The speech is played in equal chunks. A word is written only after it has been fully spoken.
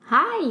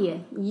Hi,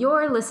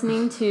 you're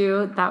listening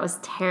to, that was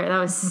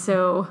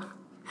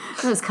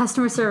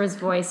customer service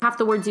voice. Half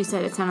the words you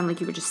said, it sounded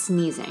like you were just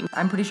sneezing.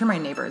 I'm pretty sure my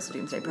neighbor is a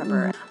doomsday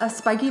prepper. A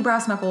spiky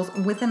brass knuckles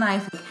with a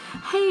knife.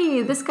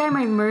 Hey, this guy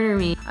might murder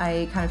me.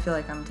 I kind of feel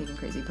like I'm taking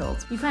crazy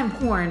pills. You find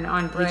porn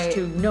on page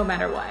 2 no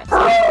matter what.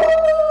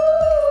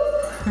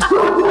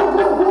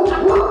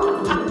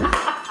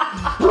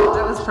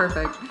 That was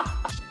perfect.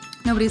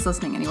 Nobody's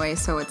listening anyway,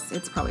 so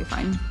it's probably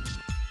fine.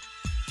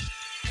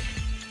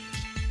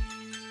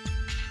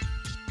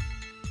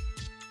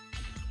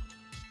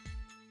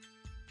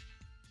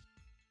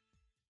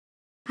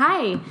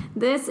 Hi,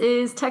 this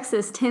is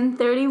Texas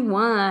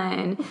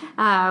 1031.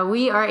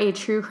 We are a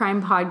true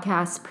crime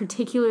podcast,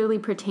 particularly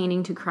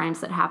pertaining to crimes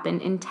that happen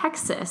in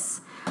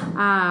Texas.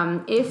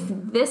 If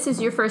this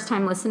is your first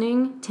time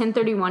listening,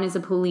 1031 is a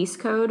police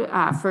code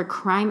for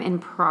crime in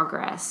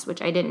progress,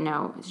 which I didn't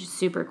know. It's just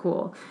super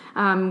cool.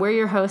 We're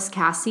your hosts,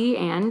 Cassie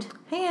and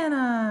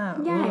Hannah.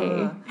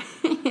 Yay.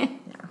 Yeah.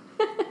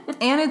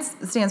 And it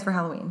stands for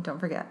Halloween, don't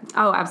forget.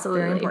 Oh,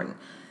 absolutely. Very important.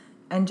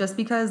 And just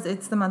because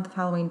it's the month of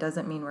Halloween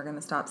doesn't mean we're going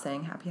to stop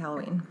saying Happy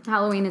Halloween.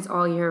 Halloween is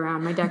all year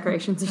round. My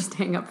decorations are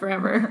staying up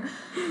forever.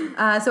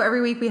 So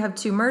every week we have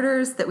 2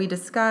 murders that we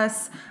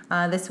discuss.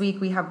 This week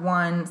we have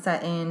one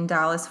set in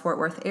Dallas-Fort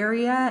Worth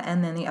area,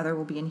 and then the other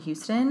will be in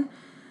Houston.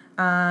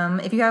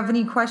 If you have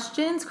any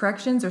questions,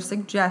 corrections, or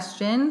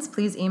suggestions,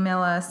 please email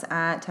us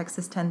at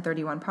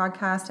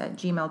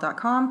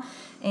texas1031podcast@gmail.com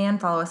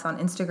and follow us on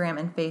Instagram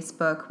and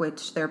Facebook,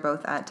 which they're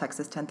both at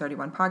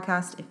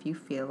Texas1031podcast if you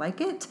feel like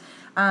it.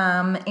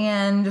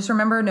 And just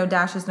remember, no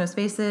dashes, no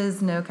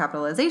spaces, no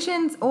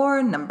capitalizations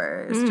or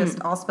numbers. Just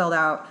all spelled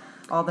out.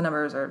 All the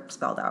numbers are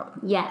spelled out.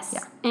 Yes.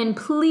 Yeah. And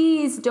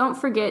please don't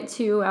forget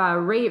to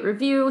rate,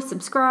 review,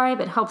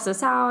 subscribe. It helps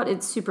us out.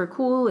 It's super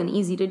cool and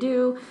easy to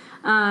do.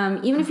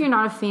 Even if you're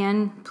not a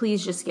fan,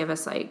 please just give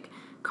us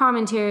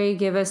commentary.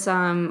 Give us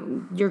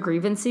your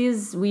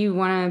grievances. We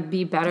want to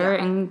be better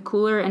and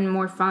cooler and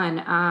more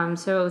fun.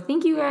 So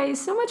thank you guys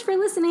so much for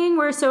listening.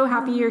 We're so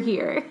happy you're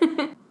here.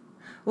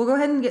 We'll go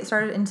ahead and get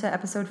started into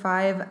episode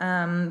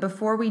 5.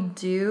 Before we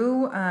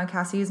do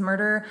Cassie's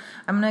murder,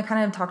 I'm going to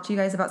kind of talk to you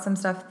guys about some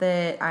stuff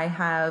that I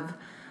have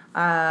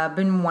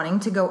been wanting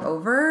to go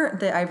over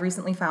that I've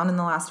recently found in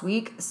the last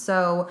week.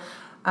 So,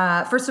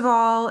 first of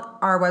all,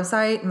 our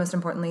website, most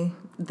importantly,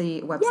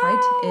 the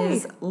website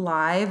is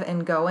live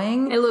and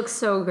going. It looks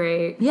so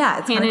great. Yeah,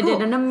 it's Hannah cool.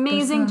 did an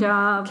amazing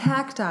job.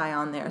 Cacti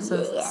on there, so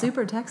it's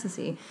super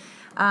Texas-y.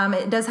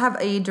 It does have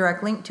a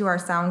direct link to our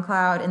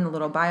SoundCloud in the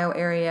little bio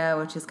area,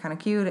 which is kind of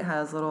cute. It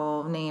has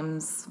little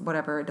names,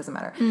 whatever, it doesn't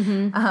matter.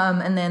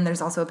 And then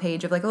there's also a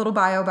page of a little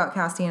bio about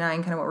Cassie and I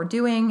and kind of what we're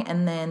doing.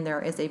 And then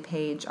there is a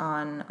page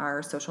on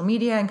our social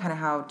media and kind of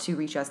how to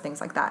reach us, things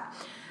like that.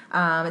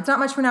 It's not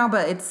much for now,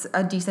 but it's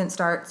a decent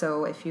start.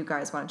 So if you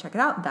guys want to check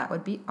it out, that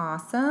would be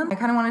awesome. I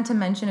kind of wanted to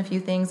mention a few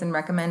things and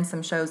recommend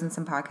some shows and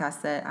some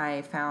podcasts that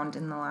I found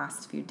in the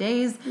last few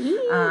days.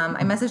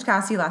 I messaged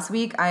Cassie last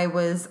week. I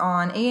was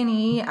on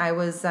A&E. I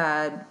was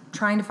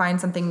trying to find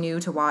something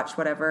new to watch,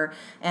 whatever.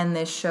 And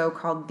this show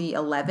called The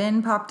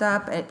 11 popped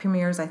up. It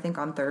premieres, I think,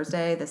 on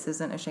Thursday. This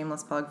isn't a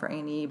shameless plug for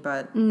A&E,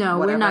 but No,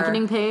 whatever. we're not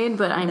getting paid,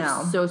 but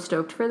I'm so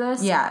stoked for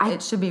this. Yeah,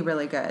 it should be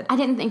really good. I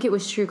didn't think it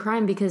was true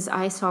crime because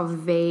I saw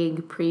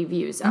vague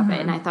previews of it,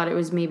 and I thought it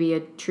was maybe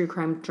a true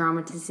crime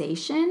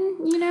dramatization,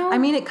 I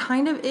mean, it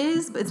kind of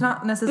is, but it's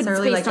not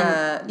necessarily based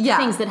on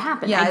things that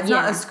happen. Yeah, it's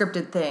not a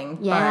scripted thing.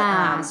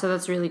 Yeah, but, so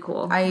that's really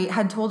cool. I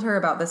had told her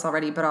about this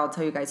already, but I'll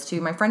tell you guys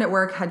too. My friend at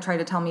work had tried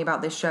to tell me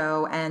about this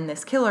show and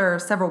this killer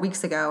several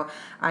weeks ago.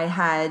 I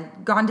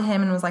had gone to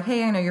him and was like,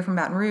 hey, I know you're from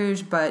Baton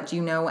Rouge, but do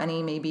you know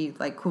any maybe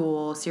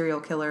cool serial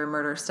killer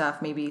murder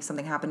stuff? Maybe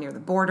something happened near the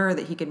border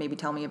that he could maybe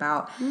tell me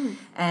about.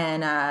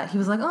 And he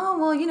was like, oh,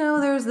 well,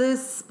 there's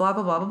this blah,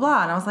 blah, blah, blah,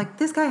 blah. And I was like,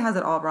 this guy has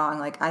it all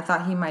wrong. I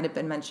thought he might have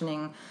been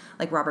mentioning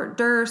Robert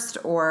Durst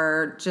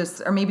or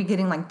maybe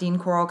getting Dean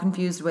Corll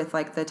confused with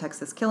the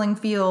Texas Killing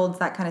Fields,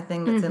 that kind of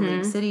thing that's in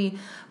League City.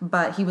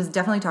 But he was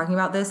definitely talking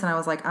about this, and I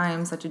was like, I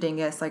am such a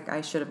dingus. I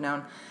should have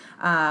known.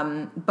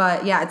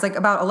 But yeah, it's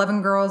about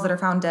 11 girls that are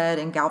found dead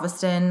in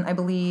Galveston, I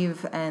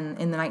believe, and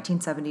in the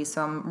 1970s.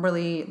 So I'm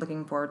really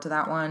looking forward to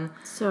that one.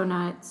 So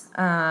nuts.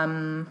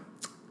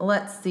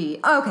 Let's see.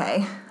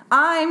 Okay.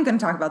 I'm going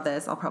to talk about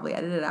this. I'll probably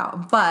edit it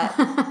out. But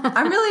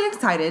I'm really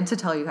excited to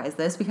tell you guys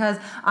this because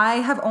I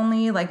have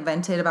only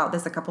vented about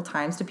this a couple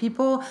times to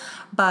people.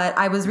 But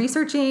I was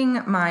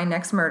researching my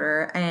next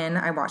murder and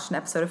I watched an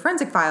episode of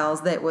Forensic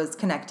Files that was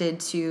connected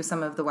to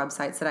some of the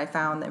websites that I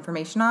found the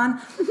information on.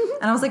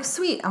 And I was like,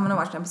 sweet, I'm going to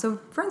watch an episode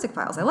of Forensic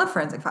Files. I love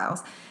Forensic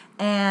Files.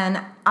 And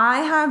I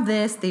have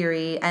this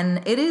theory,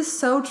 and it is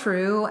so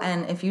true,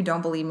 and if you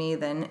don't believe me,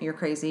 then you're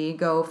crazy.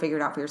 Go figure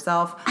it out for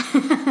yourself.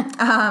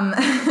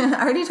 I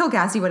already told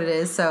Cassie what it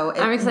is, so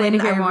I'm excited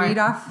to hear more. When I read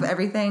off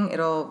everything,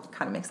 it'll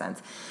kind of make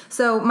sense.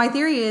 So my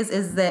theory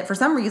is that for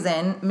some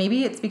reason,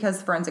 maybe it's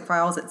because Forensic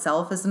Files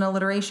itself is an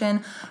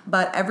alliteration,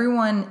 but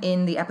everyone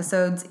in the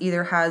episodes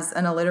either has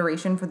an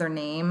alliteration for their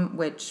name,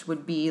 which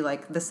would be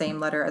the same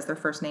letter as their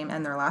first name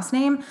and their last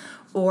name,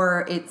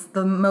 or it's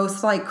the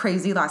most like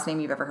crazy last name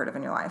you've ever heard of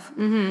in your life.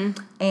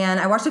 Mm-hmm. And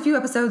I watched a few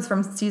episodes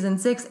from season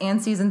 6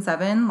 and season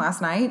 7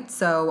 last night,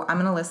 so I'm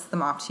gonna list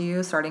them off to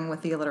you, starting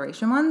with the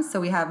alliteration ones. So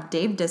we have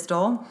Dave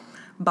Distel,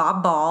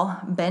 Bob Ball,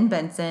 Ben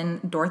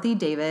Benson, Dorothy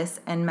Davis,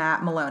 and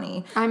Matt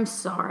Maloney. I'm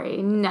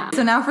sorry, no.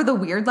 So now for the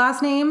weird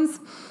last names.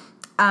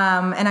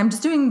 And I'm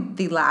just doing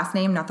the last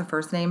name, not the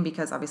first name,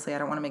 because obviously I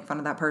don't want to make fun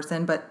of that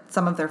person, but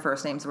some of their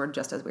first names were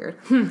just as weird.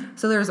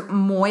 So there's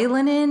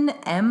Moilanen,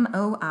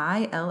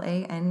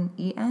 Moilanen.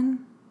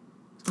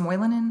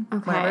 Moilanen,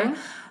 Okay. whatever.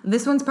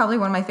 This one's probably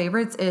one of my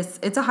favorites.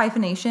 It's a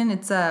hyphenation.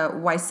 It's a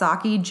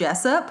Wysocki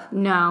Jessup.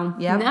 No.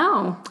 Yep.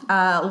 No.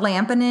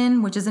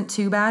 Lampanen, which isn't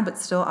too bad, but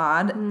still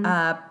odd.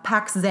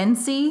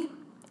 Paxzensi,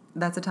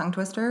 that's a tongue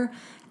twister.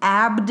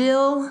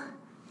 Abdil,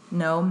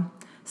 no.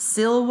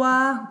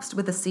 Silwa,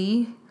 with a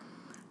C.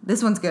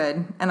 This one's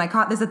good. And I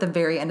caught this at the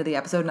very end of the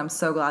episode, and I'm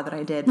so glad that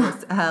I did.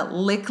 It's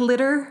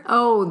Licklitter.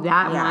 Oh,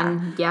 that Yeah.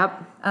 one.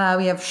 Yep.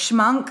 We have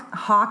Schmunk,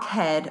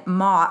 Hawkhead,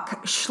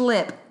 Mock,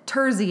 Schlip,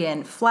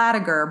 Terzian,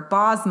 Flatiger,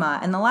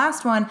 Bosma, and the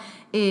last one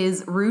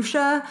is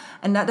Rusha,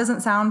 and that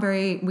doesn't sound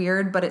very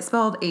weird, but it's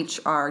spelled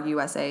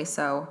HRUSA,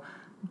 so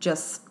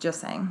just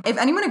saying. If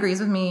anyone agrees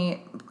with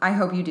me, I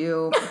hope you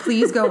do.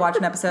 Please go watch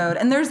an episode.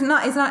 And it's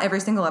not every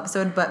single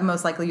episode, but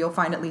most likely you'll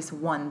find at least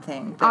one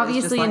thing. That Obviously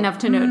is just like, enough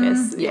to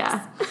notice.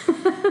 yes.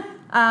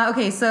 Yeah.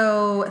 Okay,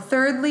 so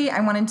thirdly, I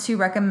wanted to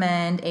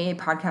recommend a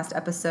podcast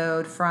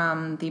episode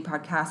from the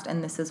podcast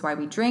And This Is Why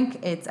We Drink.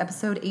 It's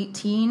episode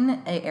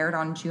 18. It aired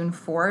on June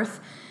 4th.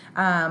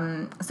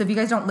 So if you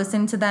guys don't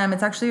listen to them,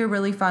 it's actually a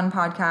really fun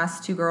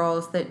podcast. 2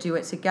 girls that do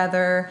it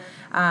together.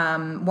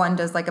 One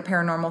does like a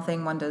paranormal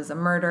thing, one does a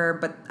murder.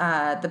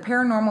 But the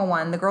paranormal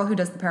one, the girl who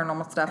does the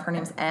paranormal stuff, her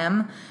name's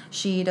Em.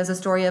 She does a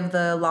story of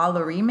the La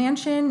Laurie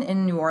Mansion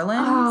in New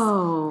Orleans.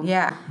 Oh.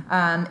 Yeah.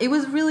 It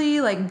was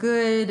really like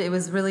good. It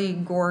was really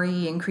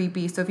gory and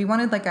creepy. So if you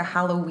wanted like a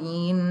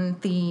Halloween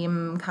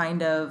theme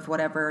kind of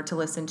whatever to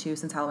listen to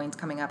since Halloween's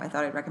coming up, I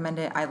thought I'd recommend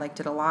it. I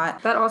liked it a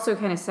lot. That also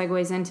kind of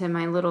segues into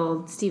my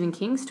little Stephen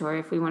King story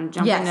if we want to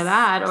jump into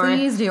that. Or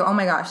Please do. Oh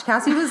my gosh.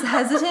 Cassie was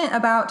hesitant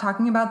about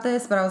talking about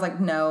this, but I was like,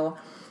 no.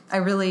 I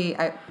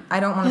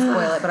don't want to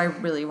spoil it, but I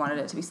really wanted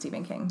it to be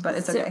Stephen King, but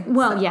it's okay.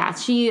 Yeah,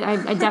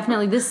 I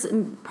definitely, this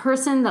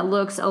person that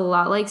looks a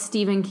lot like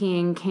Stephen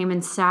King came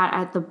and sat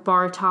at the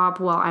bar top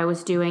while I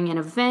was doing an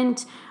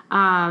event.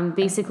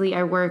 Basically,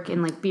 I work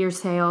in like beer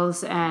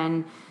sales,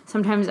 and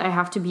sometimes I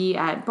have to be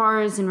at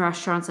bars and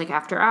restaurants like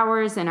after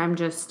hours, and I'm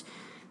just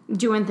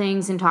doing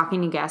things and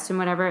talking to guests and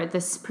whatever. At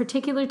this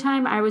particular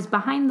time, I was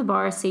behind the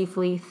bar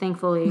safely,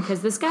 thankfully,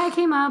 because this guy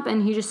came up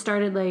and he just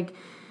started like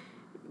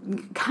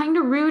kind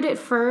of rude at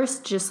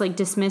first, just like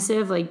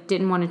dismissive, like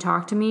didn't want to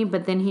talk to me,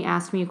 but then he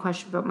asked me a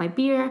question about my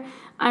beer.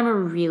 I'm a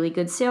really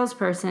good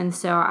salesperson,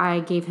 so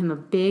I gave him a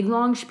big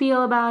long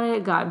spiel about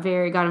it, got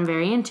him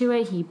very into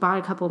it. He bought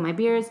a couple of my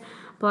beers,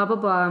 blah blah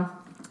blah.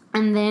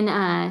 And then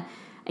I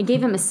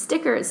gave him a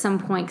sticker at some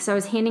point because I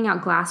was handing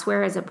out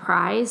glassware as a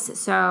prize.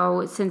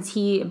 So since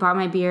he bought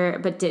my beer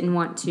but didn't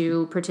want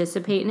to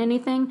participate in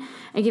anything,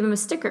 I gave him a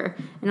sticker.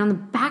 And on the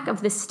back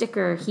of the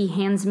sticker, he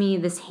hands me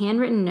this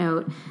handwritten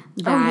note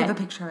that... Oh, you have a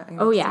picture.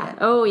 Oh, yeah.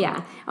 Oh,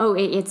 yeah. Oh,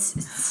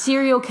 it's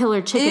serial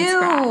killer chicken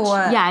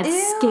scratch. Yeah,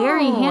 it's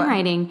scary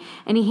handwriting.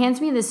 And he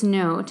hands me this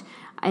note,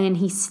 and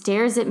he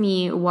stares at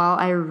me while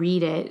I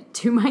read it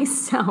to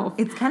myself.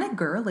 It's kind of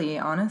girly,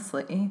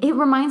 honestly. It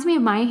reminds me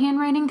of my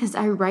handwriting because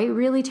I write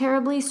really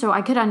terribly, so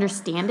I could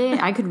understand it.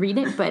 I could read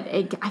it, but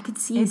I could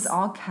see... It's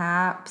all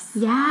caps.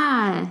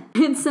 Yeah.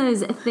 It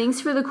says,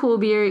 "Thanks for the cool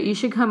beer. You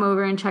should come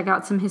over and check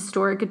out some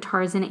historic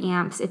guitars and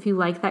amps if you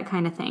like that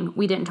kind of thing."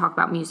 We didn't talk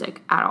about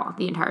music at all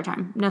the entire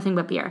time. Nothing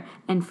but beer.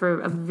 And for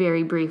a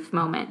very brief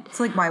moment.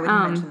 So, like, why would you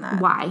mention that?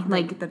 Why?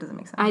 Like, that doesn't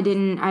make sense. I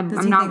didn't... Does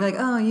I'm he not... think, like,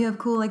 oh, you have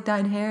cool, like,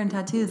 dyed hair and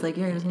tattoos? Like,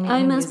 you're just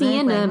I must be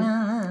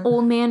into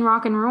old man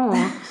rock and roll.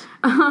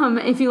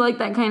 If you like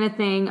that kind of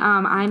thing,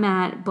 I'm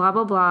at blah,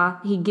 blah, blah.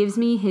 He gives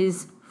me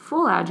his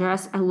full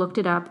address. I looked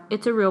it up.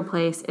 It's a real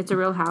place. It's a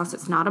real house.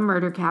 It's not a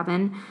murder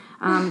cabin,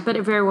 but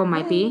it very well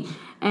might be.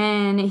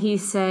 And he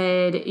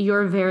said,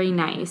 "You're very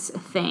nice.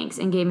 Thanks,"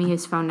 and gave me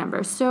his phone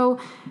number. So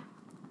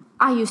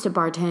I used to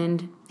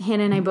bartend.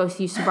 Hannah and I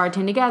both used to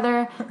bartend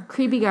together.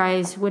 Creepy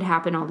guys would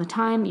happen all the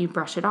time. You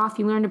brush it off.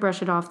 You learn to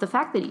brush it off. The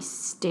fact that he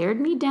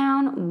stared me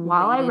down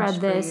while I read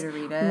this,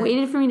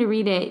 waited for me to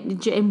read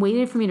it, and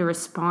waited for me to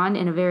respond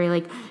in a very,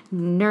 like,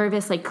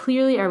 nervous, like,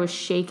 clearly I was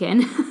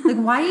shaken. Like,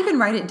 why even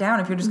write it down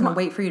if you're just going to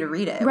wait for you to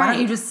read it? Why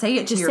don't you just say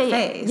it to your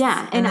face?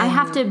 Yeah, and I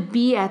have to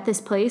be at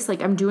this place.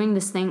 Like, I'm doing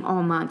this thing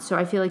all month, so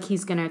I feel like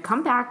he's going to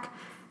come back.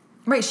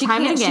 Right, she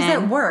can't. She's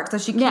at work, so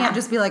she can't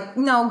just be like,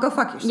 "No, go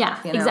fuck yourself." Yeah,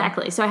 you know?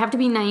 Exactly. So I have to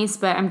be nice,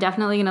 but I'm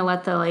definitely gonna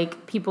let the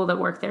like people that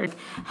work there,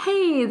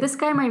 "Hey, this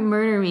guy might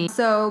murder me."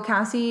 So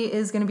Cassie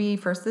is gonna be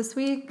first this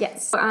week.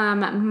 Yes.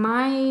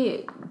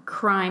 My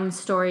crime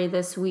story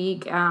this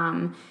week.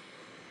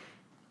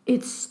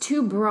 It's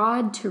too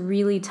broad to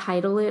really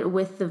title it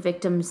with the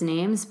victims'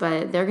 names,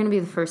 but they're going to be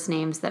the first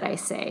names that I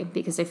say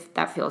because if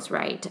that feels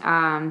right.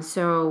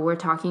 So we're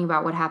talking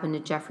about what happened to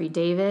Jeffrey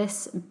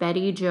Davis,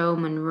 Betty Jo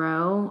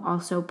Monroe,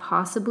 also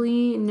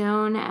possibly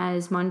known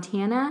as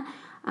Montana,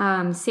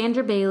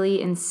 Sandra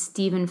Bailey, and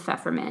Stephen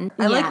Pfefferman.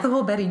 I like the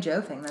whole Betty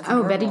Jo thing. That's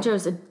adorable. Betty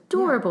Jo's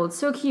adorable. Yeah. It's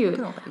so cute.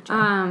 Good old Betty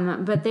Jo.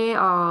 But they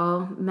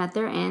all met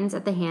their ends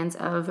at the hands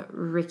of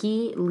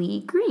Ricky Lee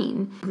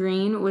Green.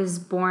 Green was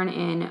born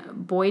in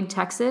Boyd,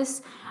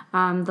 Texas.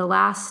 The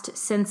last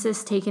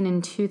census taken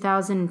in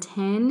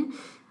 2010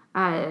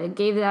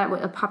 gave that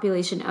a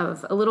population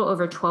of a little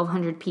over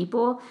 1,200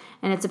 people,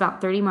 and it's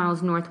about 30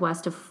 miles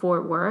northwest of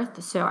Fort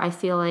Worth. So I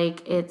feel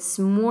like it's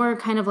more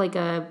kind of like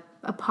a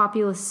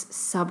populous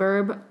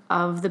suburb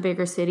of the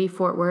bigger city,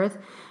 Fort Worth.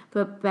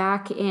 But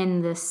back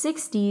in the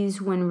 60s,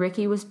 when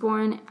Ricky was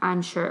born,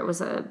 I'm sure it was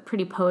a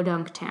pretty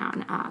podunk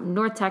town.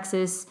 North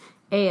Texas,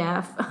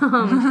 AF.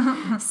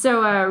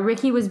 So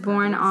Ricky was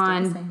born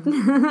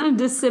on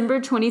December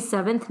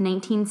 27th,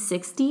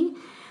 1960.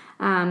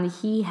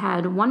 He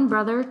had one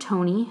brother,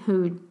 Tony,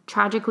 who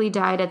tragically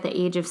died at the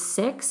age of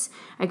 6.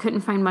 I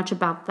couldn't find much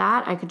about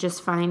that. I could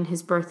just find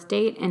his birth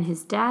date and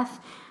his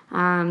death.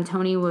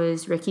 Tony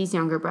was Ricky's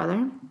younger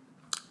brother.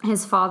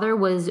 His father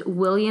was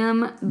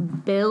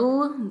William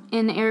Bill,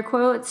 in air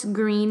quotes,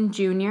 Green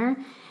Jr.,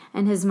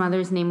 and his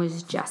mother's name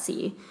was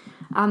Jessie.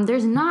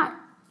 There's not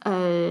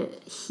a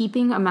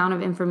heaping amount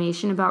of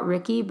information about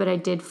Ricky, but I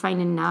did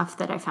find enough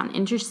that I found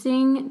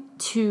interesting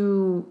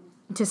to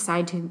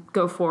decide to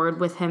go forward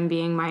with him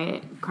being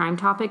my crime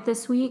topic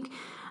this week.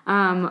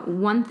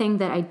 One thing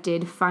that I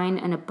did find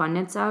an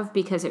abundance of,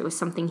 because it was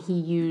something he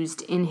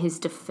used in his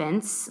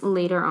defense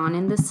later on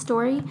in this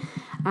story,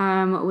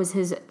 was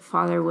his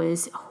father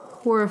was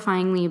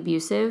horrifyingly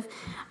abusive.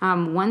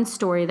 One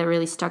story that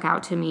really stuck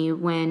out to me,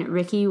 when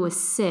Ricky was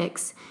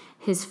 6,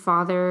 his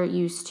father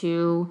used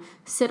to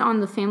sit on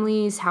the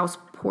family's house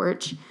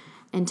porch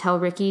and tell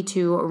Ricky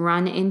to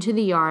run into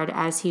the yard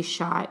as he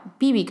shot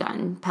BB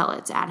gun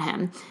pellets at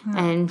him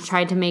and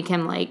tried to make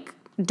him like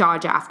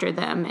dodge after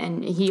them,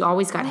 and he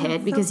always got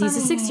hit because he's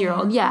a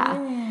 6-year-old. Yeah.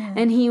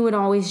 And he would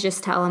always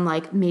just tell him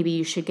like, maybe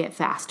you should get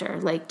faster.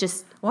 Like,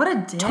 just what a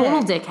dick.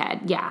 Total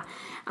dickhead. Yeah.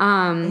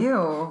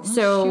 Ew.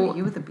 So shoot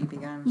you with a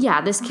BB gun.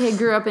 Yeah, this kid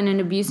grew up in an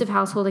abusive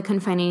household. I couldn't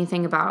find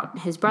anything about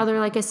his brother,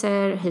 like I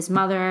said, his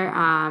mother,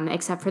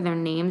 except for their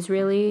names,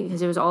 really,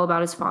 because it was all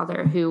about his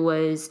father, who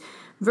was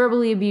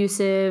verbally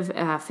abusive,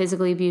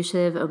 physically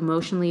abusive,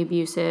 emotionally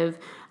abusive.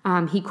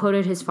 He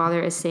quoted his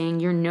father as saying,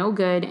 "You're no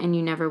good and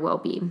you never will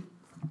be."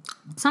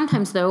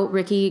 Sometimes, though,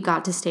 Ricky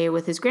got to stay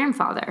with his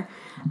grandfather.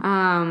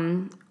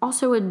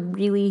 Also a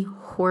really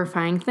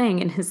horrifying thing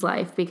in his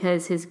life,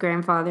 because his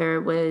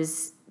grandfather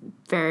was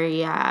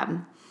very,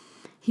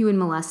 he would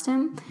molest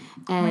him.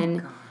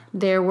 And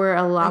there were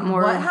a lot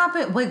more. What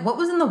happened? Like, what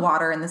was in the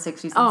water in the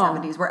 60s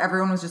and 70s where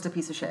everyone was just a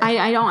piece of shit?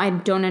 I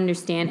don't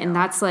understand. And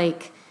that's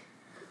like,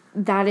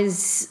 that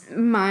is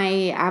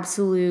my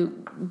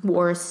absolute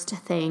worst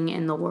thing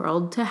in the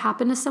world to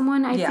happen to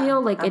someone. I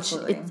feel like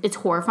it's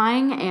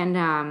horrifying,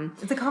 and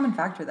it's a common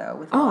factor though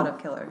with a lot of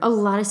killers. A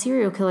lot of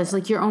serial killers,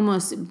 like you're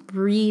almost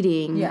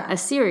breeding a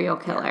serial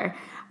killer.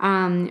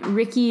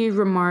 Ricky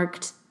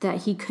remarked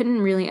that he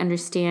couldn't really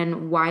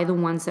understand why the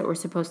ones that were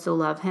supposed to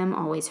love him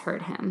always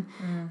hurt him.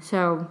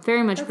 So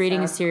very much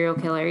breeding a serial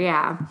killer,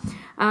 yeah.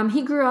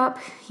 He grew up,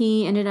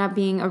 he ended up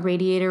being a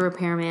radiator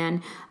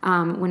repairman.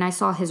 When I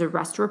saw his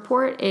arrest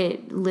report,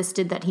 it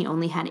listed that he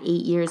only had 8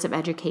 years of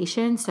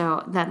education.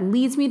 So that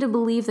leads me to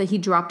believe that he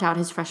dropped out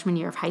his freshman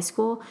year of high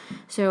school.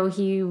 So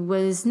he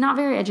was not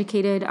very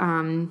educated.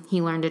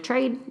 He learned a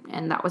trade,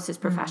 and that was his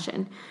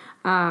profession.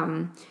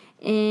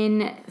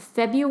 In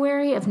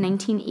February of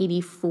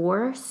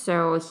 1984,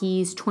 so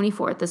he's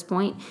 24 at this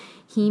point,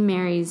 he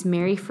marries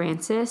Mary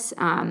Frances.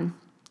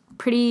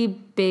 Pretty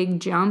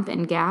big jump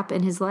and gap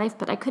in his life,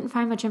 but I couldn't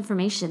find much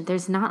information.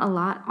 There's not a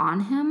lot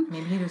on him.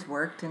 Maybe he just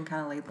worked and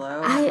kind of laid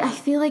low. I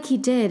feel like he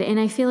did, and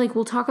I feel like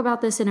we'll talk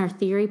about this in our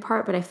theory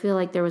part, but I feel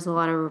like there was a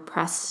lot of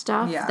repressed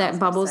stuff that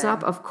bubbles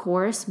up, of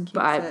course,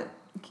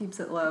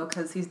 keeps it low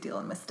because he's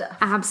dealing with stuff.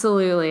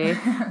 Absolutely.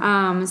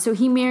 So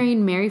he married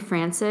Mary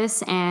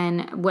Frances,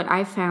 and what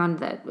I found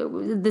that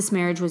this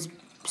marriage was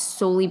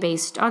solely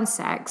based on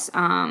sex.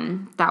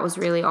 That was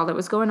really all that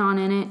was going on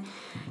in it.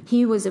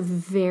 He was a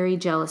very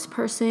jealous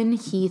person.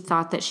 He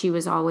thought that she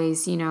was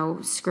always,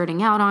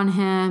 skirting out on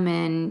him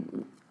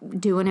and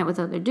doing it with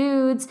other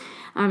dudes.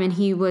 And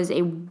he was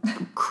a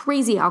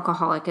crazy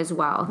alcoholic as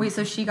well. Wait,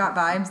 so she got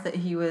vibes that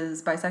he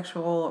was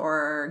bisexual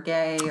or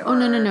gay? Oh,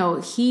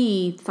 no.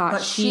 He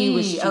thought she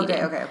was cheating.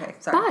 Okay.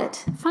 Sorry.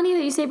 But funny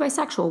that you say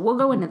bisexual. We'll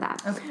go into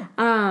that.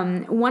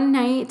 Okay. One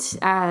night,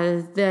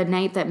 the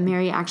night that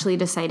Mary actually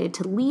decided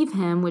to leave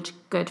him, which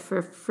good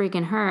for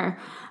freaking her,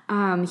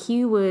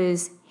 he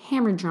was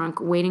hammered drunk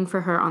waiting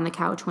for her on the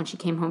couch when she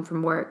came home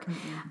from work.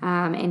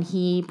 And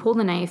he pulled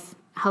a knife,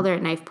 held her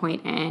at knife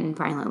point, and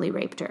violently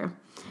raped her.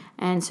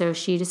 And so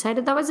she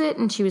decided that was it,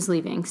 and she was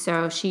leaving.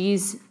 So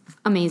she's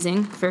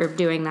amazing for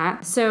doing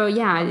that. So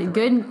yeah,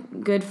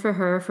 good for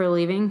her for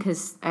leaving,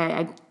 because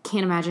I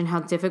can't imagine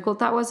how difficult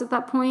that was at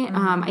that point.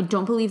 I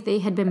don't believe they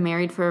had been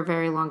married for a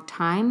very long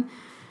time,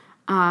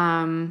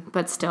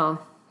 but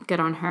still, good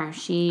on her.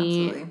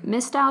 She Absolutely.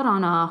 missed out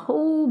on a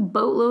whole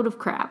boatload of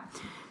crap.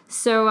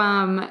 So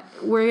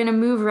we're going to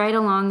move right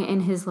along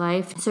in his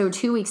life. So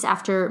 2 weeks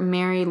after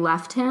Mary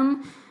left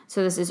him,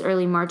 so this is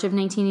early March of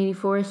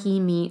 1984, he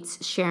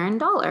meets Sharon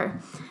Dollar.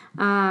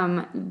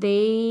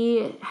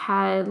 They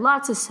had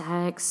lots of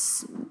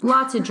sex,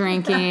 lots of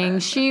drinking.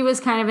 She was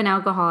kind of an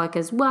alcoholic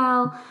as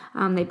well.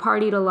 They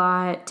partied a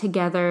lot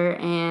together,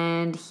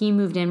 and he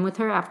moved in with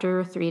her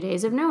after 3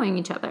 days of knowing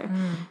each other.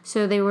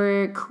 So they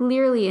were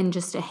clearly in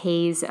just a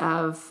haze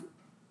of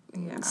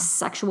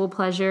sexual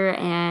pleasure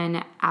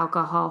and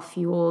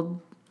alcohol-fueled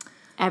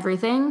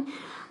everything.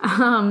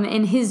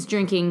 And his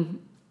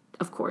drinking,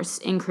 of course,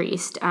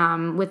 increased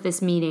with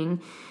this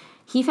meeting.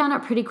 He found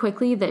out pretty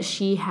quickly that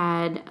she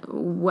had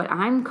what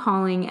I'm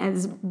calling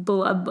as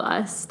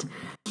bloodlust.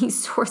 The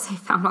source I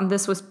found on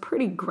this was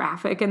pretty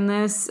graphic in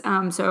this,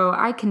 so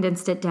I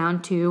condensed it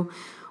down to,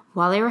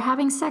 while they were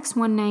having sex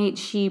one night,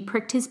 she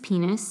pricked his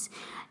penis.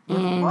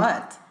 And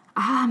What?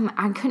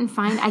 I couldn't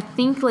find, I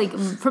think, like,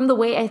 from the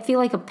way, I feel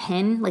like a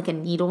pen, like a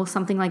needle,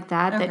 something like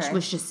that, that Okay.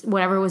 was just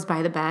whatever was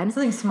by the bed.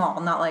 Something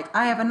small, not like,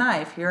 I have a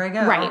knife, here I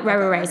go. Right.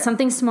 Okay.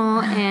 Something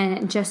small,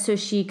 and just so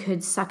she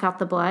could suck out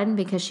the blood,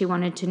 because she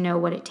wanted to know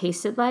what it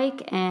tasted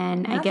like,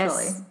 and I guess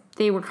Naturally.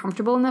 they were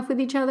comfortable enough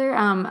with each other.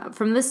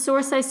 From this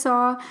source I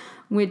saw,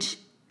 which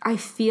I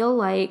feel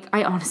like,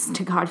 I honest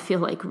to God feel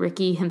like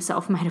Ricky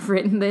himself might have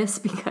written this,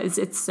 because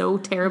it's so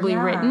terribly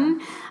Yeah.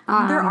 written.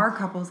 There are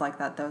couples like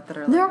that, though, that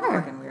are There like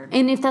are. fucking weird.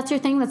 And if that's your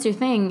thing, that's your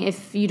thing.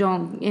 If you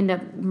don't end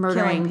up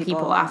murdering Killing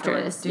people after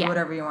afterwards. this. Do Yeah.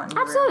 whatever you want. in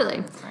your room. Absolutely.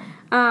 It's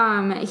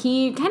fine.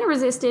 He kind of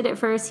resisted at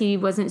first. He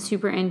wasn't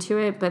super into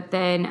it, but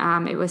then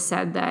it was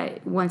said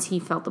that once he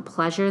felt the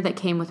pleasure that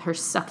came with her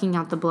sucking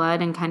out the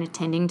blood and kind of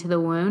tending to the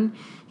wound,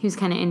 he was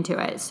kind of into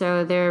it.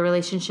 So their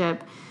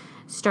relationship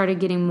started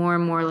getting more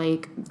and more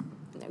like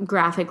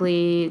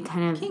graphically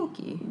kind of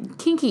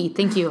kinky.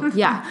 Thank you.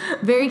 Yeah,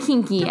 very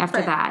kinky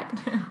after that.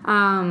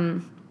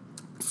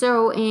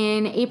 So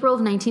in April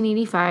of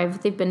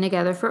 1985, they've been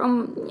together for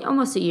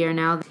almost a year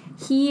now.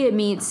 He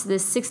meets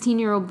this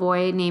 16-year-old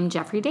boy named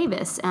Jeffrey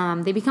Davis.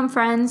 They become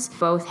friends,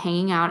 both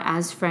hanging out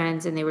as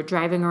friends, and they were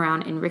driving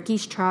around in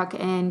Ricky's truck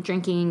and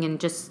drinking and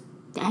just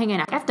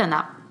hanging out. I've done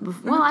that.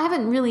 Well,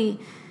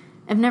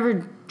 I've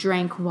never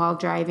drank while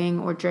driving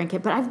or drank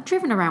it, but I've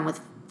driven around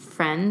with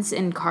friends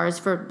in cars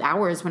for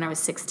hours when I was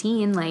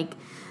 16. Like,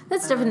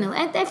 that's definitely,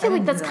 I feel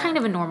like that's kind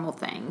of a normal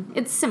thing.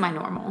 It's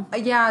semi-normal.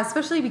 Yeah,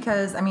 especially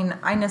because, I mean,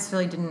 I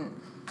necessarily didn't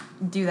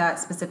do that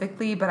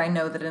specifically, but I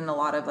know that in a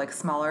lot of like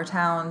smaller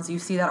towns, you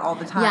see that all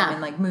the time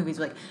in like movies.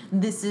 Like,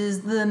 this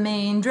is the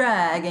main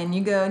drag, and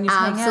you go and you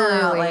just hang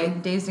out.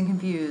 Like, Dazed and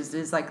Confused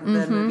is like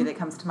the movie that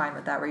comes to mind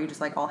with that, where you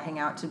just like all hang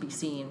out to be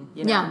seen.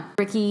 You know? Yeah.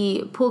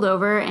 Ricky pulled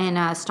over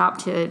and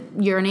stopped to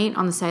urinate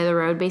on the side of the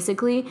road,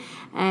 basically.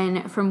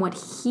 And from what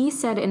he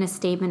said in a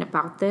statement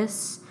about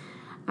this,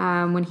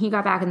 when he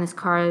got back in this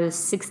car, the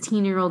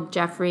 16-year-old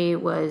Jeffrey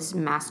was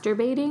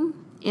masturbating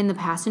in the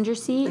passenger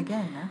seat.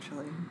 Again,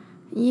 naturally.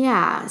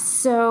 Yeah,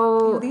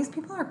 so These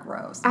people are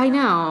gross. I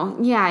know.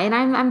 Yeah, and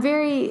I'm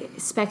very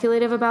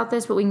speculative about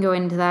this, but we can go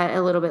into that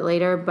a little bit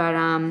later.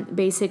 But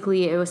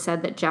basically, it was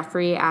said that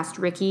Jeffrey asked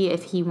Ricky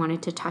if he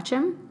wanted to touch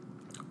him.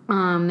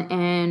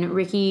 And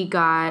Ricky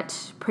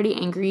got pretty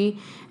angry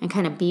and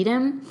kind of beat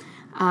him.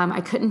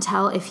 I couldn't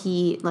tell if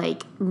he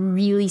like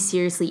really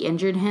seriously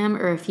injured him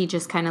or if he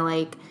just kind of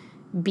like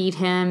beat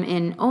him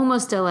in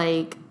almost a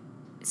like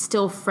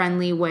still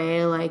friendly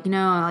way, like,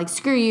 no, like,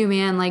 screw you,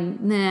 man, like,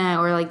 nah,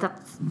 or like,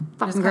 that's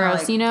fucking gross,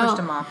 like, you know? Pushed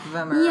him off of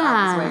him or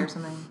out his way or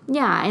something.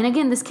 Yeah, and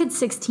again, this kid's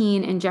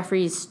 16 and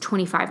Jeffrey's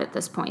 25 at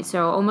this point,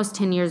 so almost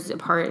 10 years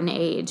apart in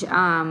age.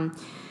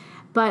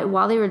 But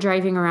while they were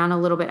driving around a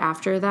little bit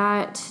after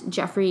that,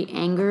 Jeffrey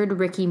angered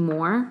Ricky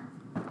more.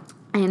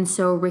 And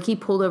so Ricky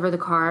pulled over the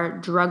car,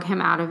 drug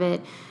him out of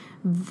it,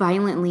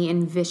 violently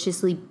and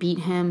viciously beat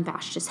him,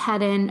 bashed his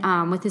head in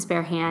with his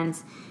bare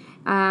hands,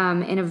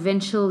 and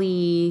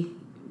eventually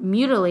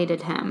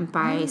mutilated him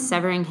by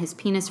severing his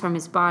penis from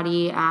his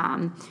body,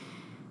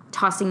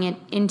 tossing it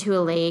into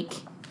a lake,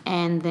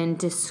 and then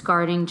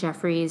discarding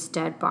Jeffrey's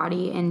dead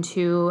body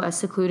into a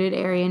secluded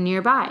area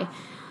nearby.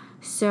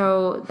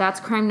 So that's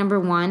crime number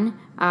one.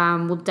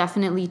 We'll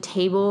definitely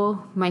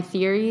table my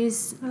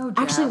theories. Oh,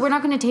 actually, we're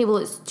not going to table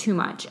it too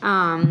much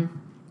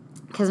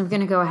because I'm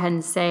going to go ahead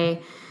and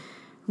say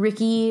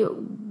Ricky,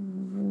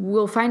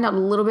 we'll find out a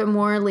little bit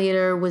more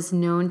later, was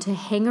known to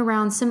hang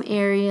around some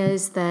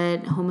areas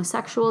that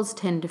homosexuals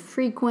tend to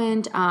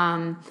frequent.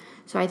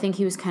 So I think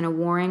he was kind of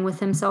warring with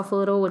himself a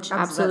little, which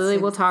absolutely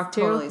we'll talk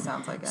to. Totally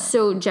sounds like it.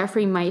 So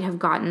Jeffrey might have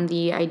gotten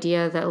the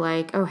idea that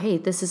like, oh, hey,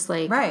 this is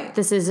like,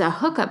 this is a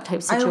hookup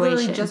type situation. I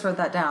literally just wrote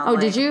that down. Oh,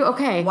 did you?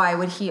 Okay. Why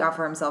would he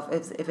offer himself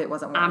if it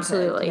wasn't warranted?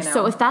 Absolutely. You know?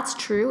 So if that's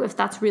true, if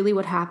that's really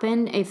what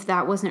happened, if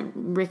that wasn't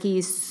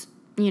Ricky's,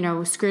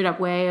 screwed up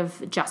way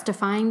of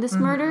justifying this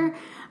murder,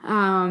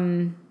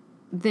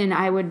 then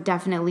I would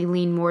definitely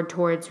lean more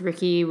towards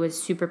Ricky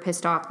was super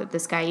pissed off that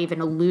this guy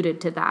even alluded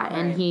to that,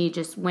 and he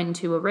just went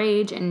into a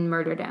rage and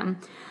murdered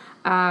him.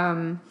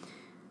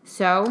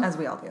 So, as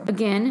we all do.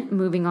 Again,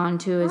 moving on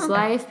to his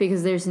life,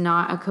 because there's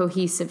not a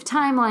cohesive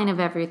timeline of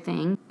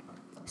everything.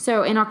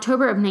 So in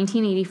October of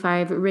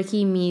 1985,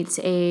 Ricky meets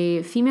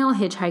a female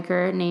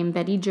hitchhiker named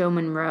Betty Jo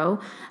Monroe.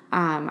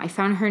 I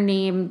found her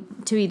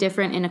name to be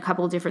different in a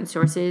couple different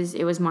sources.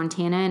 It was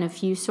Montana in a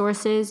few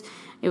sources.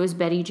 It was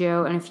Betty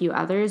Jo and a few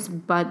others,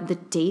 but the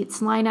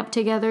dates line up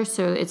together,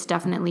 so it's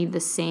definitely the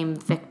same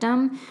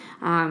victim.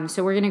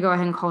 So we're going to go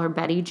ahead and call her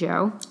Betty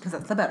Jo. Because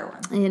that's the better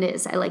one. It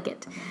is. I like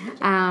it.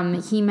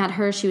 He met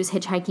her. She was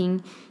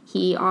hitchhiking.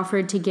 He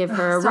offered to give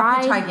her a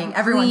ride. Stop hitchhiking.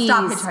 Everyone,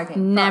 stop hitchhiking.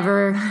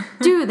 Never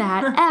do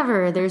that,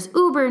 ever. There's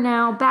Uber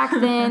now. Back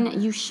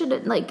then, you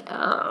shouldn't, It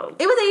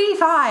was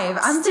 85.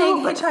 I'm saying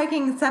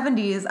hitchhiking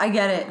 70s. I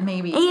get it,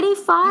 maybe.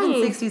 85.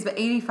 Even 60s, but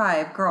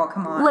 85. Girl,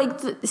 come on.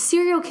 The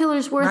serial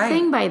killers were a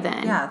thing by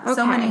then. Yeah,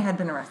 so many had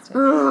been arrested.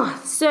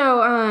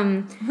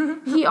 So,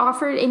 he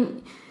offered,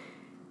 and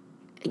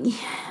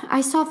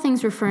I saw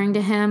things referring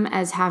to him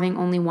as having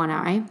only one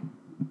eye,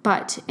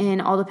 but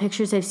in all the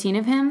pictures I've seen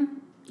of him,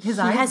 he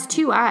has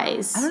two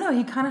eyes. I don't know.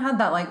 He kind of had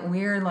that lazy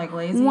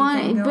thing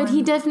going. But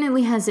he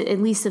definitely has at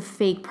least a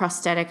fake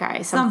prosthetic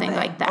eye, something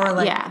like that.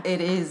 Or it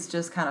is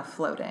just kind of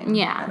floating.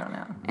 Yeah. I don't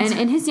know. And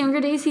in his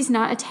younger days, he's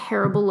not a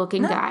terrible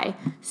looking guy.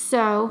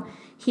 So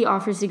he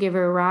offers to give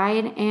her a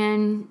ride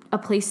and a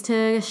place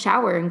to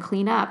shower and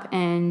clean up.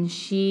 And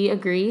she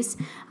agrees.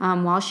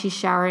 While she's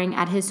showering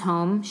at his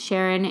home,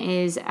 Sharon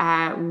is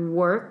at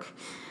work.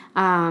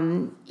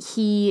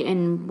 He,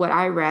 in what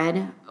I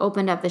read,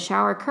 opened up the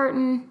shower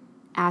curtain,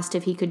 asked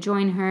if he could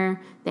join her.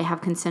 They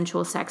have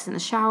consensual sex in the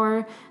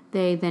shower.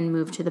 They then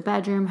move to the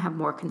bedroom, have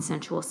more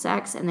consensual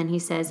sex, and then he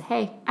says,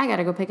 hey, I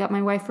gotta go pick up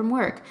my wife from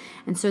work.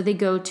 And so they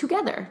go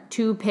together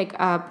to pick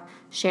up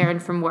Sharon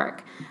from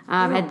work.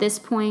 At this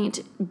point,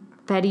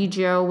 Betty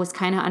Jo was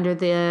kind of under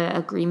the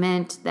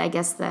agreement, I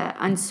guess the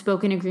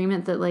unspoken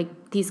agreement that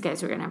these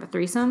guys were gonna have a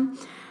threesome.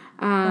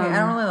 I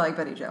don't really like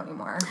Betty Jo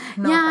anymore.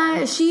 No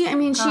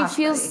offense.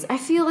 Feels, I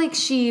feel like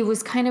she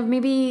was kind of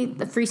maybe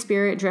the free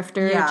spirit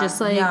drifter,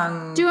 just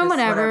young, doing just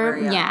whatever.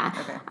 Yeah.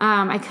 Okay.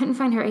 I couldn't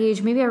find her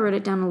age. Maybe I wrote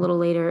it down a little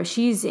later.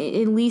 She's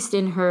at least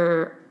in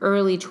her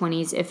early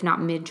 20s, if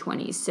not mid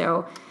 20s.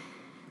 So,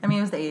 it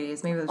was the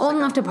 80s. Maybe it was old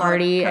enough to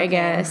party, I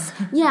guess.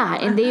 Yeah,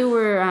 and they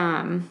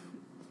were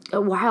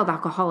wild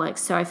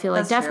alcoholics. So I feel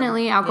like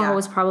definitely alcohol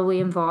was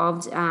probably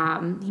involved.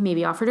 He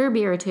maybe offered her a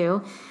beer or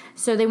two.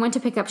 So they went to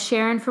pick up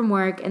Sharon from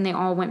work, and they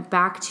all went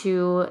back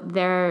to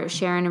their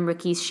Sharon and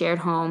Ricky's shared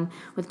home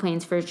with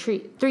plans for a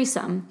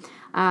threesome.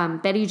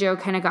 Betty Jo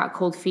kind of got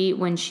cold feet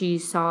when she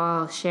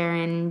saw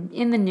Sharon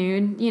in the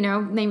nude.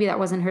 Maybe that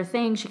wasn't her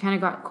thing. She kind of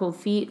got cold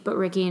feet, but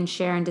Ricky and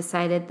Sharon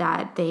decided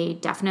that they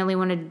definitely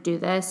wanted to do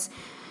this.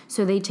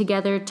 So they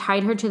together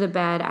tied her to the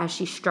bed as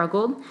she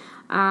struggled.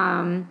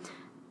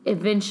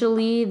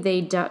 Eventually,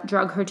 they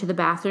drug her to the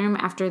bathroom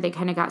after they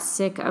kind of got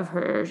sick of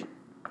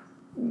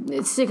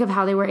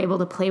how they were able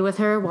to play with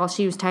her while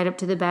she was tied up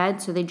to the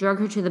bed. So they drug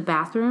her to the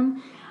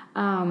bathroom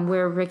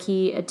where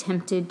Ricky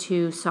attempted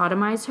to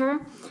sodomize her.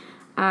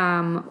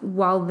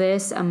 While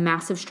a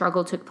massive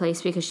struggle took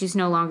place because she's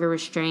no longer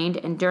restrained.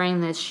 And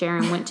during this,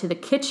 Sharon went to the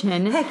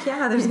kitchen. Heck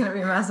yeah, there's going to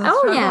be a massive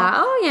struggle.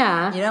 Oh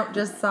yeah. You don't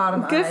just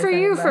sodomize Good for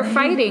you for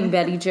fighting,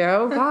 Betty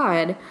Jo.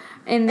 God.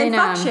 And then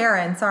fuck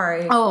Sharon,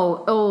 sorry.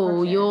 I'll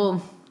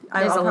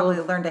probably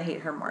learn to hate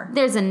her more.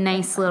 There's a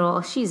nice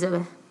little, she's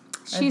a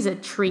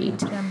treat.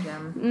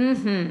 Gem.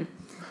 Mm-hmm.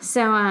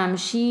 So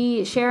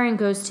Sharon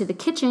goes to the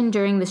kitchen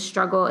during the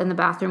struggle in the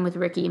bathroom with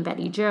Ricky and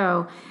Betty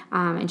Jo,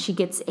 and she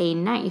gets a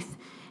knife,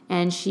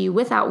 and she,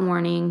 without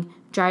warning,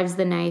 drives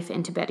the knife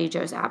into Betty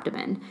Jo's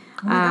abdomen.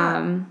 Oh my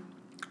God.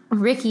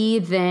 Ricky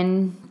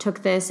then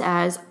took this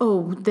as,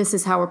 this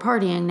is how we're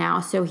partying now.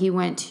 So he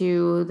went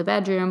to the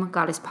bedroom,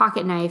 got his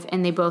pocket knife,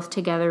 and they both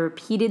together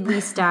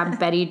repeatedly stabbed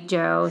Betty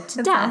Jo to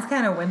death. Sounds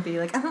kind of wimpy.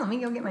 Let me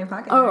go get my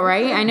pocket knife. Oh,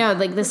 right? I know,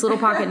 this little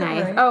pocket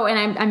knife. Right. Oh,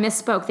 and I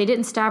misspoke. They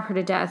didn't stab her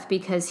to death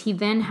because he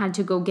then had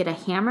to go get a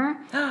hammer,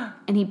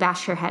 and he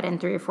bashed her head in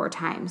 3 or 4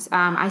 times.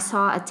 I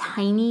saw a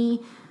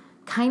tiny,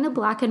 kind of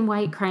black and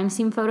white crime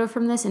scene photo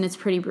from this, and it's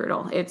pretty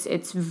brutal.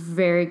 It's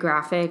very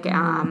graphic,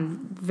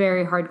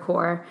 very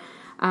hardcore.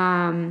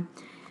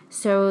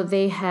 So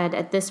they had,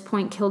 at this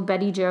point, killed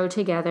Betty Jo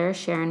together,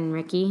 Sharon and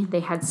Ricky. They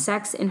had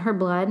sex in her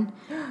blood,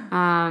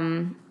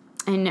 and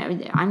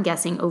I'm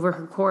guessing over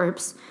her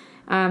corpse.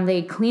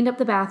 They cleaned up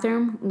the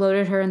bathroom,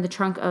 loaded her in the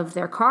trunk of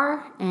their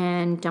car,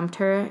 and dumped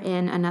her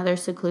in another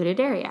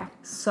secluded area.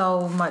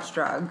 So much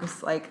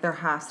drugs. Like, there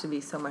has to be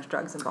so much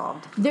drugs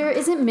involved. There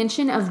isn't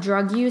mention of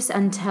drug use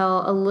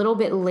until a little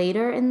bit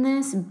later in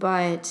this,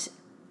 but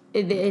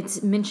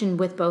it's mentioned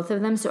with both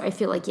of them. So I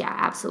feel like, yeah,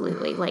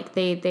 absolutely. Like,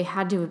 they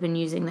had to have been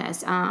using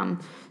this.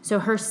 So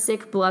her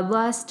sick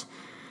bloodlust,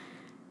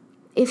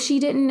 if she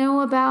didn't know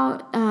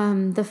about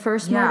the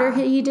first murder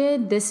he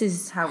did, this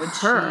is how would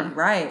her. she?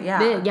 Right,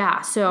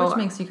 yeah. So which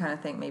makes you kind of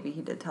think maybe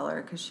he did tell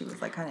her because she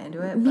was like kind of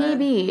into it.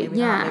 Maybe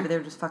yeah. Not. Maybe they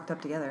were just fucked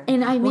up together.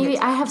 And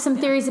I have some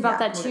theories about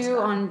that too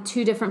on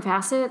two different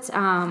facets.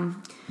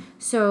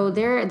 So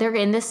they're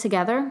in this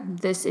together.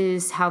 This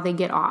is how they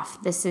get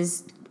off. This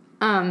is.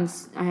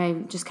 I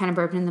just kind of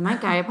burped in the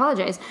mic. I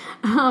apologize.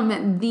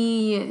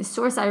 The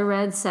source I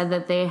read said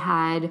that they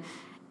had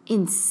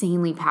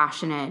insanely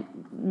passionate,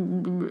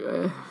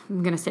 I'm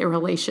going to say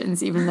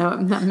relations, even though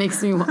that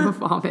makes me want to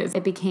vomit.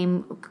 It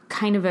became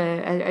kind of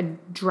a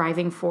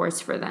driving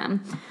force for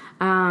them.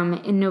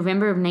 In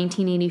November of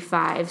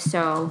 1985,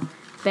 so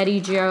Betty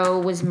Jo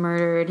was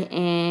murdered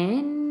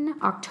in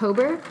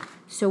October,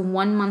 so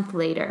 1 month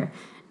later.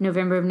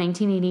 November of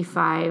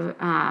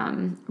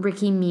 1985,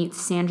 Ricky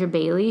meets Sandra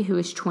Bailey, who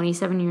is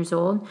 27 years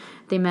old.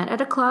 They met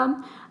at a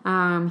club.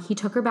 He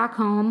took her back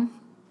home.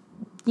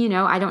 You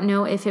know, I don't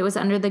know if it was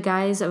under the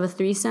guise of a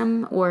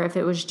threesome or if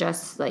it was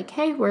just like,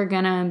 hey, we're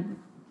gonna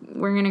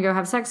go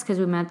have sex because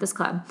we met at this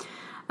club.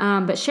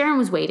 But Sharon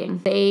was waiting.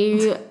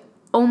 They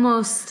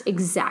almost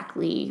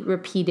exactly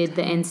repeated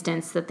the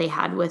instance that they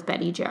had with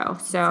Betty Jo.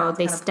 So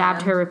they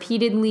stabbed her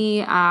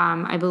repeatedly.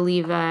 I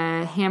believe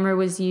a hammer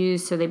was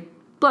used. So they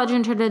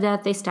bludgeoned her to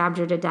death. They stabbed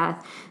her to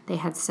death. They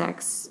had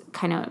sex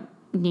kind of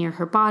near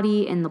her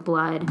body in the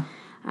blood.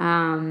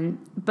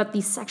 But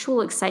the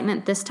sexual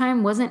excitement this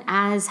time wasn't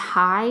as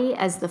high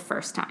as the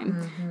first time.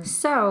 Mm-hmm.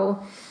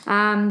 So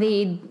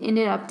they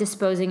ended up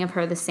disposing of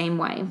her the same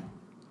way.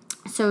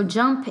 So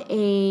jump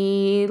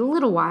an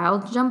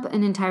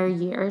entire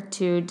year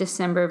to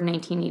December of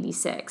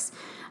 1986.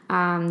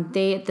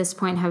 They, at this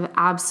point, have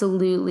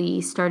absolutely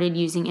started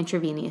using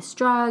intravenous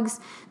drugs.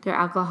 Their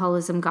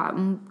alcoholism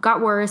got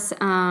worse.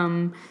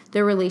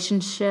 Their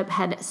relationship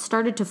had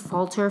started to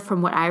falter,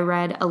 from what I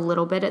read, a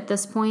little bit at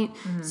this point.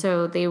 Mm-hmm.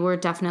 So they were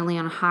definitely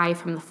on a high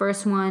from the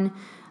first one,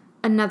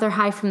 another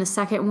high from the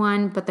second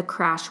one, but the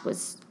crash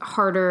was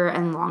harder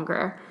and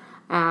longer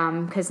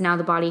because now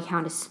the body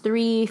count is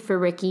 3 for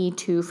Ricky,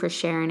 2 for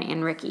Sharon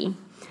and Ricky.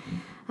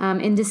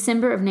 In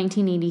December of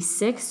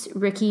 1986,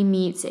 Ricky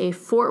meets a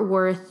Fort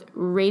Worth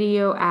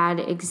radio ad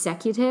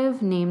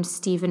executive named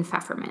Stephen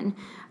Pfefferman.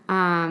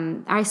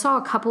 I saw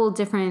a couple of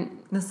different...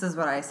 This is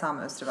what I saw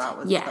most about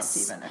was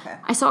Stephen. Okay.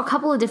 I saw a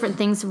couple of different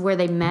things of where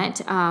they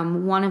met.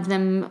 One of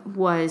them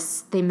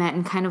was they met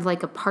in kind of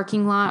like a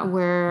parking lot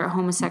where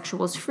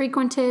homosexuals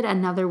frequented.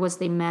 Another was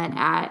they met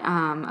at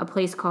a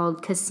place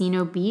called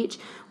Casino Beach,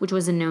 which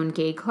was a known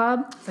gay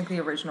club. It's like the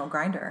original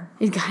Grindr.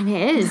 It kind of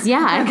is,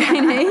 yeah, it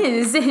kind of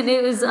is. And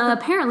it was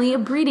apparently a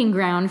breeding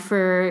ground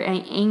for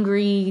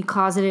angry,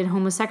 closeted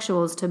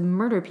homosexuals to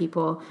murder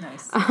people.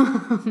 Nice.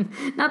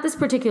 Not this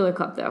particular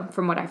club, though,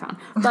 from what I found.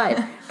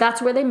 But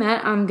that's where they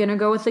met. I'm going to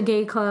go with the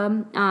gay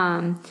club.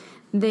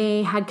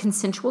 They had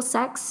consensual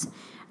sex.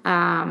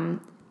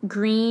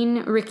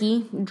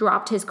 Ricky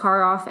dropped his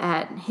car off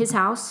at his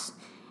house,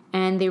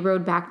 and they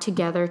rode back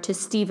together to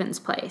Stephen's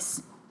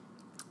place.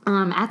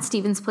 At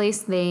Stephen's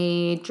place,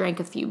 they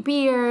drank a few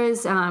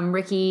beers.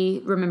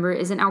 Ricky, remember,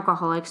 is an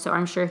alcoholic, so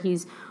I'm sure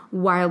he's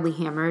wildly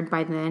hammered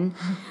by then.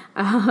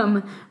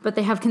 But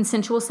they have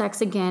consensual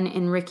sex again,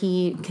 and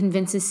Ricky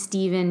convinces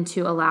Stephen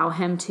to allow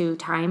him to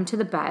tie him to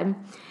the bed.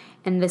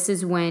 And this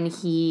is when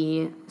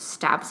he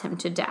stabs him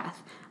to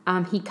death.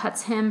 He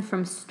cuts him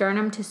from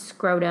sternum to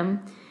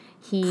scrotum.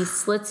 He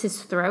slits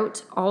his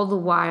throat, all the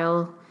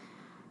while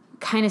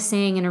kind of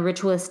saying in a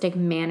ritualistic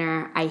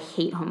manner, "I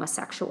hate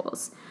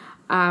homosexuals."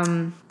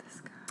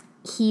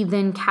 He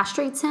then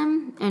castrates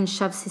him and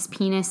shoves his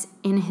penis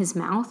in his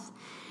mouth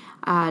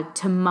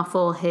to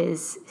muffle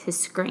his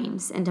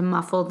screams and to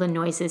muffle the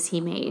noises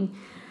he made.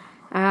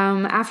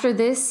 After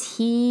this,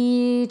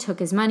 he took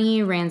his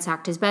money,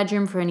 ransacked his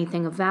bedroom for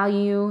anything of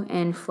value,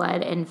 and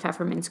fled in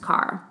Pfefferman's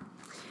car.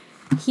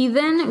 He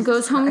then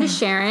goes home to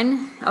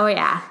Sharon. Oh,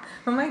 yeah.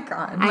 Oh, my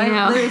God. I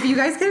know. If you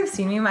guys could have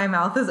seen me, my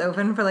mouth is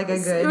open for like a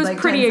good, it was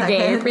pretty 10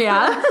 seconds. Agape,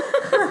 yeah.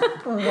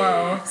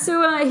 Whoa.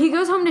 So he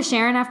goes home to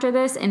Sharon after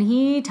this, and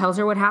he tells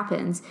her what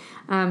happens.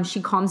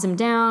 She calms him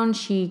down.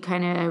 She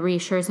kind of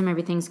reassures him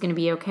everything's going to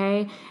be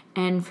okay.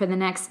 And for the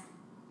next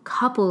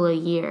couple of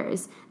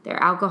years,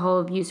 their alcohol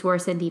abuse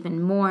worsened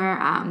even more.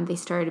 They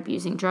started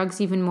abusing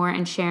drugs even more,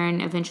 and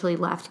Sharon eventually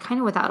left kind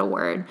of without a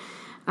word.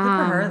 Good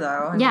for her,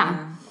 though. I mean,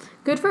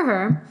 good for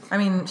her. I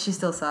mean, she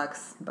still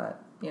sucks,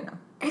 but, you know.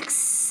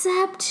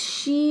 Except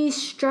she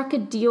struck a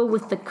deal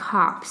with the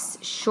cops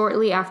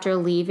shortly after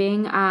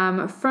leaving.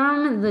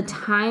 From the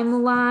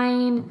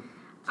timeline,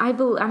 I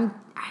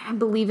I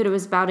believe it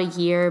was about a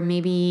year,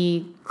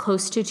 maybe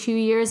close to 2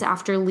 years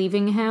after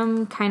leaving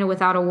him, kind of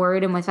without a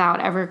word and without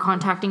ever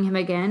contacting him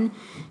again,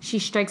 she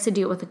strikes a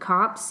deal with the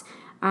cops,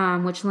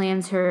 which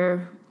lands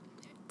her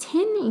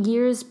 10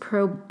 years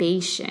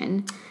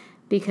probation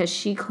because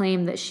she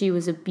claimed that she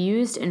was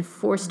abused and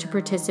forced to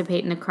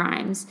participate in the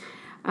crimes.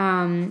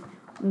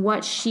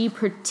 What she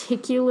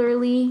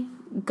particularly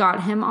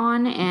got him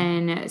on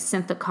and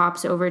sent the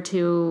cops over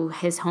to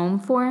his home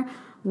for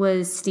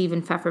was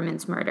Stephen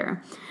Pfefferman's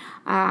murder.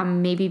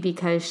 Maybe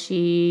because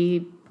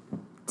she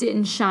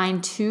didn't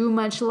shine too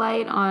much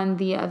light on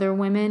the other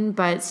women,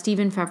 but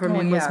Stephen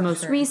Pfefferman was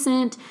most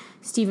recent.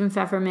 Stephen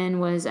Pfefferman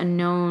was a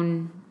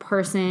known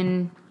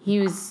person. He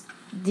was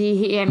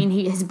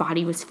his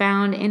body was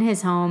found in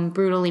his home,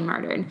 brutally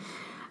murdered.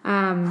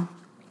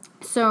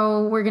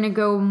 So we're going to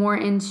go more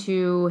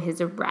into his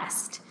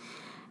arrest.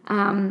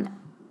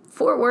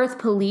 Fort Worth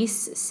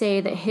police say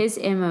that his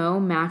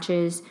MO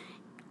matches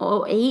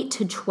 8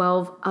 to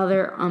 12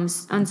 other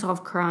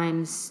unsolved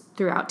crimes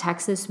throughout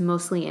Texas,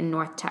 mostly in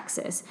North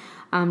Texas.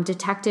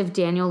 Detective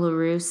Daniel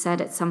LaRue said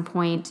at some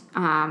point,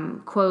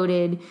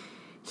 quoted,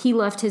 "He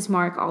left his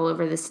mark all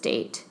over the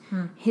state."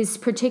 His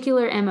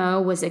particular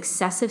MO was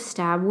excessive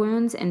stab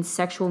wounds and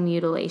sexual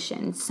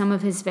mutilation. Some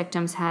of his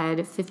victims had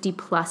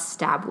 50-plus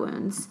stab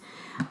wounds.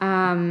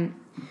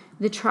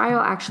 The trial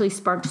actually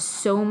sparked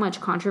so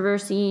much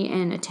controversy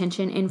and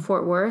attention in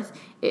Fort Worth,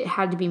 it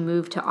had to be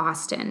moved to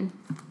Austin.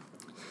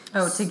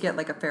 Oh, to get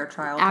like a fair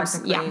trial,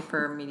 technically,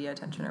 for media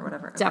attention or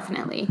whatever.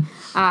 Definitely.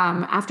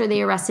 After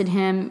they arrested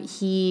him,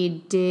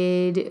 he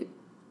did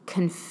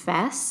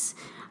confess.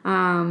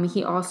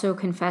 He also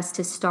confessed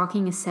to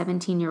stalking a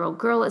 17-year-old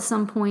girl at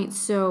some point.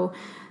 So,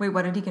 wait,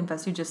 what did he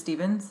confess to? Just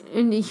Stevens?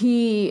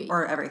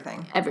 Or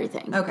everything?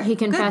 Everything. Okay. He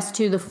confessed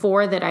to the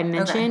 4 that I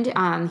mentioned.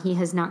 Okay. He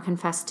has not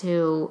confessed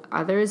to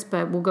others,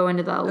 but we'll go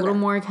into the little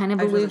more kind of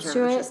alludes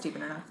to it. Just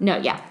Steven or not. No,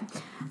 yeah.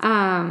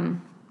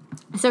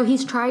 So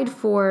he's tried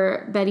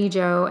for Betty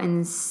Jo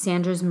and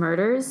Sandra's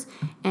murders,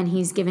 and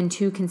he's given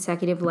 2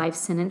 consecutive life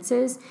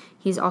sentences.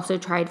 He's also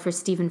tried for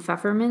Stephen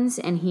Pfefferman's,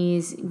 and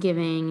he's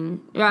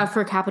giving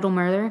for capital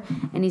murder,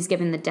 and he's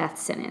given the death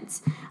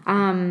sentence.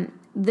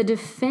 The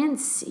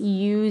defense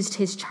used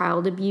his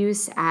child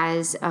abuse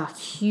as a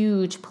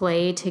huge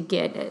play to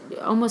get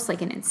almost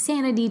like an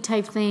insanity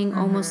type thing,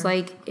 almost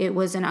like it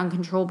was an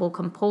uncontrollable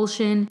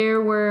compulsion.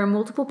 There were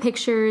multiple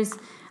pictures.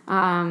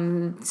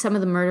 Some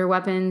of the murder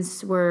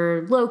weapons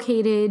were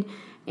located,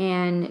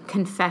 and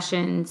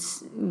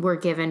confessions were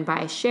given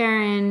by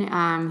Sharon,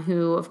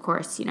 who, of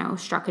course,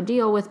 struck a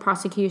deal with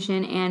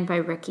prosecution, and by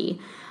Ricky.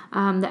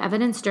 The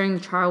evidence during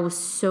the trial was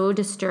so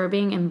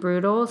disturbing and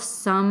brutal.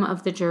 Some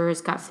of the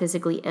jurors got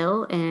physically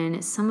ill,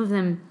 and some of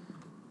them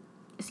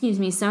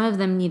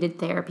needed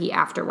therapy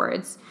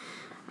afterwards.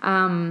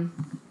 But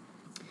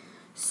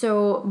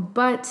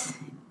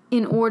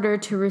in order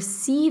to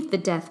receive the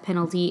death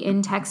penalty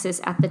in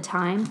Texas at the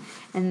time,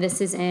 and this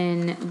is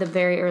in the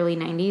very early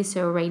 90s,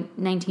 so right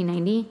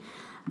 1990,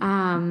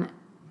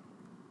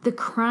 the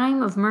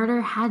crime of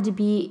murder had to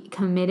be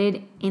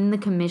committed in the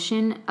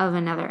commission of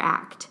another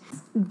act.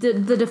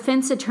 The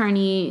defense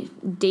attorney,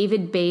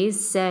 David Bays,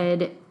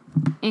 said,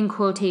 in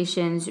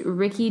quotations,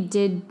 Ricky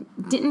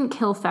didn't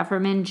kill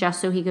Pfefferman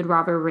just so he could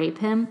rob or rape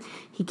him.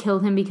 He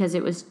killed him because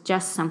it was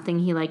just something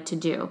he liked to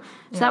do.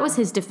 So that was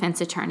his defense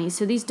attorney.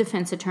 So these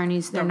defense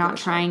attorneys, they're not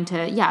trying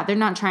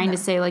to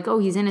say like, oh,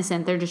 he's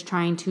innocent. They're just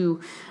trying to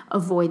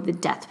avoid the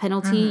death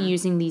penalty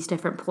using these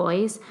different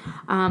ploys.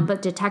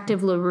 But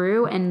Detective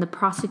LaRue and the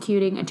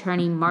prosecuting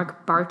attorney,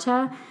 Mark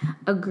Barta,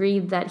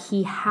 agreed that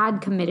he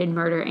had committed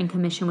murder in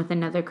connection with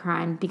another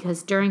crime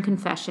because during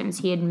confessions,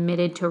 he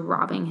admitted to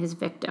robbing his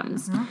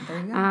victims. There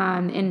you go.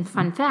 And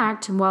fun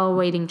fact, while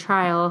awaiting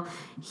trial,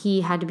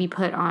 he had to be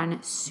put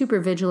on super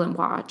vigilant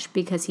watch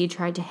because he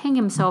tried to hang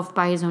himself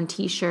by his own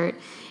t-shirt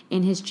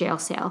in his jail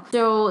cell.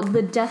 So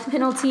the death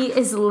penalty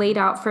is laid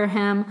out for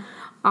him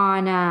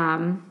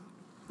on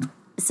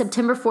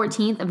September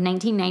 14th of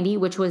 1990,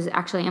 which was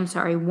actually,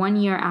 1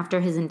 year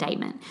after his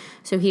indictment.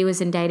 So he was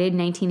indicted in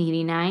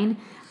 1989.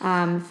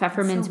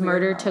 Pfefferman's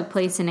murder took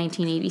place in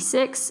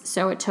 1986,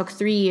 so it took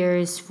 3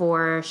 years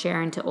for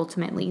Sharon to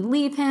ultimately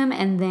leave him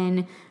and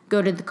then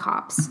go to the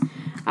cops.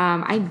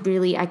 I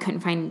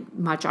couldn't find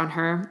much on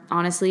her.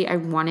 Honestly, I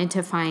wanted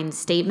to find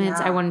statements.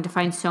 I wanted to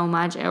find so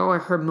much, or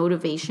her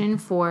motivation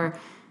for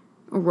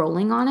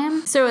rolling on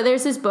him. So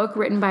there's this book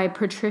written by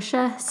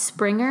Patricia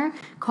Springer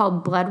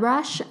called Blood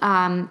Rush.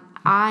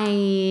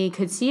 I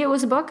could see it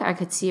was a book. I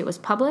could see it was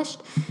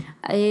published.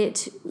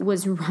 It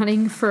was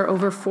running for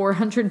over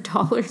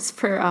 $400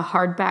 for a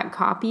hardback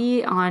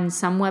copy on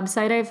some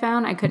website I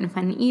found. I couldn't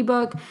find an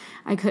ebook.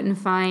 I couldn't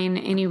find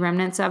any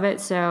remnants of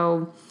it.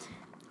 So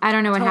I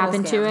don't know what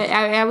happened to it.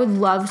 I would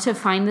love to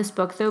find this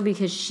book, though,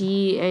 because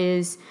she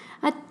is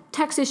a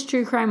Texas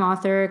true crime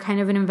author, kind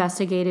of an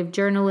investigative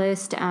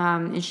journalist,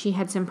 and she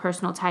had some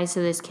personal ties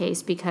to this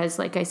case because,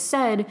 like I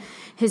said,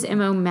 his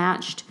MO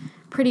matched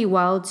pretty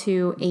well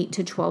to 8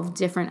 to 12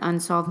 different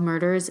unsolved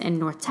murders in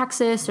North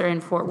Texas or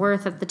in Fort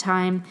Worth at the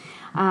time.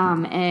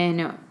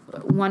 And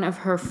one of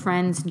her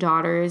friend's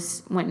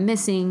daughters went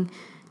missing.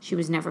 She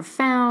was never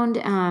found.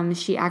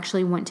 She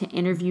actually went to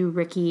interview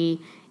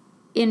Ricky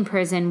in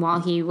prison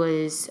while he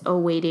was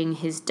awaiting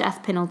his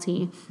death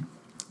penalty.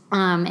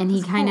 And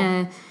he kind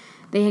of,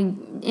 they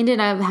ended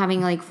up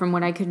having, like, from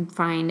what I could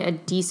find, a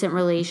decent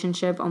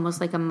relationship,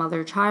 almost like a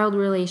mother-child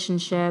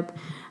relationship.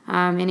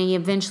 And he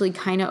eventually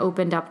kind of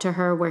opened up to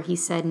her where he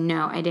said,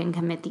 no, I didn't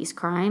commit these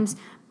crimes.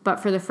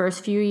 But for the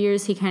first few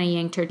years, he kind of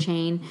yanked her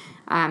chain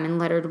and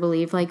led her to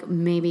believe, like,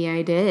 maybe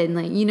I did.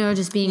 Like, you know,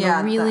 just being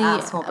a really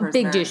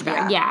big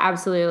douchebag. Yeah,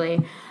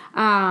 absolutely.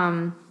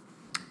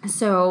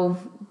 So,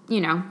 you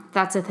know,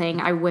 that's a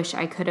thing. I wish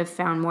I could have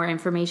found more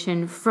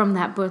information from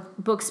that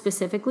book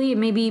specifically.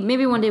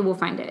 Maybe one day we'll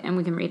find it and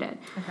we can read it.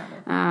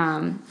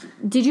 Okay.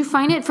 Did you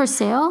find it for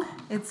sale?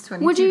 It's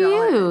 $22. What'd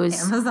you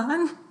use?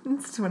 Amazon.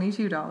 It's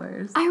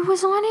 $22. I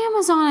was on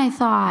Amazon, I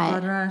thought.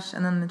 Blood Rush,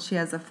 and then she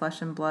has a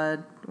Flesh and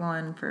Blood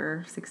one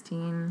for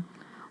 $16.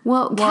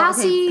 Well,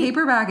 Cassie... Okay,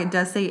 paperback, it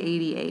does say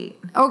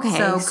 $88. Okay,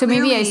 so clearly,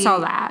 maybe I saw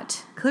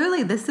that.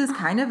 Clearly, this is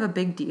kind of a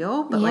big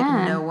deal, but, like,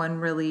 no one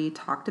really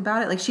talked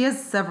about it. Like, she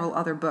has several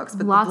other books,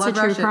 but lots the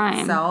Blood of true Rush crime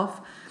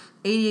itself,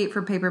 $88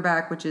 for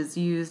paperback, which is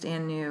used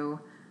and new.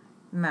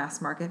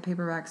 Mass market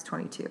paperbacks,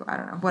 $22. I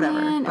don't know, whatever.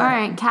 All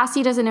right,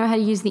 Cassie doesn't know how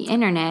to use the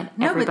internet.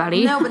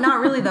 Everybody, but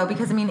not really though,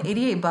 because I mean,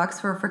 $88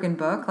 for a freaking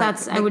book.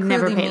 Like, I would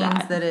never pay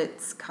means that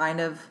it's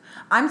kind of.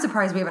 I'm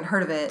surprised we haven't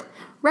heard of it.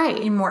 Right.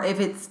 Anymore, if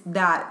it's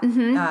that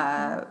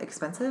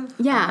expensive.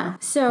 Yeah.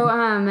 So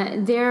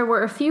there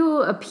were a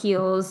few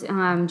appeals.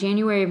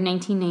 January of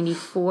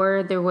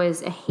 1994, there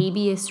was a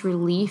habeas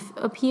relief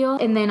appeal,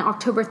 and then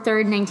October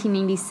 3rd,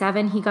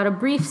 1997, he got a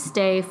brief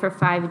stay for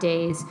 5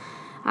 days.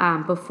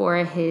 Before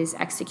his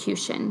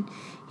execution.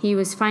 He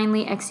was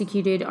finally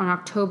executed on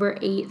October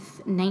 8th,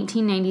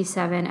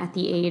 1997 at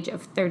the age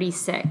of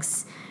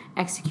 36.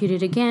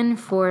 Executed again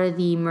for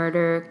the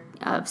murder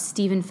of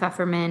Stephen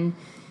Pfefferman,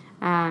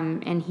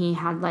 and he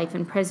had life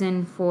in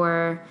prison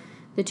for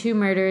the two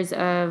murders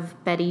of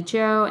Betty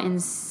Jo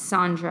and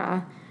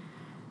Sandra.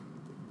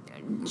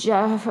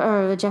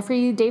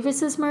 Jeffrey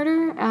Davis's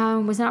murder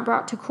was not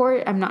brought to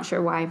court. I'm not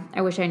sure why.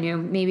 I wish I knew.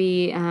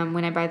 Maybe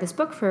when I buy this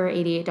book for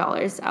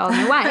 $88, I'll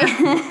know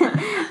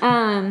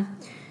why.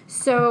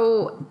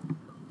 So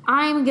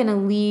I'm going to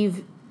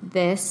leave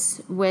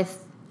this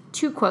with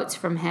two quotes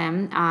from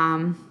him.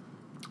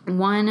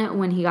 One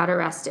when he got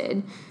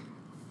arrested,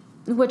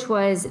 which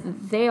was,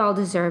 "They all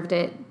deserved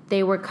it.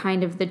 They were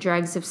kind of the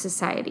dregs of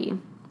society."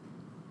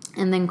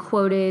 And then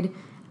quoted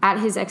at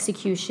his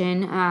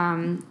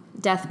execution,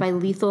 death by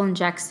lethal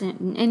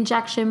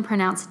injection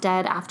pronounced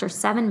dead after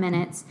 7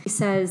 minutes. He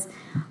says,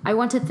 "I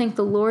want to thank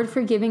the Lord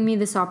for giving me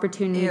this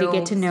opportunity to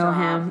get to know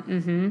him.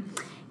 Mm-hmm.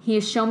 He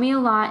has shown me a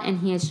lot, and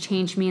he has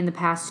changed me in the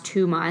past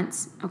 2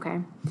 months."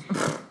 Okay.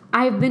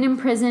 "I have been in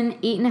prison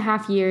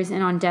 8.5 years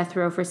and on death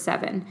row for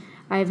 7.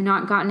 I have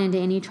not gotten into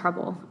any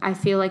trouble. I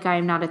feel like I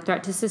am not a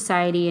threat to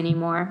society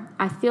anymore.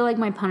 I feel like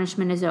my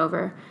punishment is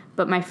over,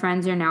 but my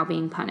friends are now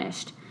being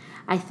punished.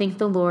 I thank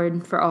the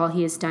Lord for all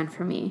he has done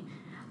for me.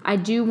 I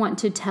do want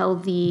to tell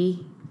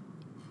thee,"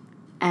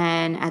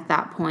 and at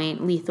that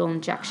point, lethal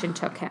injection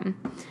took him.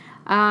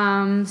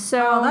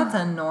 So that's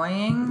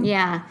annoying.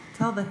 Yeah.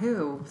 Tell the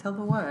who? Tell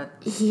the what?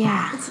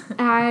 Yeah.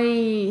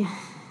 I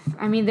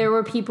mean, there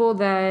were people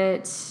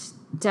that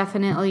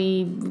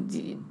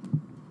definitely,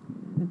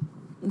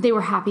 they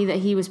were happy that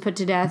he was put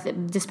to death,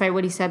 despite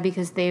what he said,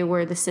 because they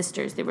were the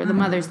sisters, they were the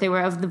mothers, they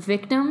were of the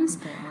victims.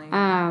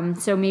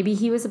 So maybe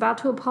he was about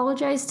to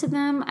apologize to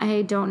them.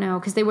 I don't know,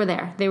 because they were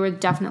there. They were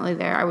definitely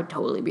there. I would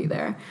totally be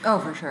there. Oh,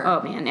 for sure.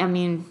 Oh, man. I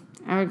mean,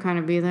 I would kind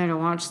of be there to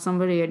watch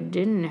somebody I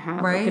didn't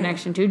have a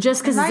connection to,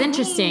 just because it's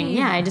interesting.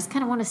 Yeah, I just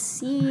kind of want to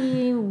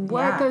see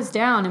what goes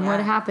down and what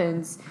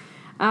happens.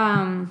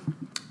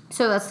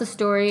 So that's the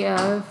story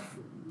of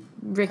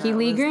Ricky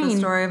Lee Green. The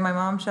story of my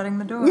mom shutting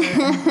the door.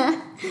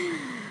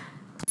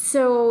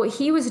 So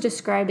he was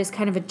described as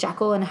kind of a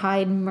Jekyll and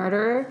Hyde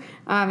murderer.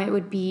 It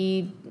would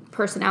be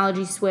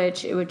personality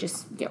switch. It would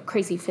just,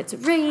 crazy fits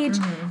of rage,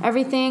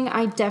 everything.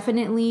 I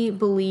definitely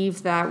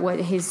believe that what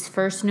his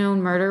first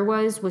known murder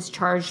was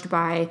charged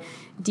by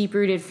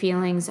deep-rooted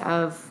feelings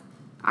of,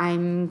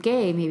 I'm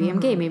gay, maybe I'm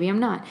gay, maybe I'm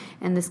not.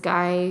 And this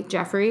guy,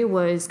 Jeffrey,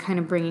 was kind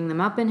of bringing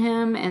them up in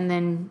him, and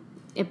then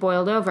it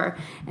boiled over.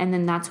 And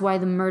then that's why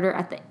the murder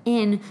at the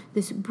inn,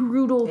 this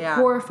brutal,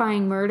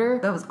 horrifying murder.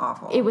 That was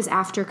awful. It was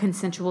after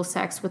consensual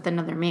sex with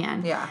another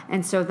man. Yeah.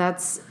 And so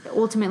that's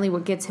ultimately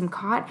what gets him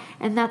caught.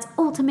 And that's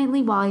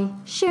ultimately why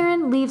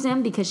Sharon leaves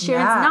him, because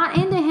Sharon's not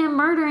into him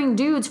murdering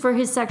dudes for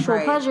his sexual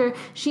pleasure.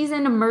 She's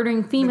into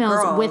murdering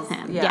females with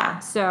him. Yeah.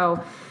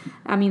 So,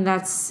 I mean,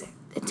 that's,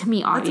 to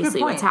me,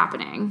 obviously what's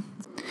happening.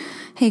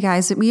 Hey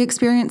guys, we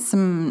experienced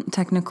some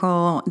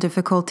technical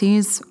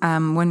difficulties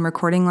when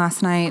recording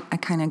last night. I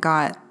kind of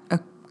got a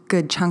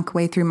good chunk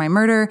way through my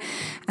murder,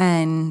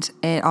 and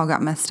it all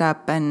got messed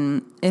up,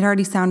 and it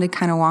already sounded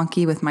kind of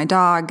wonky with my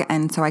dog,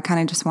 and so I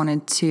kind of just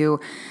wanted to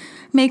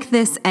make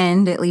this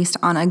end at least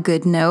on a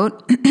good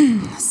note.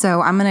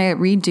 So I'm going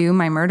to redo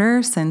my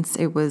murder since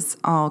it was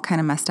all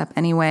kind of messed up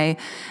anyway,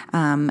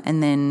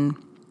 and then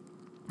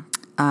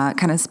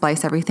kind of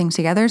splice everything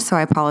together. So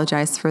I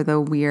apologize for the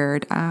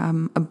weird,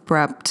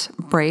 abrupt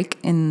break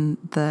in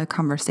the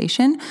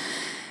conversation.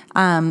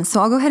 So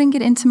I'll go ahead and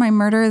get into my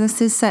murder.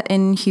 This is set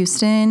in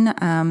Houston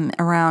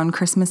around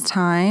Christmas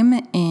time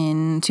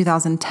in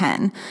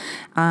 2010.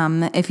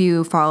 If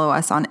you follow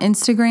us on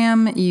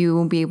Instagram, you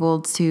will be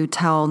able to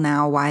tell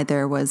now why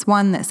there was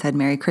one that said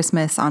Merry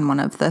Christmas on one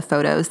of the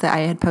photos that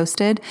I had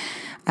posted.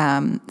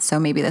 So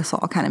maybe this will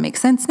all kind of make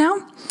sense now.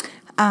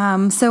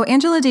 So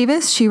Angela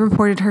Davis, she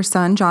reported her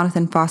son,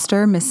 Jonathan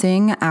Foster,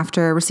 missing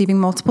after receiving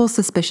multiple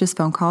suspicious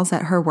phone calls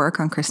at her work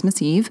on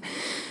Christmas Eve.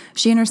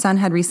 She and her son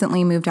had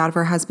recently moved out of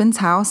her husband's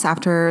house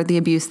after the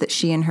abuse that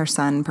she and her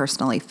son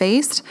personally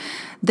faced.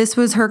 This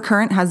was her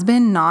current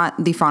husband,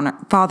 not the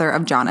father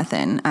of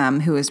Jonathan,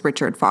 who is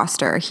Richard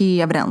Foster.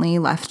 He evidently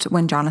left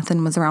when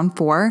Jonathan was around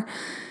 4.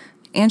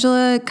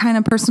 Angela kind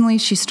of personally,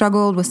 she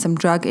struggled with some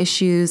drug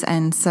issues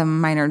and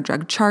some minor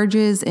drug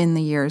charges in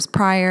the years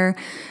prior.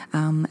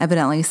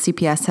 Evidently,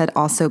 CPS had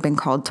also been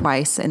called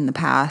twice in the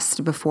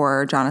past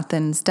before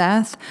Jonathan's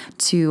death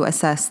to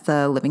assess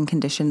the living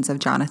conditions of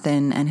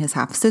Jonathan and his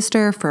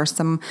half-sister for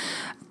some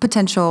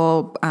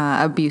potential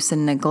abuse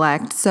and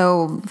neglect.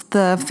 So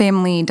the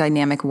family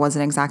dynamic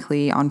wasn't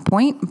exactly on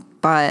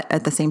point, but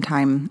at the same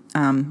time,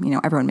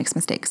 everyone makes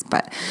mistakes.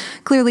 But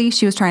clearly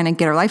she was trying to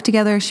get her life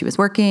together. She was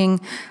working.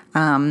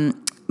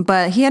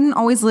 But he hadn't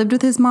always lived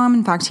with his mom.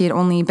 In fact, he had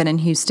only been in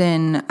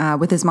Houston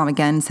with his mom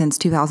again since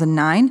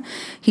 2009.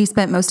 He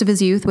spent most of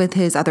his youth with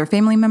his other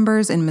family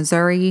members in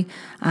Missouri.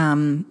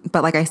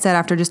 But like I said,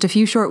 after just a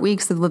few short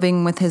weeks of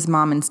living with his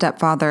mom and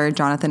stepfather,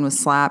 Jonathan was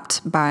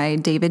slapped by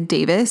David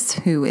Davis,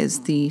 who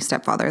is the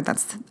stepfather.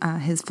 That's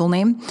his full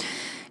name.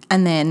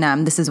 And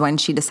then this is when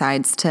she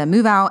decides to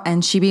move out,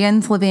 and she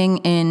begins living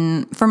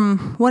in,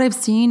 from what I've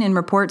seen in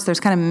reports, there's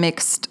kind of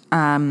mixed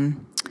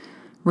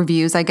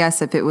reviews, I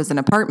guess, if it was an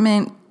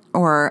apartment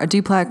or a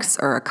duplex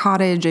or a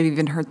cottage. I've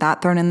even heard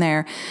that thrown in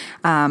there.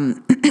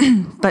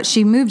 But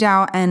she moved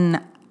out, and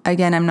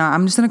again,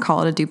 I'm just going to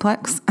call it a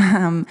duplex.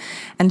 And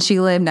she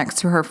lived next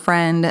to her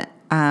friend,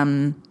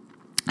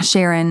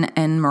 Sharon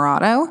and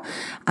Murado.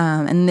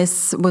 And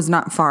this was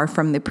not far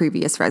from the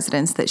previous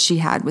residence that she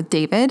had with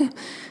David.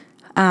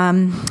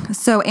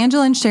 So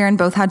Angela and Sharon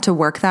both had to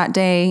work that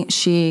day.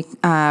 She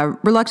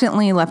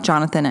reluctantly left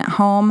Jonathan at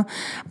home,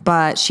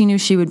 but she knew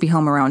she would be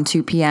home around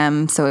 2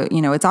 p.m. So,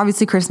 it's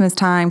obviously Christmas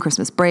time,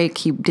 Christmas break.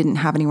 He didn't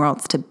have anywhere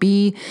else to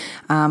be.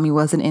 He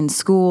wasn't in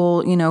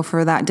school,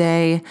 for that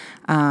day.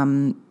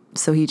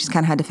 So he just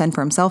kind of had to fend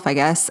for himself, I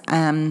guess.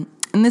 And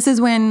this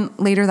is when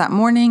later that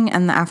morning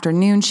and the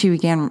afternoon, she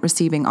began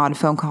receiving odd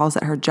phone calls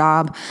at her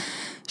job.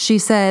 She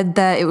said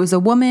that it was a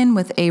woman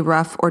with a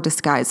rough or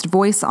disguised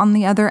voice on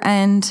the other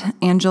end.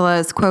 Angela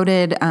is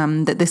quoted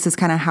that this is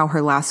kind of how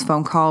her last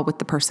phone call with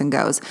the person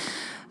goes.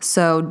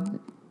 So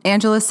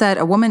Angela said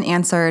a woman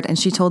answered, and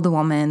she told the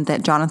woman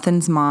that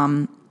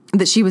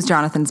she was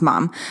Jonathan's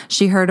mom.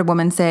 She heard a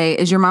woman say,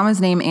 "Is your mama's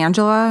name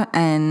Angela?"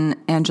 And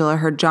Angela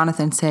heard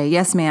Jonathan say,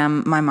 "Yes,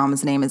 ma'am, my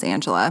mama's name is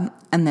Angela."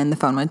 And then the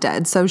phone went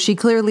dead. So she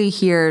clearly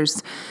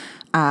hears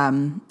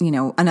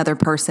another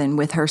person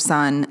with her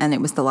son, and it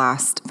was the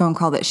last phone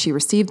call that she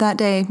received that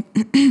day.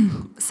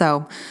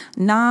 So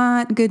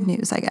not good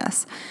news, I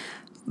guess.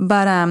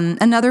 But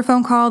another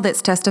phone call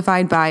that's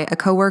testified by a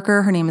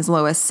coworker, her name is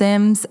Lois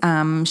Sims.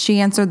 She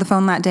answered the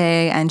phone that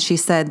day, and she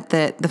said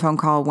that the phone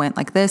call went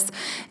like this: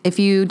 "If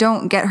you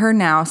don't get her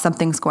now,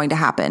 something's going to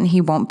happen. He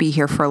won't be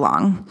here for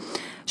long."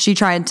 She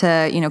tried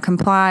to,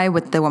 comply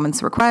with the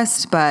woman's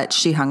request, but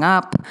she hung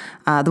up.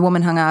 The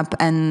woman hung up,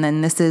 and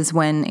then this is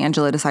when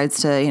Angela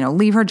decides to,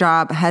 leave her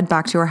job, head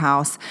back to her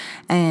house.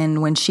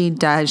 And when she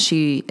does,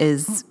 she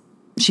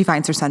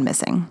finds her son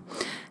missing.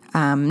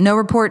 No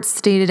reports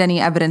stated any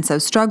evidence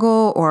of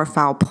struggle or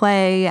foul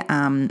play.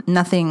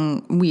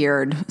 Nothing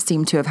weird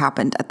seemed to have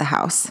happened at the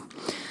house.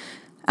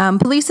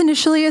 Police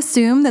initially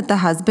assumed that the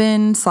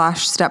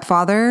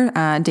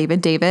husband/stepfather,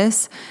 David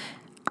Davis,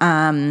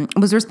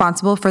 was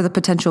responsible for the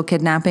potential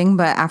kidnapping,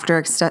 but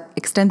after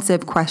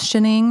extensive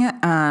questioning,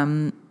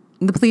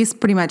 the police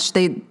pretty much,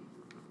 they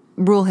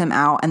rule him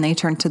out, and they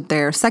turn to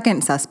their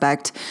second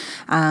suspect,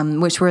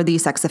 which were the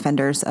sex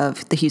offenders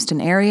of the Houston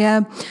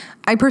area.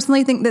 I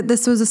personally think that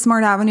this was a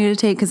smart avenue to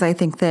take, because I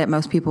think that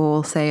most people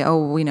will say,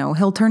 oh,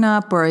 he'll turn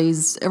up, or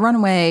he's a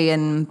runaway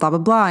and blah, blah,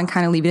 blah, and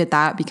kind of leave it at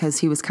that, because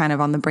he was kind of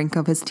on the brink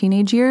of his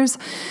teenage years.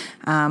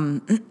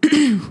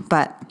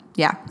 But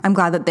yeah, I'm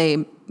glad that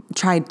they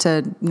tried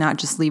to not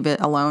just leave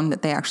it alone,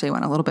 that they actually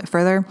went a little bit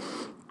further.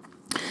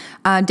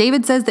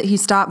 David says that he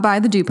stopped by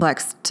the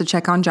duplex to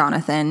check on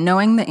Jonathan,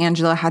 knowing that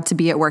Angela had to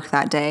be at work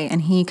that day,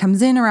 and he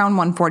comes in around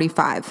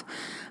 1:45.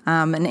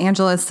 And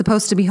Angela is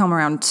supposed to be home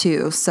around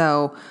 2,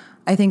 so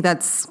I think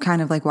that's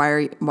kind of like,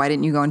 why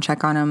didn't you go and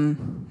check on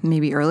him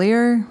maybe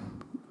earlier?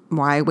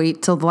 Why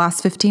wait till the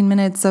last 15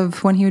 minutes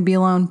of when he would be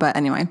alone? But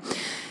anyway,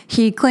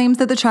 he claims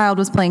that the child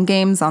was playing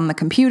games on the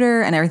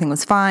computer and everything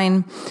was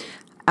fine.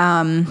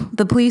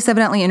 The police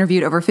evidently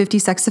interviewed over 50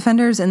 sex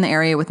offenders in the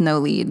area with no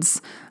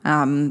leads.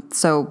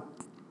 So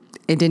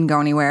it didn't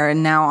go anywhere.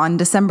 And now on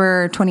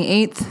December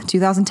 28th,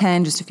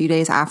 2010, just a few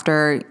days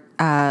after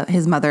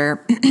his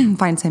mother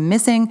finds him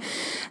missing,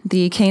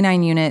 the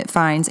K-9 unit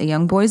finds a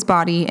young boy's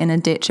body in a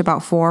ditch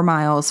about 4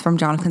 miles from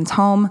Jonathan's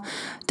home.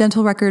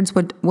 Dental records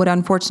would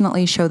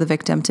unfortunately show the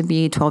victim to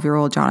be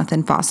 12-year-old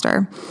Jonathan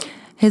Foster.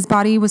 His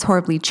body was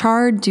horribly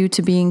charred due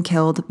to being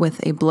killed with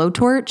a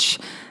blowtorch,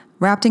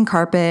 wrapped in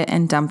carpet,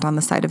 and dumped on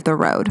the side of the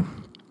road.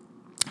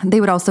 They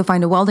would also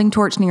find a welding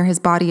torch near his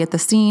body at the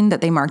scene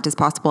that they marked as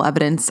possible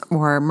evidence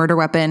or murder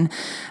weapon.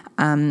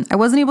 I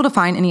wasn't able to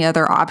find any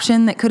other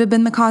option that could have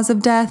been the cause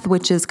of death,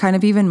 which is kind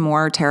of even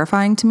more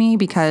terrifying to me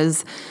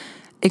because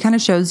it kind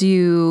of shows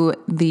you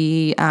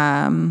the,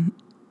 the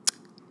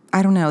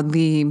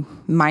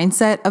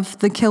mindset of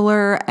the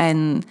killer.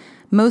 And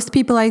most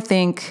people, I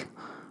think,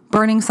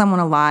 burning someone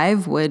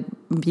alive would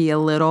be a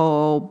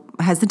little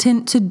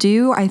hesitant to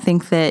do. I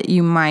think that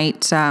you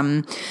might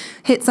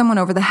hit someone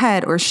over the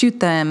head or shoot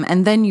them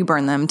and then you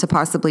burn them to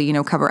possibly,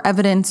 cover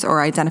evidence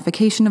or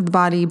identification of the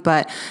body.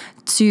 But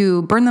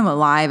to burn them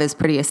alive is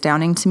pretty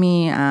astounding to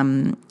me.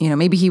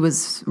 Maybe he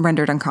was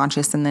rendered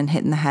unconscious and then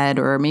hit in the head,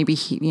 or maybe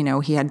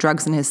he had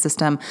drugs in his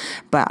system.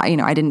 But,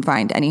 I didn't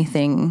find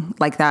anything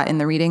like that in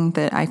the reading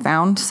that I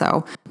found.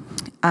 So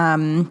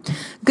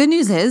good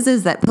news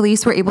is that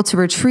police were able to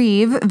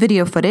retrieve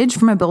video footage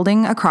from a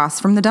building across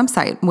from the dump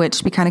site,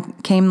 which kind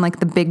of came like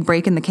the big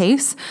break in the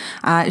case.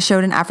 It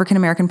showed an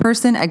African-American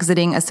person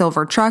exiting a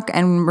silver truck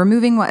and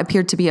removing what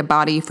appeared to be a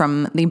body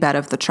from the bed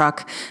of the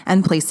truck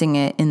and placing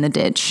it in the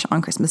ditch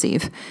on Christmas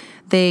Eve.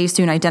 They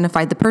soon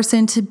identified the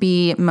person to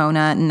be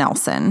Mona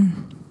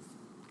Nelson.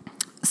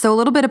 So a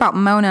little bit about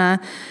Mona.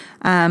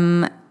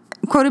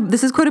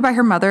 This is quoted by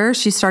her mother.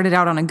 She started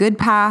out on a good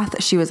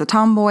path. She was a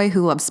tomboy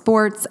who loved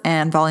sports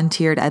and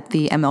volunteered at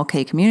the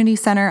MLK Community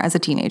Center as a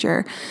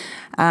teenager.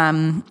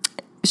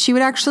 She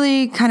would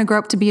actually kind of grow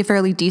up to be a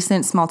fairly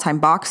decent small-time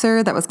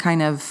boxer. That was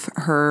kind of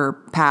her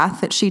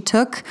path that she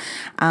took.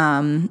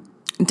 Didn't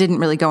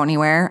really go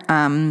anywhere.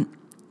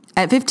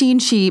 At 15,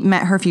 she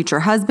met her future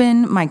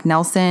husband, Mike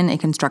Nelson, a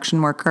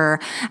construction worker.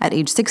 At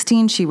age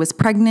 16, she was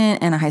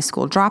pregnant and a high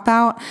school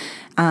dropout.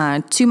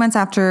 2 months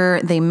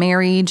after they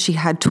married, she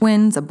had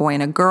twins, a boy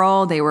and a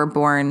girl. They were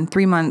born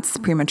 3 months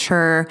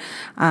premature.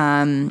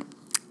 And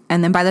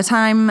then by the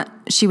time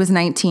she was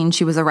 19,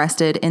 she was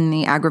arrested in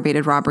the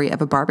aggravated robbery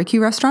of a barbecue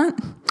restaurant.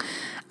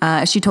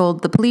 She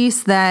told the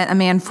police that a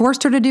man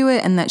forced her to do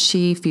it and that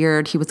she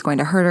feared he was going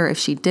to hurt her if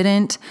she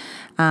didn't.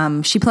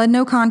 She pled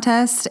no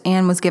contest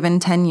and was given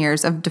 10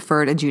 years of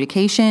deferred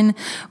adjudication,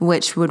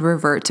 which would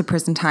revert to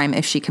prison time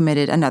if she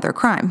committed another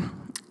crime.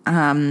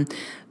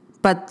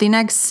 But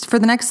for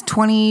the next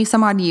 20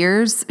 some odd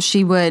years,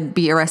 she would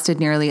be arrested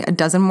nearly a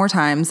dozen more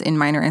times in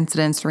minor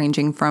incidents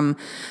ranging from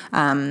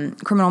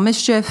criminal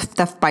mischief,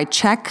 theft by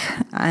check,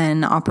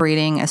 and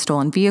operating a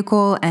stolen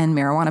vehicle, and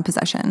marijuana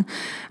possession.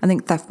 I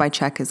think theft by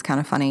check is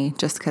kind of funny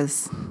just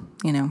because,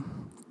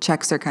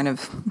 checks are kind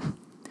of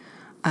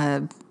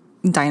a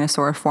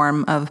dinosaur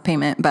form of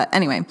payment. But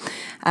anyway,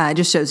 it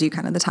just shows you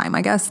kind of the time,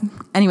 I guess.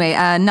 Anyway,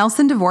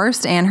 Nelson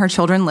divorced and her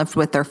children lived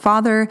with their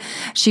father.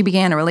 She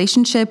began a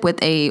relationship with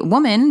a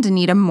woman,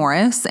 Danita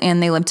Morris,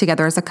 and they lived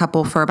together as a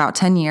couple for about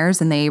 10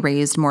 years, and they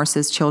raised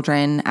Morris's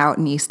children out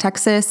in East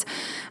Texas.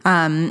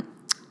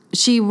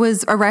 She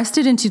was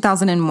arrested in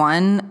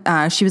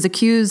 2001. She was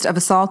accused of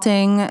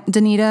assaulting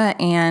Danita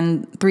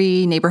and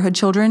 3 neighborhood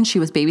children she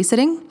was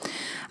babysitting,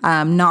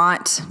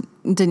 not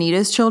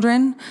Danita's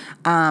children.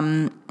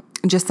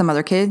 Just some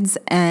other kids,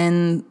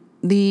 and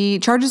the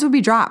charges would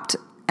be dropped.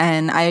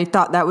 And I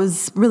thought that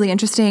was really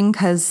interesting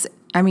because,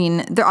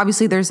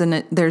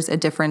 there's a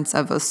difference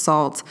of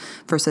assault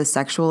versus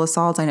sexual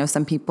assault. I know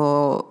some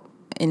people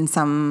in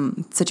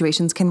some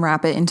situations can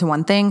wrap it into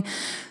one thing,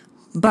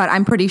 but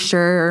I'm pretty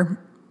sure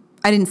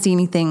I didn't see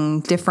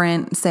anything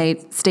different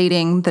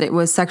stating that it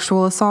was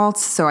sexual assault.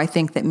 So I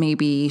think that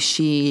maybe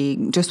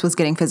she just was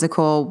getting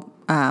physical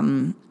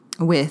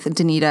with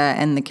Danita,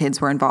 and the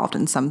kids were involved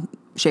in some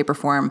shape or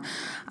form,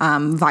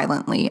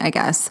 violently, I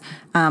guess.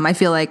 I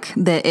feel like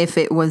that if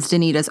it was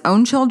Danita's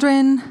own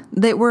children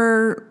that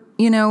were,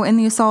 involved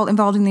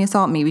in the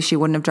assault, maybe she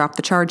wouldn't have dropped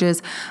the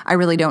charges. I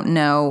really don't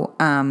know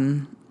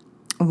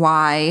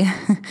why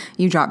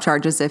you drop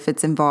charges if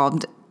it's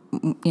involved,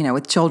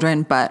 with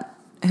children, but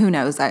who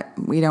knows?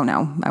 We don't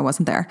know. I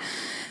wasn't there.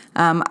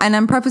 And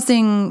I'm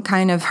prefacing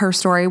kind of her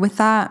story with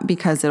that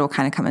because it'll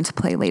kind of come into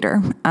play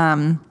later.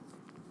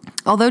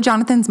 Although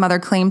Jonathan's mother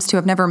claims to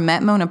have never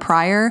met Mona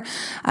prior,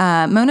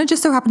 Mona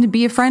just so happened to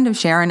be a friend of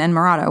Sharon and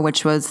Murata,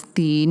 which was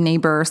the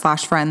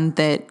neighbor/friend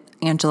that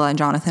Angela and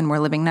Jonathan were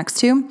living next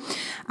to.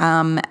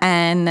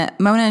 And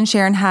Mona and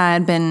Sharon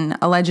had been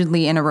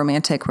allegedly in a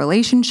romantic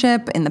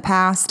relationship in the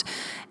past.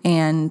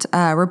 And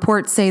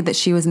reports say that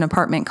she was an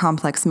apartment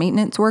complex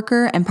maintenance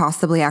worker and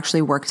possibly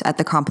actually worked at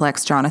the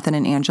complex Jonathan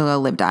and Angela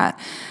lived at.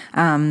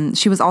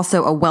 She was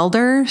also a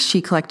welder.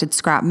 She collected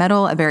scrap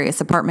metal at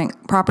various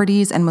apartment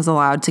properties and was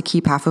allowed to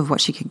keep half of what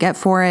she could get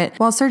for it.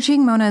 While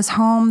searching Mona's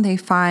home,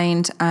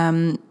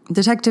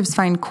 detectives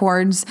find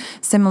cords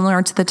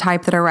similar to the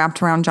type that are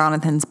wrapped around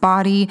Jonathan's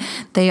body.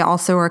 They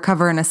also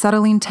recover an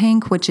acetylene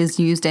tank, which is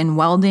used in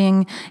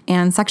welding,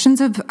 and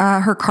sections of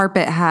her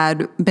carpet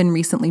had been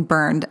recently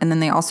burned. And then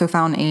they also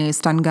found a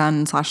stun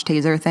gun /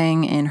 taser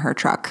thing in her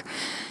truck.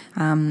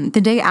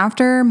 The day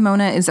after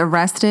Mona is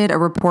arrested, a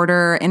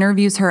reporter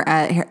interviews her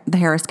at the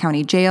Harris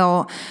County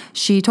Jail.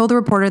 She told the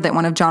reporter that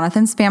one of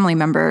Jonathan's family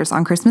members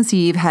on Christmas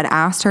Eve had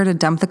asked her to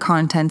dump the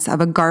contents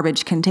of a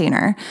garbage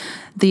container.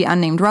 The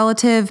unnamed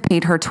relative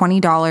paid her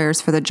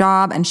 $20 for the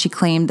job, and she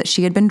claimed that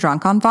she had been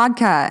drunk on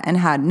vodka and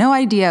had no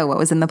idea what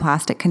was in the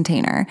plastic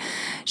container.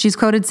 She's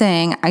quoted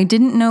saying, "I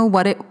didn't know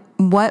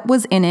what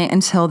was in it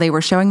until they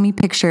were showing me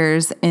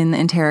pictures in the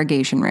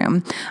interrogation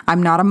room.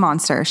 I'm not a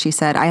monster," she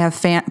said. "I have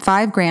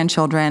 5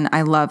 grandchildren.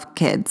 I love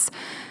kids."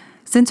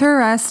 Since her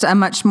arrest, a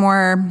much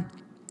more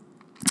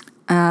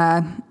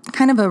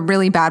kind of a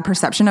really bad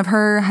perception of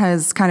her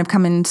has kind of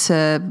come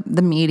into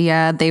the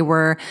media. They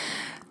were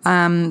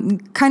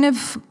kind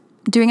of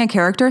doing a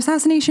character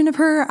assassination of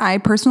her, I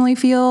personally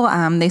feel.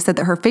 They said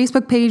that her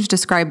Facebook page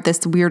described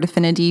this weird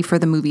affinity for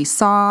the movie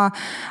Saw.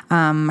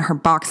 Her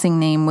boxing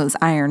name was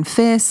Iron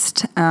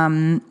Fist.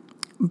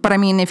 But I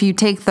mean, if you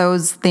take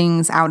those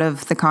things out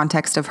of the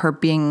context of her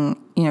being,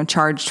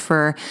 charged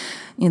for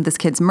this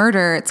kid's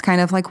murder, it's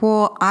kind of like,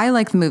 well, I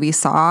like the movie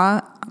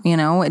Saw.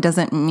 It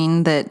doesn't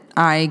mean that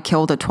I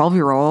killed a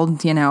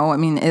 12-year-old, I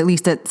mean, at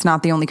least it's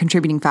not the only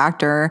contributing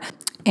factor.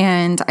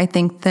 And I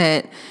think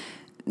that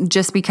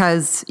just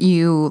because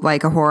you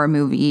like a horror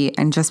movie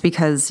and just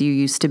because you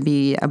used to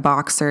be a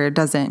boxer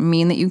doesn't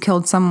mean that you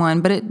killed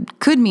someone, but it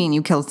could mean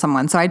you killed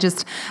someone. So I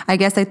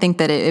guess I think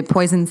that it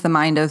poisons the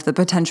mind of the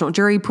potential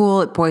jury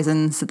pool. It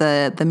poisons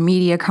the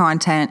media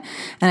content.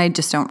 And I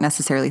just don't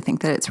necessarily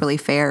think that it's really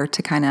fair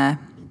to kind of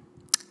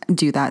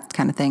do that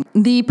kind of thing.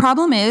 The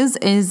problem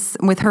is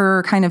with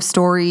her kind of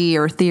story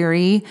or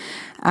theory,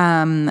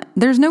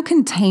 there's no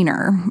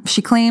container.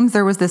 She claims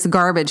there was this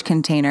garbage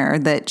container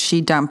that she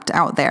dumped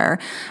out there.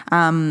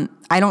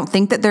 I don't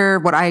think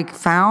that what I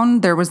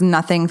found, there was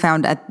nothing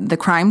found at the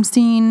crime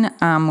scene,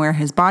 where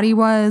his body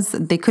was.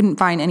 They couldn't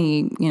find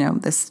any,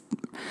 this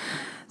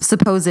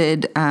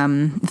supposed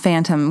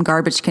phantom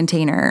garbage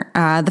container.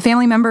 The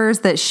family members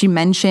that she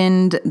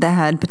mentioned that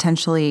had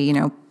potentially,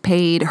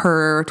 paid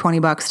her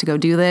 $20 to go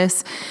do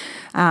this,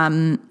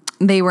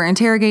 they were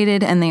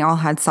interrogated and they all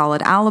had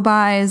solid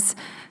alibis.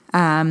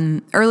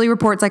 Early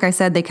reports, like I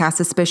said, they cast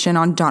suspicion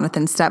on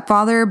Jonathan's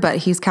stepfather, but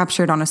he's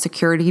captured on a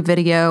security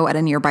video at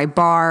a nearby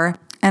bar.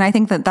 And I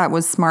think that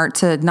was smart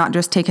to not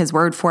just take his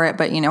word for it,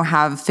 but,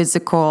 have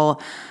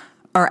physical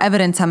or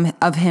evidence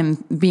of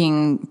him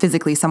being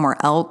physically somewhere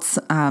else.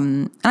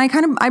 And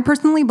I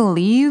personally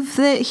believe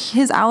that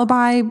his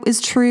alibi is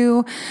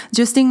true.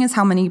 Just seeing as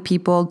how many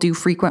people do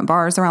frequent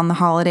bars around the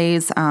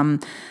holidays,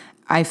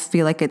 I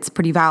feel like it's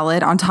pretty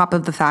valid, on top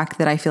of the fact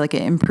that I feel like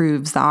it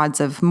improves the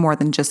odds of more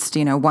than just,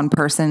 one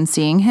person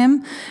seeing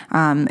him.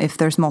 If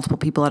there's multiple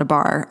people at a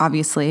bar,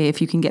 obviously,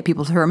 if you can get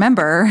people to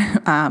remember,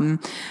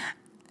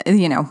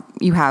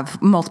 you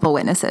have multiple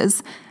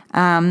witnesses.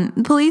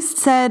 Police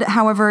said,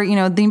 however,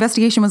 the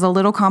investigation was a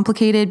little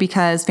complicated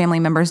because family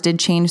members did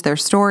change their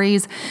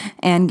stories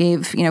and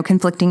gave,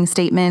 conflicting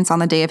statements on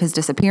the day of his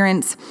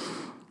disappearance.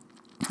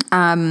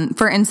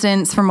 For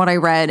instance, from what I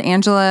read,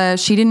 Angela,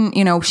 she didn't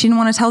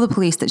want to tell the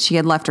police that she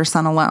had left her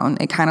son alone.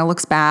 It kind of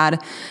looks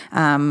bad.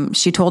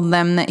 She told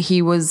them that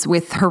he was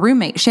with her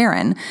roommate,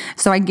 Sharon.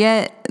 So I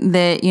get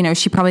that,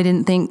 she probably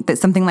didn't think that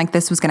something like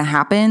this was going to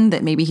happen,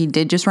 that maybe he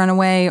did just run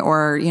away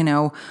or,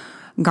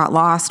 got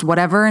lost,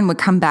 whatever, and would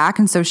come back.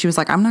 And so she was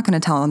like, I'm not going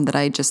to tell him that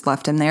I just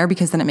left him there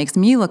because then it makes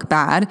me look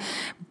bad.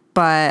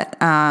 But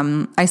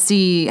I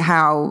see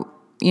how,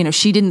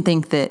 she didn't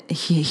think that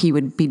he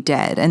would be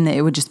dead and that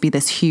it would just be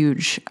this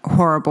huge,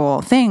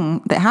 horrible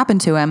thing that happened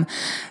to him.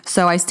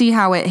 So I see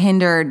how it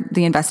hindered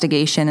the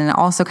investigation, and it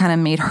also kind of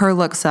made her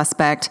look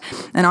suspect,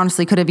 and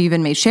honestly could have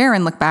even made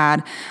Sharon look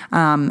bad.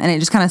 And it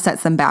just kind of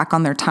sets them back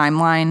on their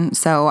timeline.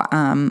 So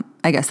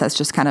I guess that's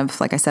just kind of,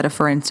 like I said, a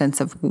for instance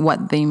of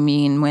what they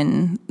mean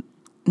when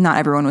not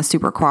everyone was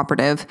super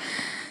cooperative.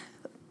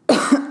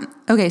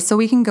 Okay, so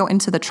we can go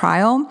into the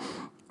trial.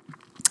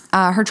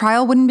 Her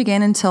trial wouldn't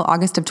begin until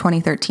August of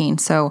 2013,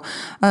 so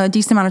a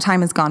decent amount of time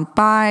has gone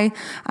by.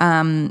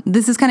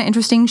 This is kind of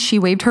interesting. She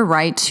waived her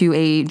right to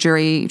a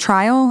jury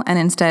trial and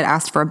instead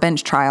asked for a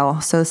bench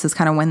trial. So this is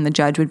kind of when the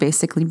judge would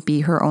basically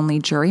be her only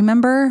jury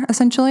member,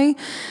 essentially.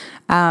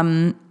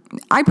 I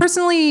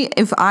personally,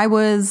 if I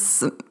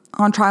was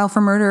on trial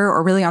for murder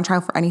or really on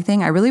trial for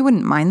anything, I really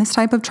wouldn't mind this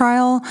type of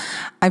trial.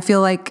 I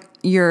feel like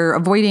you're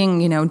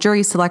avoiding,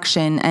 jury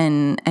selection,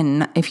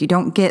 and if you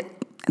don't get,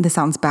 this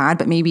sounds bad,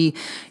 but maybe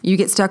you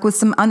get stuck with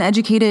some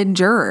uneducated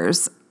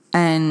jurors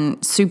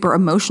and super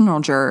emotional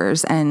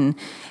jurors, and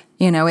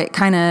it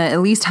kind of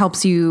at least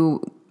helps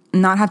you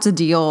not have to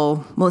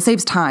deal, well, it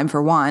saves time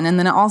for one. And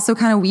then it also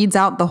kind of weeds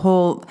out the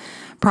whole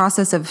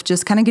process of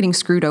just kind of getting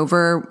screwed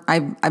over.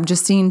 I've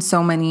just seen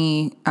so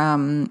many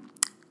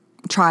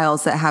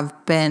trials that have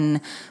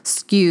been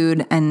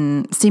skewed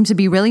and seem to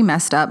be really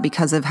messed up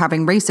because of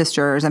having racist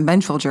jurors and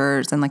vengeful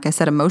jurors. And like I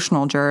said,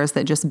 emotional jurors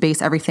that just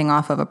base everything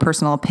off of a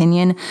personal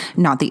opinion,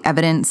 not the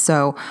evidence.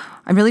 So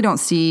I really don't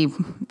see,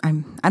 I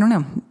don't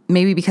know,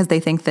 maybe because they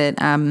think that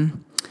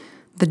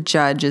the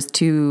judge is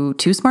too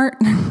smart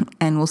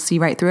and will see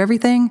right through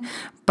everything.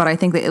 But I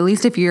think that at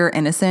least if you're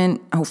innocent,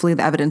 hopefully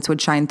the evidence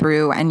would shine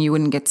through and you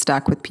wouldn't get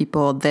stuck with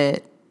people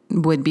that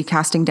would be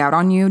casting doubt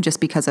on you just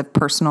because of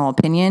personal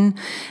opinion.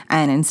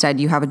 And instead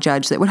you have a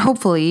judge that would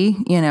hopefully,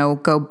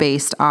 go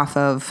based off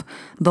of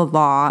the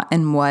law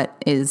and what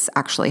is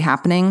actually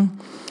happening.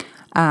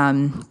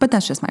 But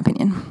that's just my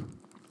opinion.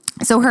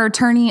 So her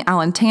attorney,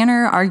 Alan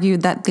Tanner,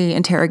 argued that the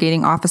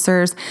interrogating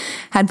officers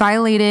had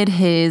violated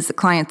his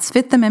client's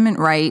Fifth Amendment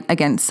right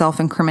against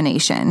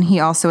self-incrimination. He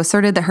also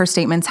asserted that her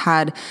statements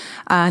had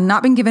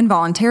not been given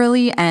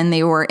voluntarily and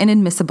they were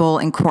inadmissible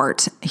in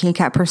court. He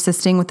kept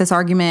persisting with this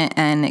argument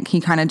and he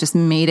kind of just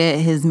made it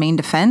his main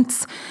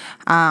defense.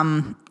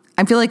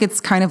 I feel like it's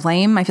kind of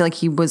lame. I feel like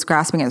he was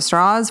grasping at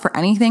straws for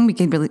anything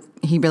because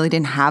he really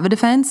didn't have a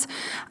defense.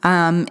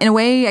 In a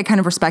way, I kind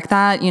of respect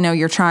that.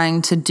 You're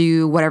trying to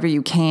do whatever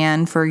you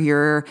can for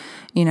your,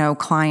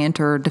 client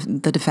or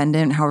the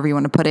defendant, however you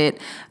want to put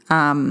it.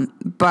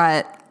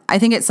 But I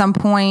think at some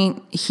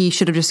point he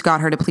should have just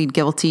got her to plead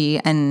guilty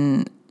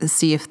and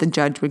see if the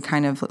judge would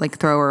kind of like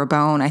throw her a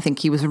bone. I think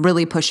he was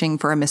really pushing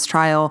for a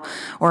mistrial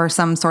or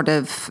some sort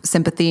of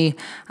sympathy.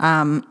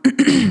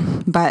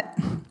 But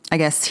I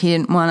guess he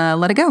didn't want to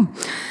let it go.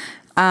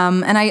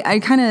 And I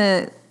kind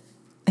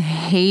of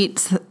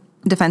hate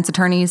defense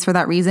attorneys for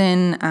that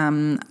reason.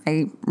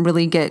 I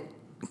really get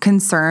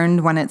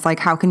concerned when it's like,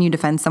 how can you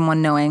defend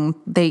someone knowing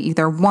they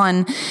either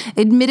one,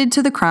 admitted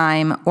to the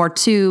crime, or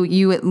two,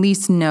 you at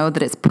least know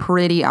that it's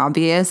pretty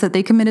obvious that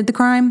they committed the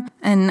crime.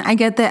 And I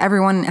get that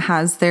everyone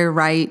has their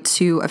right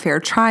to a fair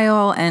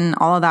trial and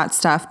all of that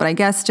stuff, but I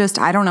guess just,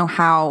 I don't know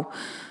how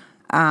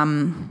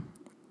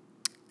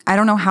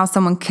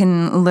someone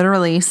can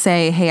literally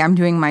say, hey, I'm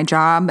doing my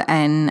job,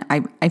 and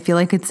I feel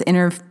like it's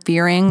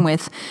interfering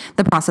with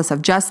the process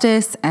of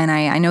justice, and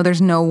I know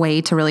there's no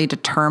way to really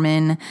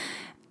determine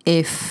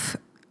if,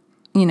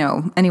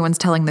 anyone's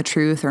telling the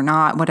truth or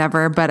not,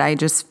 whatever, but I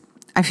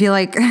feel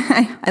like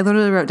I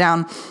literally wrote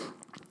down,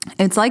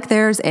 it's like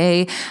there's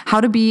a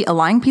how to be a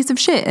lying piece of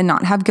shit and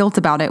not have guilt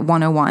about it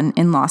 101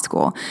 in law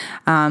school.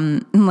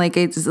 Like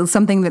it's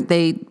something that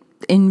they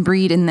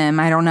inbreed in them.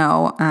 I don't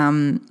know.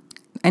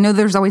 I know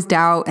there's always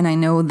doubt, and I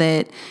know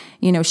that,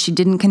 she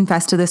didn't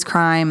confess to this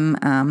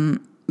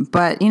crime.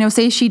 But,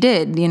 say she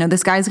did,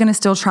 this guy's going to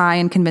still try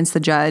and convince the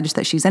judge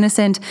that she's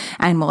innocent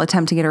and will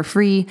attempt to get her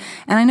free.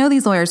 And I know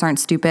these lawyers aren't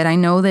stupid. I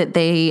know that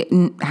they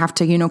have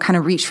to, kind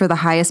of reach for the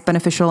highest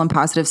beneficial and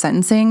positive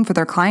sentencing for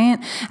their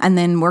client and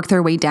then work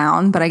their way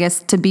down. But I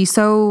guess to be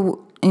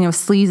so,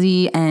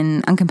 sleazy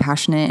and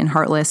uncompassionate and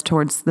heartless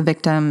towards the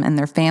victim and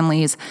their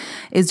families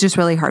is just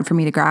really hard for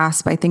me to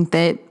grasp. I think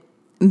that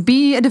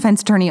be a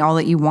defense attorney all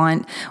that you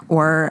want,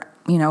 or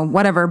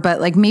whatever, but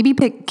like maybe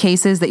pick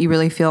cases that you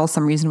really feel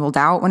some reasonable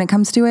doubt when it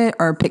comes to it,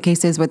 or pick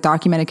cases with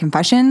documented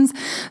confessions.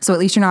 So at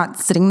least you're not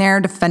sitting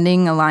there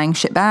defending a lying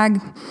shitbag.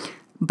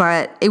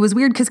 But it was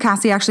weird because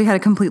Cassie actually had a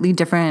completely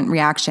different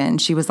reaction.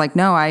 She was like,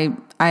 no,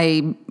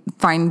 I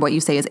find what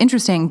you say is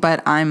interesting,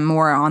 but I'm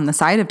more on the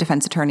side of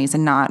defense attorneys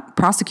and not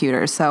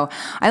prosecutors. So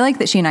I like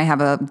that she and I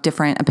have a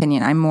different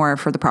opinion. I'm more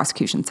for the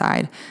prosecution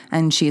side,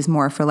 and she's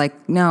more for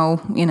like,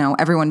 no,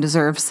 everyone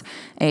deserves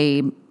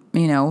a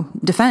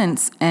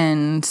defense.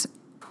 And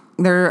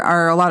there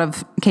are a lot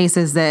of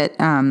cases that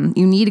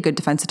you need a good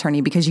defense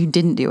attorney because you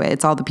didn't do it.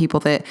 It's all the people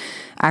that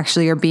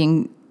actually are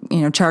being,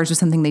 charged with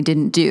something they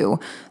didn't do.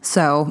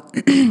 So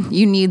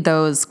you need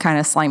those kind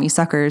of slimy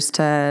suckers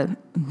to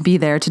be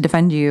there to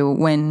defend you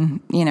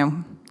when,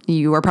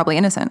 you are probably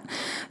innocent.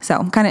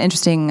 So kind of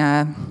interesting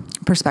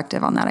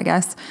perspective on that, I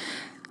guess.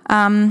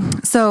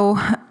 So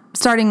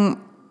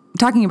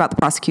talking about the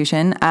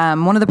prosecution,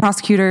 one of the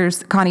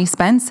prosecutors, Connie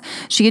Spence,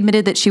 she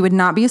admitted that she would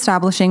not be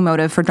establishing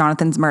motive for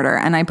Jonathan's murder.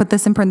 And I put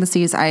this in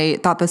parentheses. I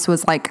thought this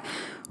was like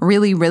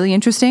really, really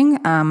interesting.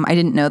 I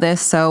didn't know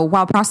this. So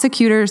while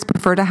prosecutors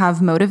prefer to have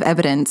motive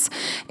evidence,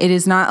 it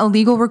is not a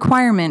legal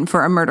requirement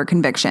for a murder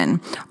conviction.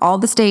 All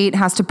the state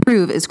has to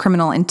prove is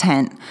criminal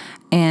intent.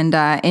 And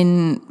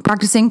in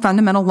practicing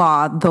fundamental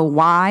law, the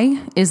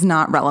why is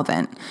not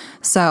relevant.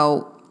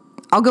 So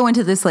I'll go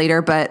into this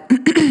later, but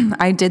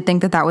I did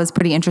think that was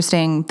pretty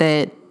interesting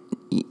that,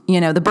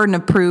 the burden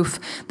of proof,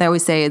 they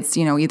always say it's,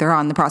 either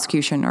on the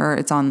prosecution or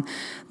it's on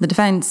the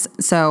defense.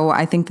 So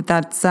I think that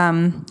that's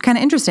kind of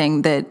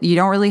interesting that you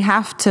don't really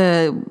have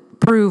to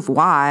prove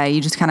why. You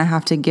just kind of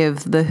have to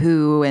give the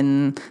who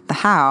and the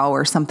how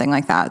or something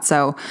like that.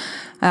 So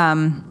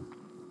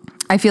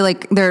I I feel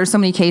like there are so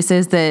many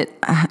cases that,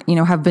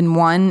 have been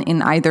won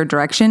in either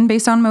direction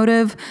based on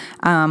motive.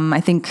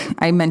 I think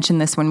I mentioned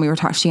this when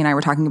she and I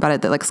were talking about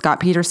it, that like Scott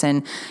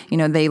Peterson,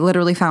 they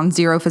literally found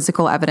zero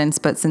physical evidence,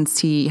 but since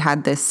he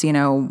had this,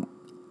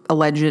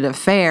 alleged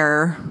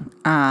affair,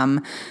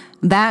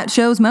 that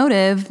shows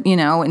motive,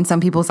 in some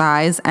people's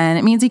eyes, and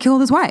it means he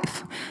killed his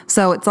wife.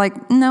 So it's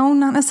like, no,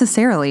 not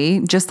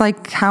necessarily. Just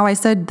like how I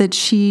said that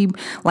she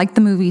liked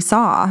the movie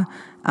Saw,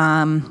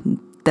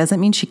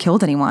 doesn't mean she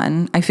killed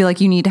anyone. I feel like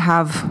you need to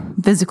have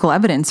physical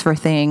evidence for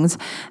things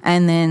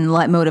and then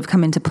let motive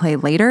come into play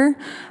later.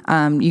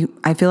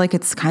 I feel like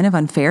it's kind of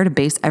unfair to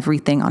base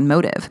everything on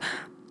motive.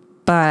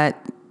 But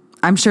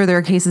I'm sure there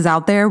are cases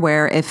out there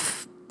where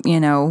if,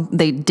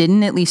 they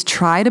didn't at least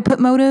try to put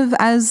motive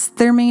as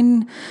their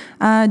main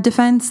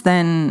defense,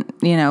 then,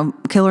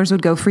 killers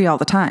would go free all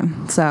the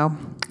time. So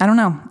I don't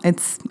know.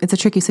 It's a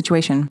tricky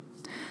situation.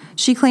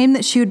 She claimed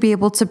that she would be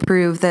able to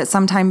prove that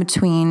sometime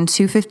between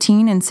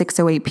 2:15 and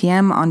 6:08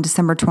 p.m. on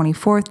December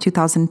 24th,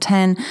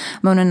 2010,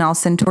 Mona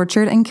Nelson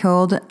tortured and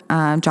killed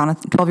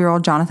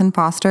 12-year-old Jonathan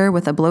Foster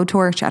with a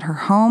blowtorch at her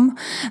home,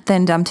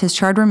 then dumped his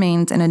charred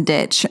remains in a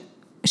ditch.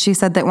 She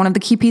said that one of the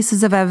key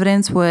pieces of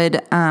evidence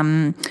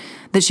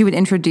that she would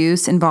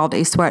introduce involved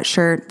a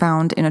sweatshirt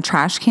found in a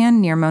trash can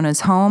near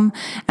Mona's home,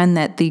 and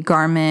that the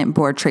garment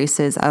bore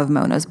traces of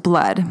Mona's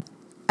blood.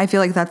 I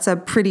feel like that's a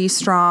pretty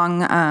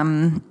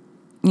strong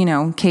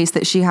case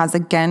that she has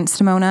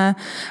against Mona.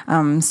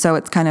 So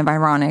it's kind of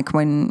ironic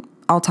when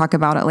I'll talk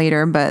about it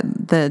later, but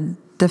the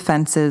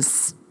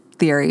defense's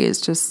theory is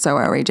just so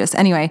outrageous.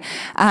 Anyway,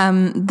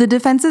 the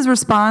defense's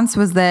response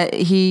was that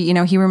he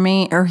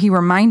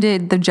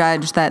reminded the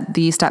judge that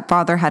the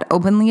stepfather had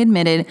openly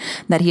admitted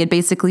that he had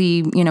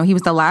basically, he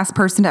was the last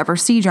person to ever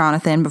see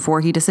Jonathan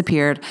before he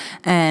disappeared.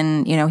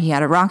 And, he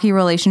had a rocky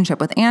relationship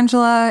with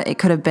Angela. It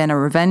could have been a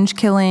revenge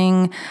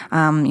killing,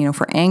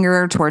 for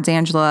anger towards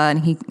Angela.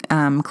 And he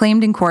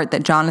claimed in court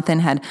that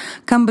Jonathan had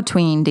come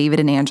between David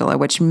and Angela,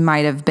 which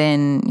might have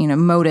been,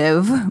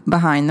 motive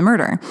behind the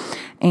murder.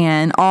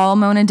 And all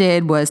Mona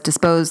did was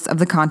dispose of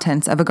the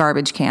contents of a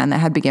garbage can that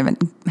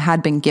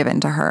had been given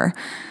to her.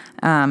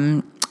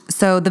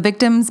 So the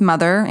victim's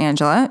mother,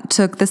 Angela,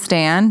 took the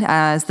stand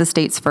as the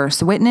state's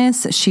first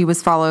witness. She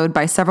was followed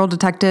by several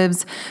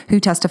detectives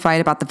who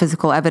testified about the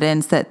physical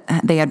evidence that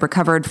they had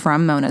recovered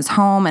from Mona's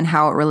home and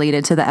how it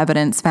related to the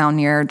evidence found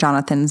near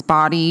Jonathan's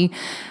body.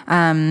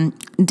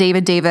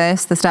 David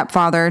Davis, the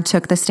stepfather,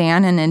 took the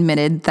stand and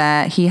admitted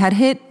that he had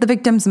hit the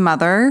victim's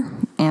mother,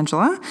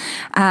 Angela,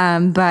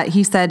 but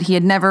he said he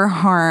had never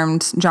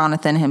harmed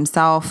Jonathan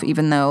himself,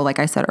 even though, like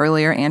I said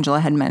earlier,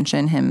 Angela had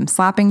mentioned him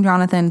slapping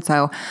Jonathan.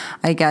 So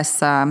I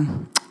guess, I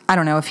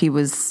don't know if he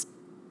was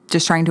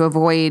just trying to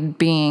avoid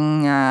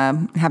being,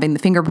 having the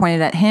finger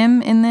pointed at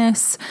him in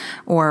this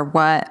or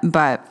what,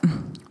 but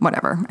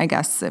whatever. I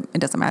guess it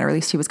doesn't matter. At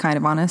least he was kind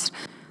of honest.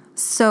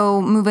 So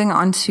moving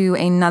on to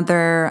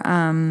another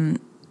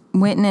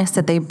witness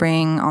that they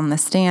bring on the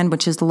stand,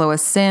 which is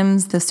Lois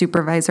Sims, the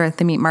supervisor at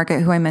the meat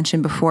market who I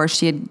mentioned before.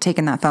 She had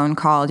taken that phone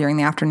call during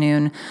the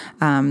afternoon,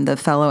 the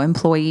fellow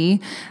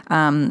employee.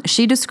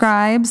 She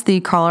describes the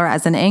caller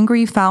as an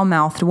angry,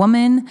 foul-mouthed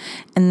woman.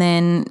 And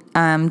then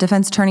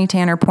defense attorney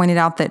Tanner pointed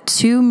out that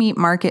two meat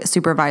market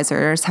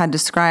supervisors had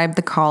described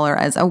the caller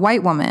as a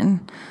white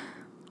woman.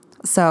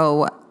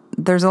 So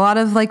there's a lot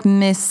of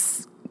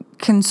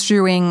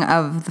misconstruing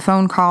of the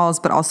phone calls,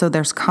 but also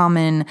there's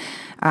common,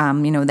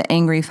 the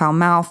angry, foul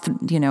mouth,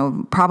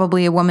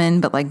 probably a woman,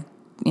 but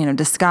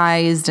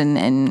disguised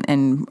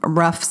and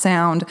rough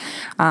sound.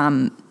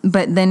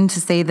 But then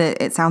to say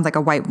that it sounds like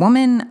a white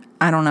woman,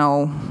 I don't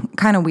know,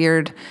 kind of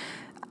weird.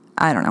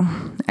 I don't know.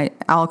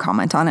 I'll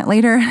comment on it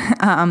later.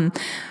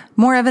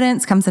 More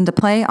evidence comes into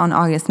play on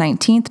August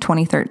 19th,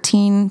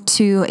 2013.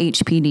 Two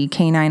HPD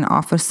canine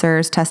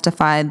officers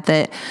testified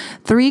that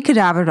three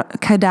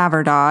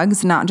cadaver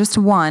dogs, not just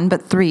one,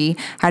 but three,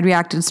 had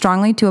reacted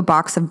strongly to a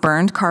box of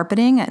burned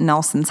carpeting at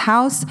Nelson's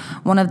house.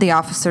 One of the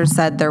officers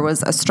said there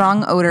was a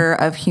strong odor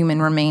of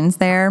human remains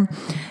there.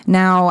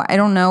 Now, I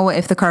don't know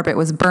if the carpet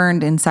was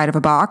burned inside of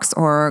a box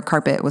or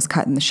carpet was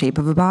cut in the shape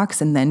of a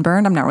box and then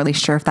burned. I'm not really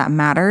sure if that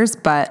matters,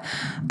 but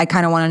I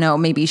kind of want to know,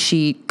 maybe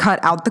she cut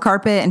out the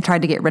carpet and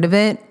tried to get rid of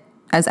it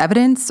as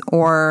evidence,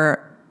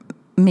 or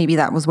maybe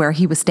that was where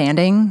he was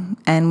standing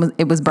and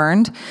it was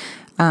burned.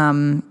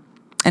 And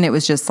it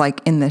was just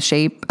in the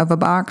shape of a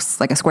box,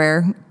 like a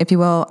square, if you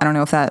will. I don't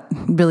know if that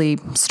really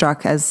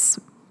struck as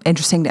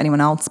interesting to anyone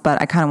else, but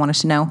I kind of wanted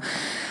to know.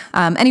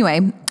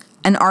 Anyway,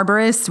 an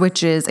arborist,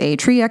 which is a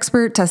tree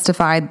expert,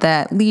 testified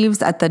that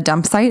leaves at the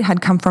dump site had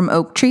come from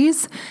oak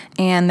trees,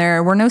 and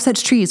there were no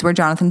such trees where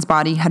Jonathan's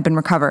body had been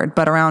recovered.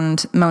 But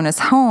around Mona's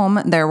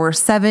home, there were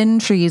 7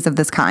 trees of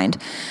this kind.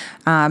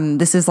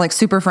 This is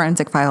super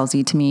Forensic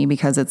Files-y to me,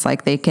 because it's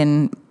they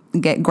can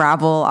get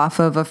gravel off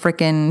of a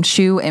freaking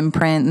shoe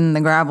imprint, and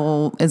the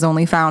gravel is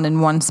only found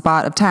in one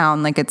spot of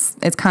town.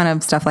 It's kind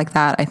of stuff like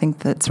that. I think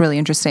that's really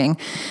interesting.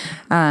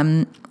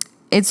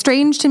 It's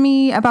strange to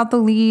me about the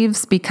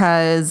leaves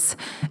because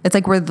it's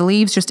like, were the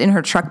leaves just in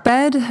her truck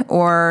bed,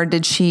 or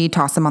did she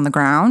toss them on the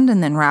ground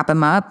and then wrap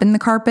him up in the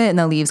carpet and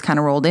the leaves kind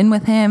of rolled in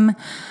with him?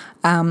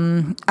 I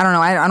don't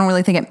know. I don't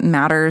really think it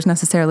matters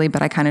necessarily,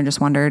 but I kind of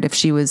just wondered if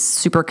she was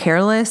super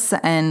careless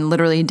and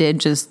literally did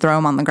just throw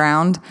him on the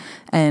ground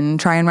and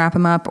try and wrap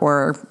him up,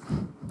 or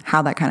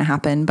how that kind of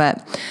happened.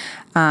 But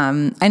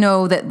I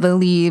know that the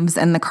leaves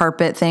and the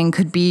carpet thing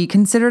could be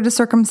considered a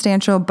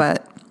circumstantial,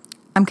 but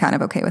I'm kind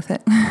of okay with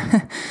it.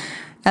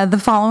 The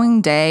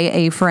following day,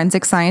 a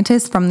forensic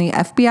scientist from the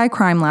FBI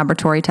crime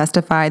laboratory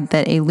testified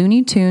that a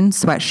Looney Tunes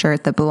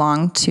sweatshirt that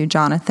belonged to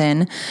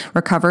Jonathan,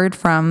 recovered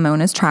from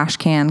Mona's trash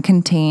can,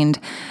 contained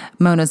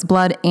Mona's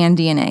blood and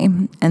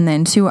DNA. And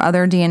then 2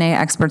 other DNA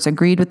experts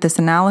agreed with this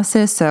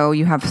analysis. So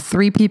you have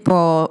 3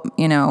 people,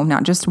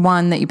 not just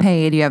one that you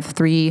paid. You have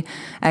 3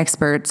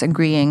 experts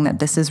agreeing that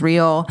this is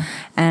real,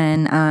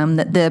 and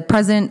that the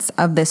presence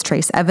of this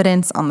trace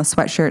evidence on the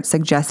sweatshirt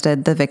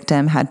suggested the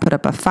victim had put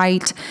up a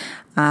fight.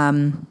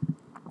 I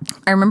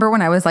remember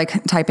when I was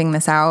like typing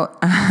this out,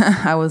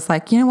 I was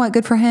like, you know what,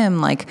 good for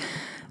him.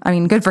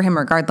 Good for him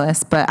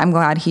regardless, but I'm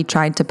glad he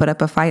tried to put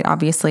up a fight,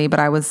 obviously. But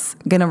I was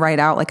going to write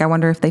out, I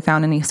wonder if they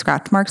found any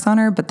scratch marks on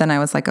her. But then I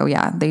was like, oh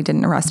yeah, they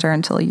didn't arrest her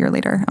until a year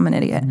later. I'm an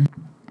idiot.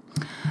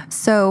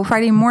 So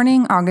Friday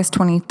morning, August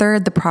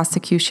 23rd, the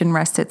prosecution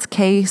rests its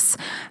case.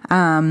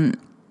 And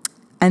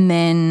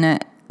then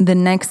the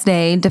next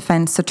day,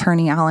 defense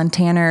attorney Alan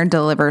Tanner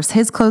delivers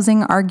his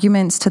closing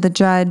arguments to the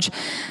judge.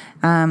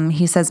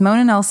 He says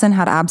Mona Nelson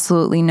had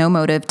absolutely no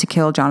motive to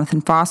kill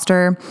Jonathan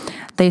Foster.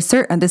 This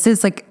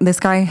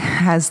guy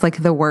has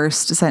the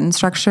worst sentence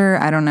structure.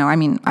 I don't know.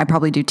 I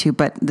probably do too,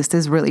 but this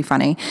is really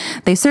funny.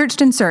 They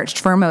searched and searched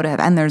for a motive,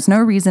 and there's no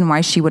reason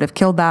why she would have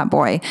killed that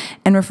boy.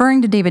 And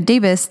referring to David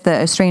Davis,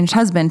 the estranged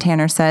husband,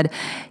 Tanner said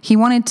he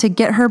wanted to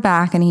get her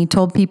back, and he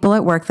told people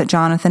at work that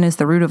Jonathan is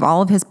the root of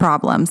all of his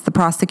problems. The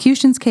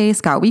prosecution's case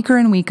got weaker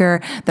and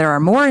weaker. There are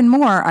more and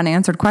more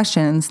unanswered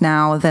questions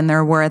now than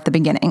there were at the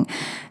beginning.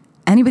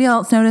 Anybody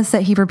else notice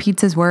that he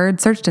repeats his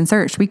words, searched and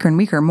searched, weaker and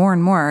weaker, more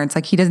and more? It's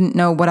like he doesn't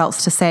know what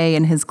else to say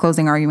in his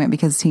closing argument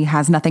because he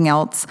has nothing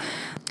else.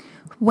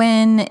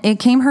 When it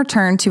came her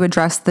turn to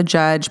address the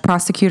judge,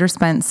 Prosecutor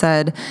Spence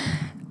said,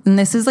 and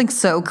this is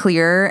so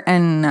clear,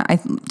 and I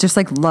just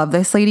love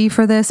this lady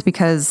for this,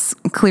 because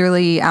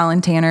clearly Alan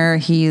Tanner,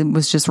 he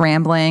was just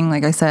rambling,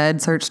 like I said,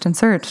 searched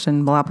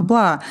and blah,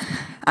 blah,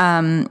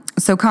 blah.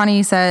 So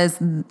Connie says,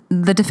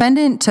 the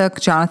defendant took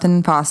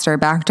Jonathan Foster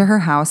back to her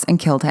house and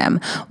killed him.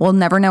 We'll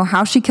never know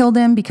how she killed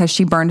him because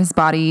she burned his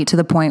body to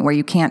the point where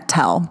you can't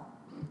tell.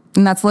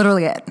 And that's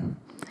literally it.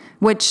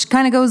 Which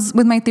kind of goes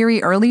with my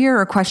theory earlier,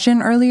 or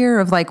question earlier,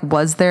 of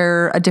was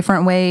there a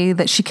different way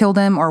that she killed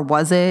him, or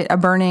was it a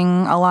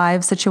burning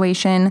alive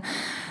situation?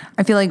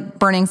 I feel like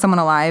burning someone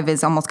alive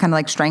is almost kind of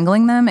like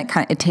strangling them.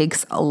 It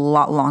takes a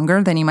lot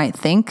longer than you might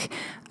think.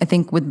 I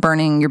think with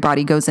burning, your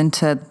body goes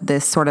into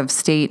this sort of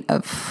state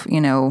of, I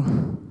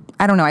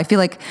don't know. I feel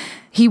like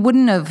he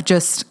wouldn't have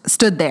just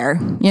stood there,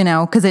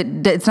 because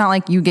it's not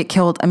like you get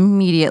killed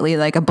immediately,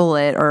 like a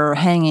bullet or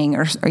hanging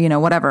or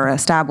whatever, a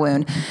stab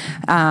wound.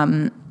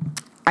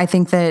 I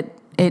think that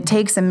it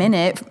takes a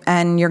minute,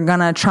 and you're going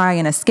to try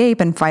and escape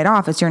and fight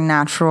off. It's your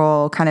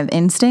natural kind of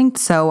instinct.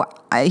 So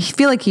I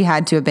feel like he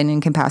had to have been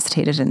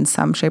incapacitated in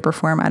some shape or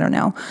form. I don't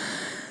know.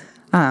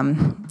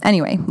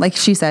 Anyway, like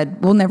she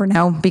said, we'll never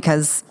know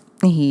because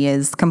he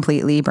is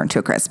completely burnt to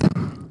a crisp.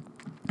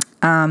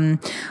 On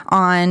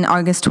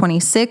August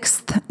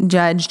 26th,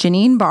 Judge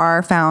Janine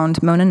Barr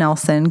found Mona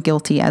Nelson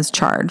guilty as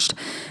charged.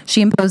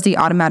 She imposed the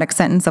automatic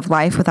sentence of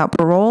life without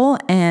parole,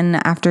 and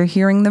after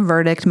hearing the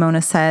verdict,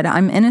 Mona said,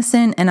 "I'm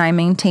innocent and I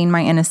maintain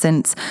my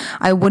innocence.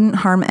 I wouldn't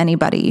harm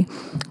anybody."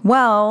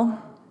 Well,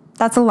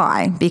 that's a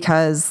lie,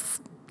 because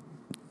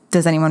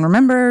does anyone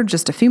remember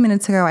just a few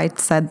minutes ago I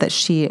said that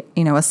she,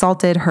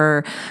 assaulted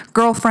her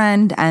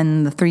girlfriend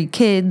and the 3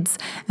 kids,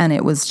 and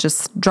it was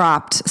just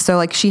dropped.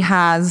 So she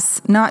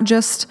has not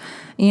just,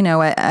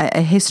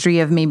 a history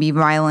of maybe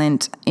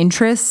violent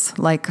interests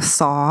like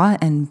Saw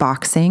and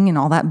boxing and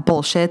all that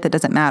bullshit that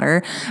doesn't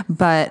matter,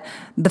 but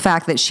the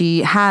fact that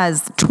she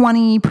has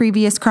 20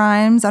 previous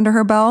crimes under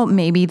her belt,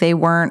 maybe they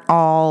weren't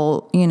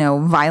all,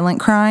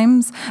 violent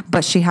crimes,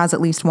 but she has at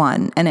least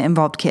one, and it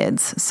involved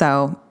kids.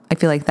 So I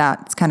feel like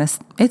that's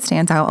it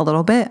stands out a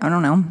little bit. I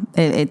don't know.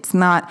 It's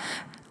not,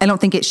 I don't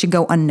think it should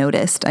go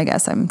unnoticed, I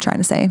guess I'm trying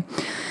to say.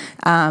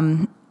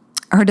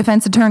 Her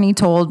defense attorney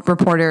told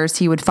reporters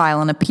he would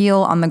file an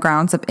appeal on the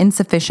grounds of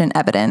insufficient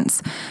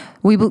evidence.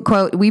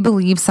 Quote, "We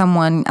believe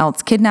someone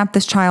else kidnapped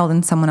this child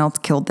and someone else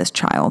killed this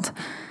child."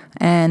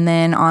 And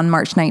then on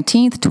March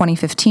 19th,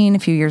 2015, a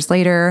few years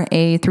later,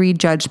 a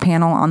 3-judge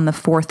panel on the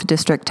 4th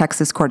District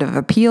Texas Court of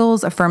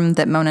Appeals affirmed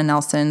that Mona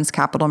Nelson's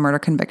capital murder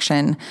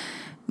conviction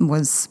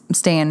was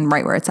staying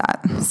right where it's at.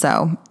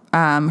 So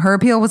her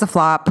appeal was a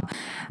flop.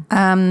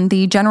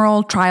 The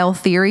general trial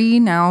theory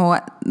now,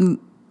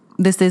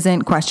 this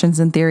isn't questions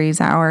and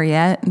theories hour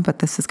yet, but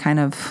this is kind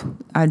of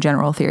a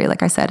general theory,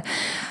 like I said,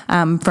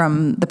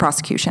 from the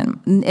prosecution.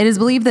 It is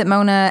believed that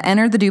Mona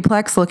entered the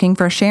duplex looking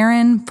for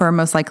Sharon for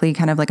most likely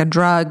kind of like a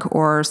drug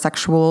or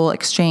sexual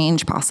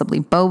exchange, possibly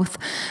both.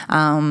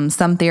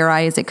 Some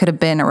theorize it could have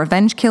been a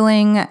revenge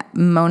killing.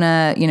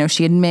 Mona,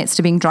 she admits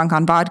to being drunk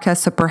on vodka,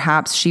 so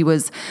perhaps she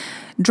was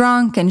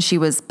drunk and she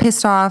was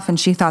pissed off and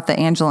she thought that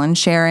Angela and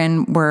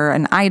Sharon were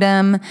an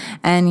item,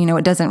 and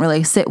it doesn't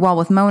really sit well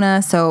with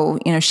Mona, so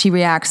she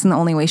reacts in the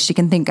only way she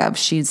can think of.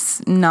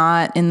 She's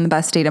not in the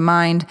best state of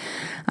mind.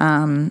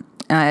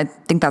 I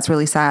think that's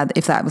really sad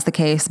if that was the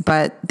case,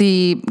 but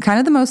the kind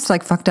of the most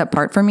like fucked up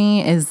part for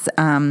me is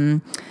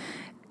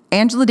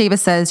Angela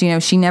Davis says,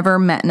 she never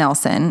met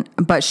Nelson,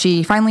 but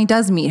she finally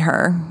does meet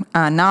her,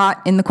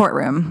 not in the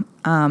courtroom.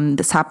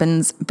 This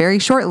happens very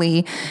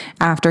shortly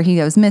after he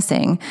goes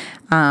missing.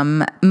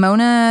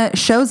 Mona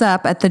shows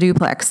up at the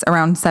duplex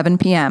around 7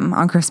 p.m.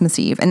 on Christmas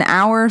Eve, an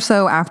hour or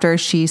so after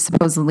she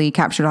supposedly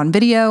captured on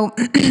video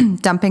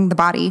dumping the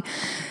body.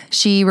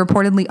 She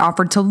reportedly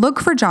offered to look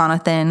for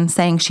Jonathan,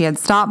 saying she had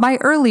stopped by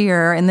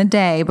earlier in the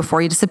day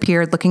before he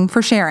disappeared looking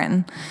for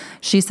Sharon.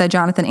 She said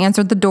Jonathan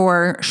answered the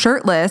door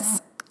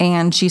shirtless,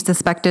 and she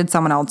suspected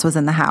someone else was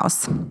in the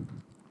house.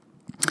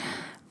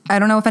 I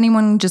don't know if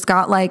anyone just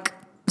got like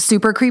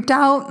super creeped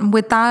out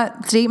with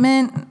that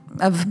statement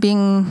of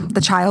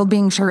the child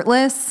being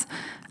shirtless.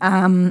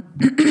 I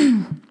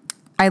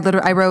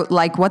wrote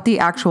like, what the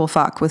actual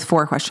fuck with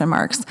 4 question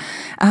marks.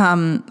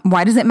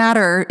 Why does it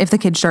matter if the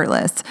kid's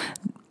shirtless?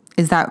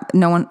 Is that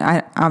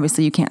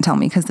obviously you can't tell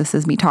me because this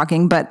is me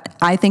talking, but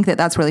I think that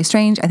that's really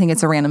strange. I think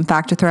it's a random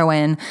fact to throw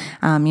in.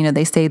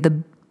 They say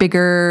the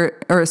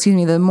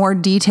more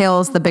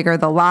details, the bigger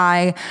the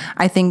lie.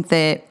 I think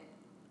that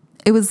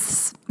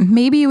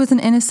maybe it was an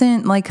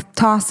innocent like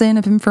toss in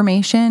of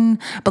information,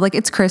 but like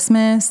it's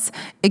Christmas.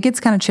 It gets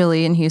kind of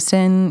chilly in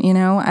Houston,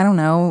 I don't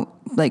know.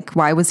 Like,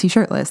 why was he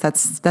shirtless?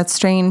 That's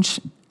strange.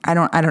 I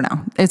don't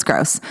know. It's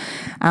gross.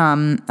 I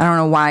don't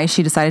know why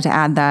she decided to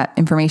add that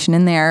information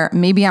in there.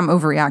 Maybe I'm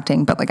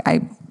overreacting, but like,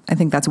 I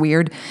think that's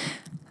weird.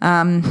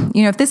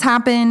 If this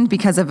happened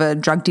because of a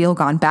drug deal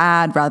gone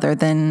bad rather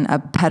than a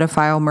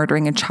pedophile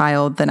murdering a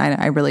child, then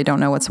I really don't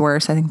know what's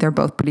worse. I think they're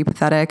both pretty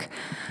pathetic.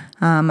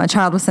 A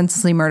child was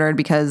senselessly murdered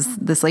because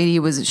this lady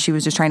was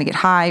just trying to get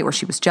high, or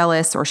she was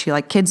jealous, or she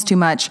liked kids too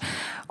much,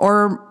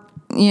 or,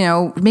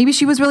 maybe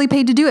she was really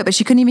paid to do it, but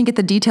she couldn't even get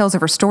the details of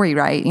her story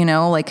right.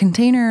 Like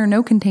container,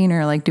 no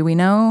container, like, do we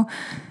know?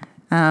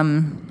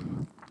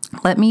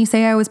 Let me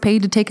say I was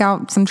paid to take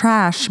out some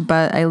trash,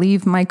 but I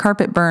leave my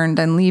carpet burned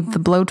and leave the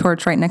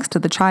blowtorch right next to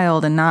the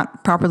child and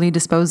not properly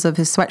dispose of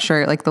his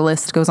sweatshirt. Like, the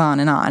list goes on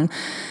and on.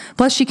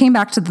 Plus, she came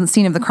back to the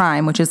scene of the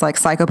crime, which is like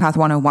psychopath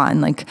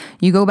 101. Like,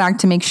 you go back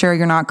to make sure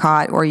you're not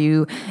caught, or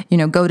you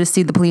go to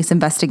see the police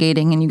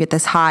investigating, and you get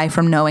this high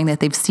from knowing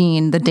that they've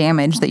seen the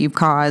damage that you've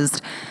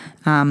caused.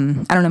 I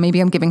don't know, maybe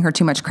I'm giving her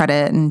too much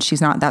credit and she's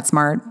not that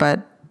smart,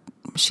 but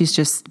she's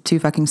just too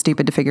fucking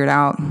stupid to figure it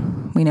out.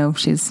 We know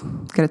she's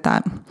good at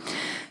that.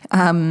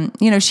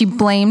 She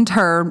blamed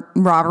her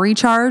robbery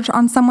charge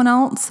on someone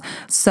else.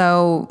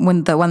 So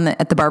when the one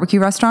at the barbecue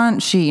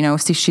restaurant, she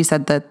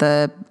said that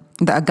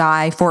a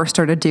guy forced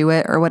her to do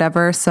it or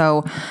whatever.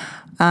 So,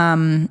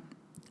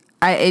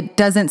 it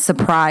doesn't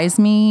surprise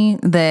me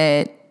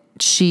that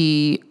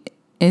she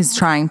is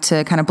trying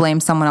to kind of blame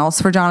someone else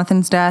for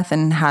Jonathan's death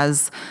and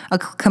has a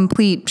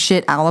complete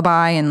shit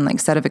alibi and like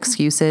set of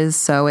excuses.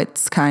 So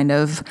it's kind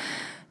of,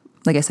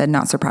 like I said,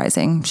 not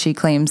surprising. She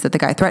claims that the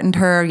guy threatened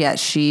her, yet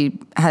she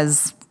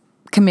has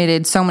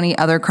committed so many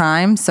other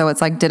crimes. So it's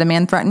like, did a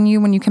man threaten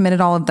you when you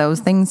committed all of those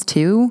things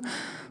too?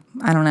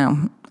 I don't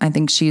know. I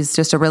think she's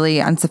just a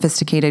really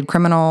unsophisticated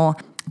criminal.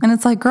 And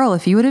it's like, girl,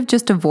 if you would have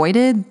just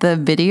avoided the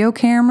video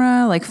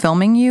camera, like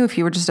filming you, if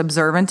you were just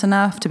observant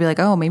enough to be like,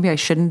 oh, maybe I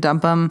shouldn't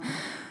dump him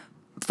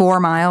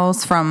 4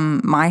 miles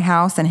from my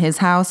house and his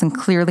house, and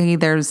clearly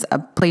there's a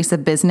place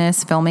of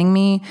business filming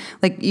me.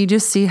 Like, you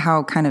just see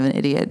how kind of an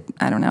idiot,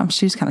 I don't know,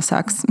 she just kind of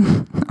sucks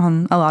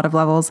on a lot of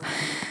levels.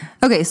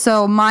 Okay,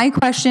 so my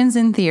questions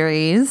and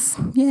theories.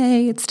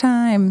 Yay, it's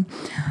time.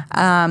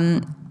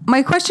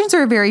 My questions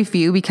are very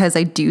few because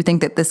I do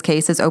think that this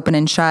case is open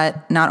and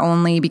shut, not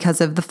only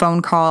because of the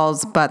phone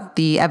calls, but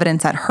the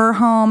evidence at her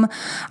home,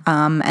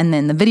 and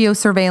then the video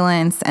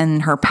surveillance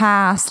and her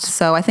past.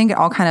 So I think it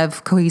all kind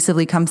of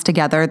cohesively comes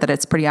together that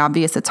it's pretty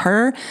obvious it's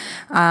her.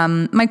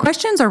 My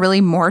questions are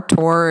really more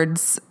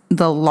towards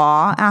the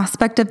law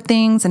aspect of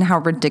things and how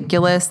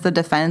ridiculous the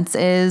defense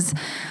is.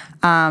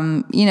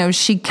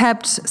 She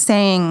kept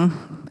saying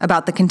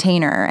about the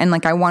container, and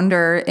like, I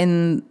wonder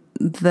in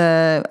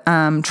the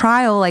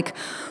trial, like,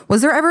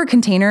 was there ever a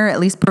container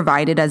at least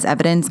provided as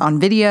evidence on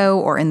video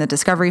or in the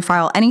discovery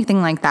file,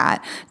 anything like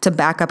that to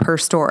back up her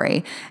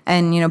story?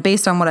 And,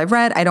 based on what I've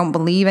read, I don't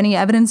believe any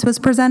evidence was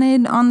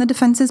presented on the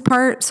defense's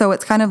part. So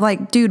it's kind of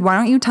like, dude, why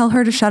don't you tell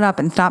her to shut up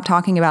and stop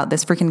talking about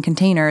this freaking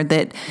container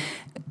that,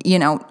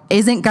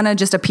 isn't gonna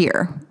just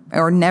appear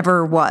or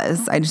never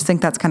was. I just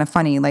think that's kind of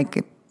funny.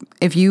 Like,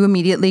 if you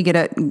immediately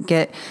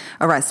get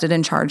arrested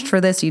and charged for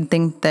this, you'd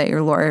think that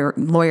your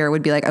lawyer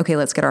would be like, okay,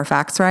 let's get our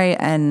facts right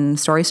and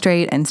story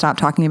straight and stop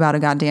talking about a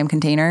goddamn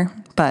container.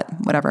 But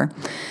whatever.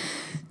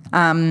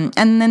 And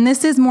then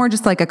this is more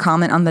just like a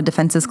comment on the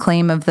defense's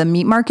claim of the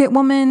meat market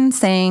woman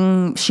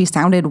saying she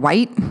sounded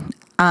white.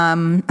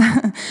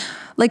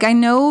 Like, I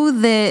know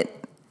that,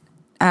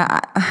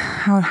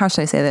 how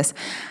should I say this?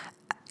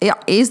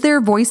 Is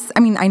there voice? I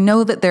mean, I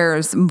know that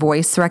there's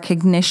voice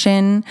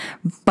recognition,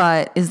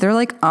 but is there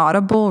like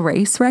audible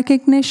race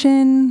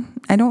recognition?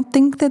 I don't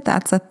think that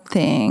that's a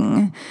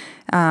thing.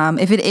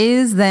 If it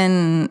is,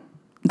 then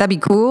that'd be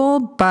cool.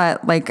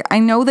 But like, I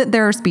know that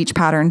there are speech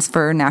patterns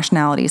for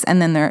nationalities,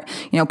 and then there,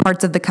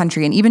 parts of the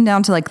country, and even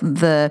down to like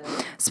the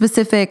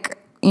specific,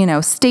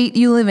 state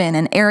you live in,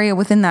 an area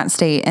within that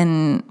state,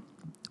 and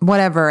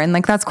whatever. And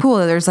like, that's cool.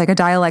 There's like a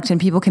dialect and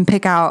people can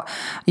pick out,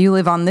 you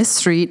live on this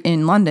street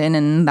in London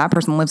and that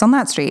person lives on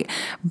that street.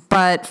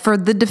 But for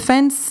the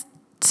defense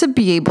to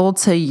be able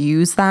to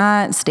use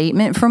that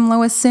statement from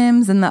Lois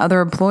Sims and the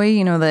other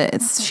employee,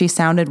 that she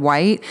sounded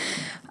white,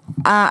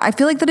 I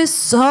feel like that is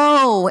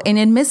so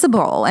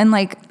inadmissible. And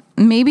like,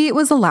 maybe it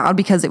was allowed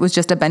because it was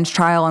just a bench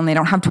trial and they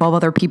don't have 12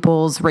 other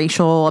people's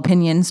racial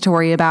opinions to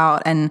worry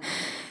about. And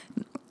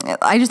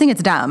I just think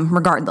it's dumb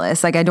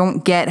regardless. Like, I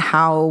don't get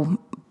how,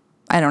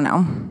 I don't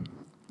know.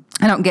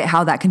 I don't get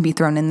how that can be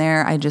thrown in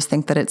there. I just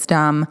think that it's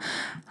dumb.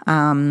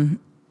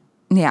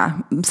 Yeah.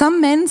 Some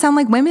men sound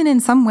like women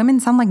and some women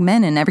sound like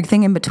men and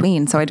everything in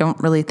between. So I don't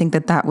really think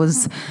that that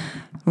was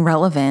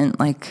relevant.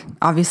 Like,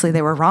 obviously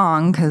they were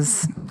wrong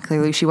because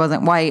clearly she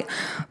wasn't white.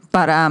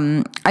 But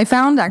I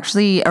found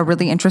actually a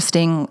really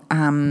interesting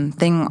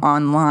thing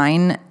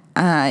online.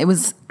 It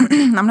was,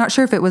 I'm not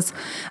sure if it was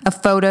a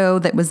photo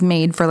that was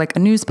made for like a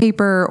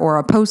newspaper or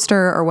a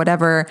poster or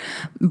whatever,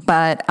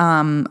 but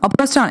I'll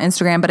post it on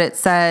Instagram, but it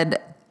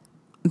said,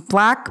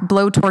 "Black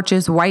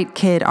blowtorches white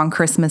kid on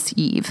Christmas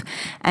Eve."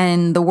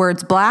 And the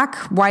words black,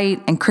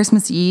 white, and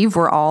Christmas Eve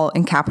were all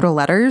in capital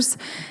letters.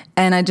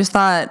 And I just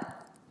thought,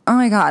 oh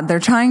my God, they're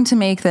trying to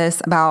make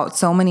this about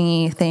so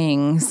many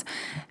things.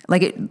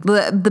 Like,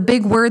 the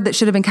big word that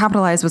should have been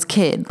capitalized was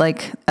kid.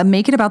 Like,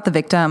 make it about the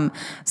victim.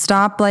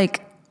 Stop,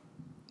 like,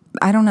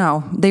 I don't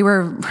know.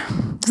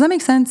 Does that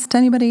make sense to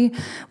anybody?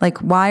 Like,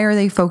 why are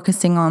they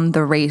focusing on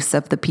the race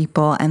of the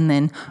people? And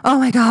then, oh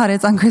my God,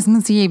 it's on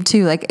Christmas Eve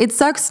too. Like, it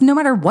sucks no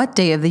matter what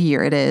day of the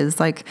year it is.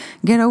 Like,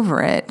 get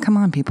over it. Come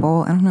on,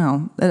 people. I don't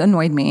know. It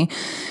annoyed me.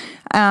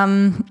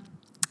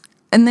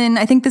 And then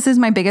I think this is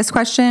my biggest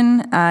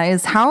question,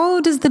 is how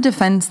does the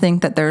defense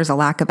think that there's a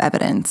lack of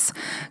evidence?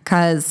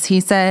 Because he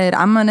said,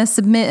 I'm going to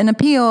submit an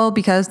appeal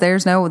because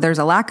there's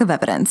a lack of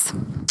evidence.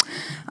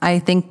 I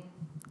think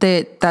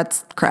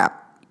that's crap.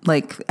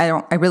 Like,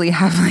 I really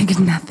have like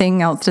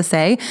nothing else to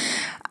say.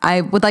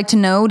 I would like to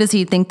know, does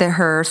he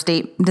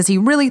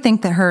really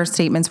think that her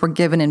statements were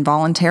given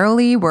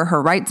involuntarily? Were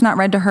her rights not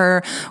read to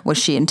her? Was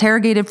she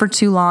interrogated for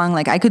too long?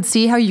 Like, I could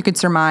see how you could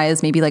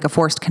surmise maybe like a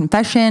forced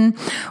confession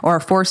or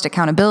a forced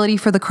accountability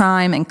for the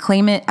crime and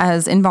claim it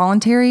as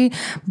involuntary.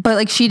 But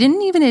like, she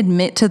didn't even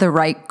admit to the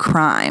right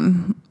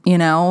crime,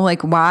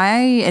 like, why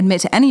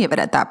admit to any of it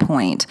at that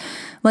point?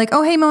 Like,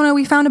 oh, hey, Mona,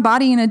 we found a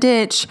body in a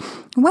ditch.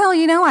 Well,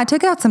 I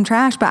took out some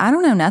trash, but I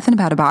don't know nothing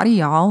about a body,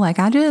 y'all. Like,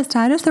 I just,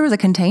 there was a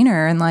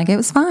container and like, it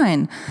was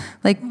fine.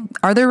 Like,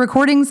 are there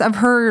recordings of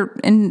her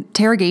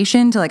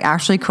interrogation to like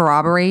actually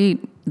corroborate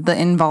the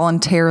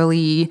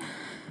involuntarily,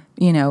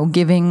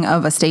 giving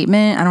of a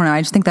statement? I don't know.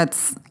 I think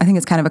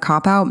it's kind of a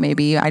cop out.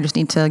 Maybe I just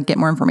need to get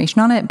more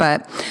information on it,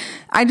 but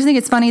I just think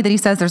it's funny that he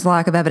says there's a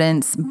lack of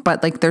evidence,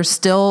 but like, there's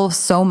still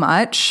so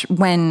much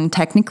when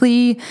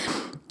technically,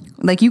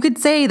 like, you could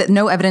say that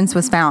no evidence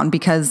was found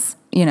because,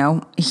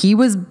 he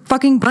was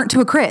fucking burnt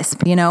to a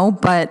crisp,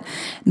 but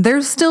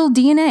there's still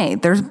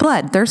DNA, there's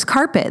blood, there's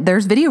carpet,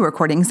 there's video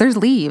recordings, there's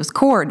leaves,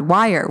 cord,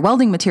 wire,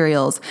 welding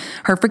materials,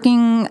 her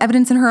freaking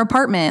evidence in her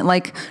apartment.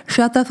 Like,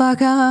 shut the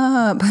fuck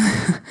up.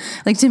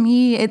 Like, to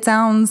me, it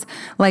sounds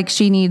like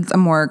she needs a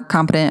more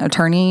competent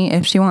attorney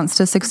if she wants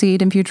to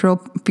succeed in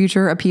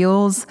future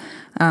appeals.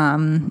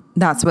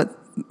 That's what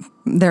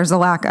there's a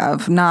lack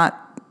of,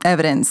 not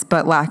evidence,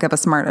 but lack of a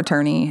smart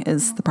attorney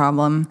is the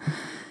problem.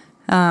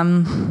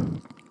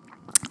 And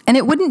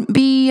it wouldn't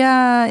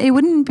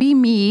be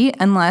me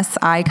unless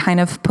I kind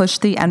of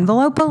pushed the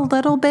envelope a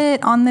little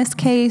bit on this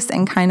case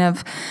and kind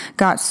of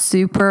got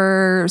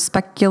super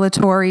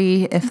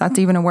speculatory, if that's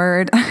even a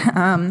word.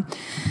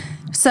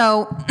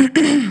 So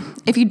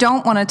if you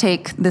don't want to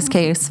take this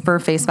case for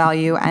face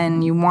value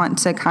and you want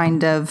to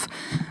kind of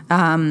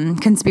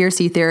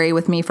conspiracy theory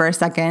with me for a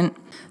second,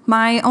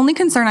 my only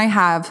concern I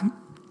have,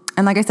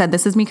 and like I said,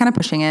 this is me kind of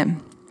pushing it,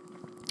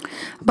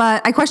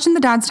 but I questioned the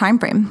dad's time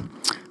frame,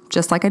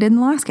 just like I did in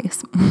the last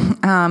case.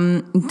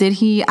 Did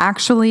he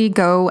actually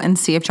go and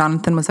see if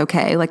Jonathan was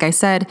okay? Like I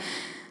said,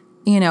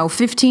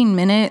 15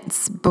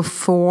 minutes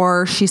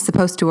before she's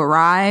supposed to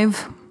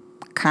arrive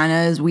kind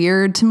of is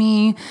weird to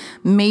me.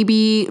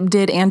 Maybe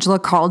did Angela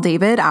call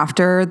David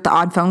after the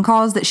odd phone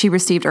calls that she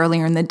received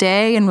earlier in the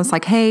day and was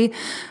like, hey,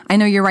 I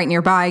know you're right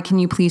nearby. Can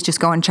you please just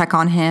go and check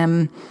on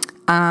him?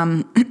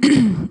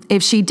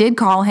 If she did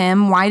call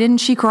him, why didn't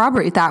she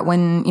corroborate that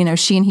when,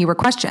 she and he were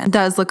questioned? It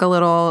does look a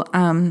little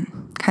kind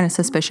of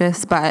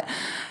suspicious, but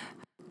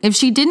if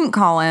she didn't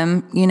call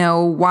him,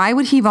 why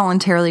would he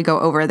voluntarily go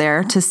over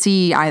there to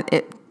see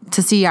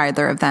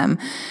either of them?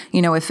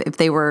 If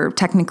they were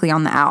technically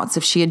on the outs,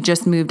 if she had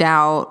just moved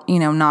out,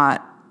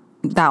 not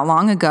that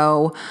long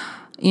ago.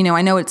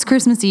 I know it's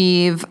Christmas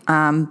Eve,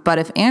 but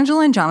if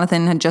Angela and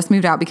Jonathan had just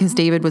moved out because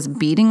David was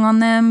beating on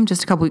them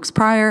just a couple weeks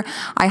prior,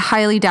 I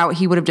highly doubt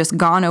he would have just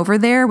gone over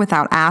there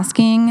without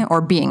asking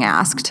or being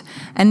asked.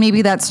 And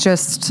maybe that's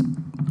just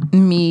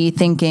me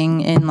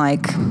thinking in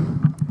like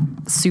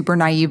super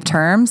naive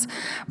terms,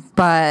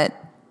 but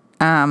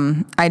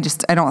I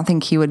don't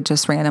think he would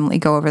just randomly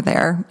go over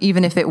there,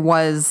 even if it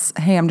was,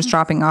 hey, I'm just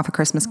dropping off a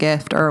Christmas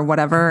gift or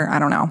whatever. I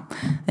don't know.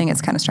 I think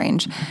it's kind of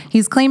strange.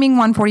 He's claiming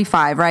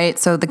 145, right?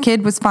 So the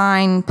kid was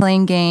fine,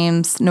 playing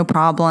games, no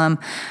problem.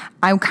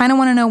 I kind of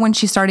want to know when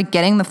she started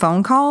getting the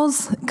phone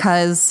calls,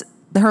 because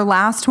her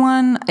last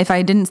one, if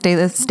I didn't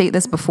state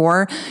this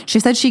before, she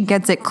said she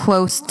gets it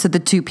close to the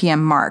 2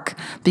 p.m. mark,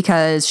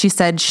 because she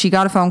said she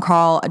got a phone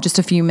call just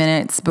a few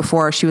minutes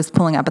before she was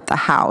pulling up at the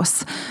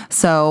house.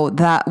 So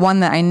that one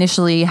that I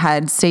initially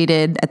had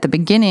stated at the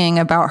beginning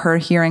about her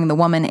hearing the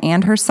woman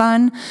and her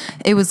son,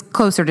 it was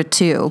closer to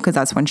 2, because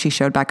that's when she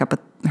showed back up at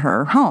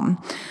her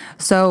home.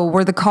 So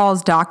were the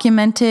calls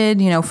documented,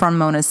 from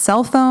Mona's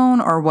cell phone,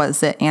 or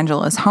was it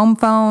Angela's home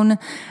phone?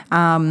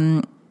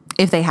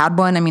 If they had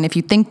one, if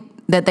you think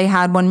that they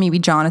had one, maybe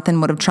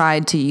Jonathan would have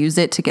tried to use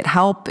it to get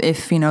help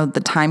if,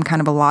 the time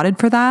kind of allotted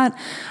for that.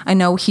 I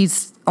know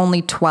he's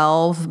only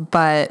 12,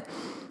 but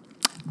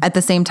at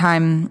the same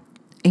time,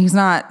 he's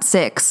not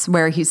 6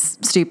 where he's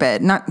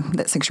stupid. Not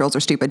that 6-year-olds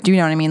are stupid. Do you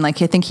know what I mean?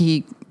 Like, I think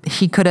he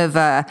could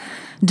have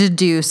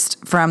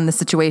deduced from the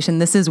situation,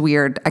 this is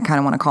weird, I kind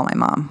of want to call my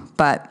mom.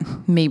 But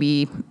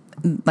maybe,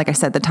 like I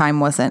said, the time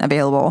wasn't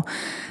available.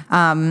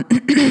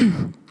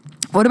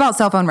 What about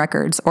cell phone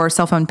records or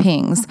cell phone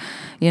pings?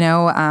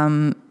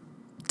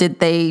 Did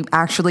they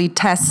actually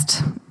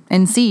test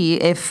and see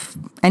if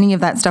any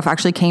of that stuff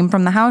actually came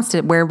from the house?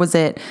 Where was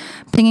it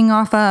pinging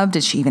off of?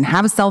 Did she even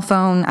have a cell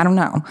phone? I don't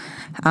know.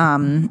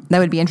 That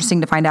would be interesting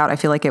to find out. I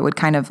feel like it would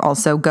kind of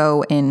also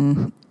go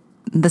in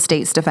the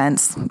state's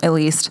defense, at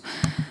least.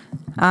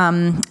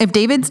 If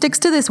David sticks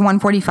to this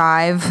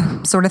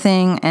 145 sort of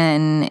thing,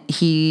 and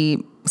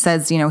he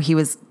says,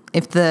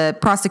 if the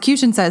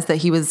prosecution says that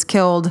he was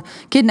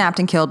kidnapped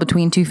and killed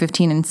between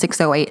 2:15 and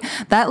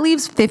 6:08, that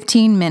leaves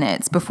 15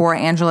 minutes before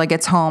Angela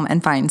gets home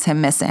and finds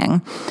him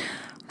missing.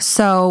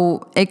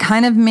 So it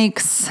kind of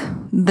makes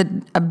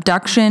the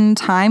abduction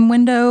time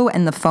window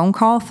and the phone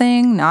call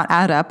thing not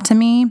add up to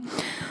me.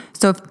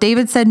 So if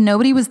David said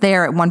nobody was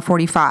there at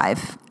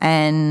 1:45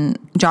 and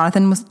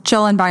Jonathan was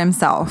chilling by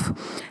himself,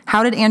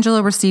 how did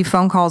Angela receive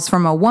phone calls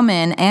from a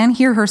woman and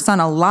hear her son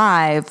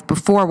alive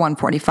before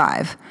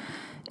 1:45?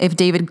 If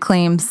David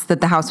claims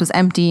that the house was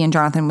empty and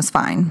Jonathan was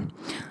fine,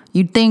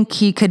 you'd think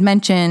he could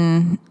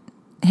mention,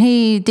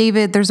 hey,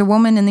 David, there's a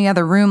woman in the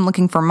other room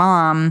looking for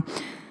mom.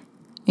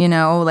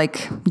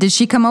 Did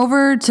she come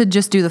over to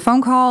just do the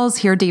phone calls,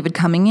 hear David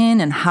coming in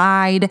and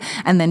hide,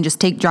 and then just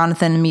take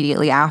Jonathan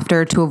immediately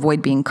after to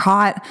avoid being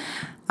caught?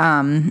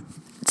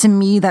 To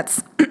me,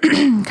 that's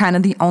kind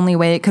of the only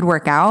way it could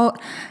work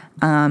out.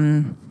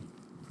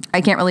 I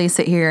can't really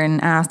sit here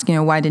and ask,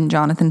 why didn't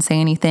Jonathan say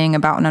anything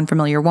about an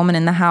unfamiliar woman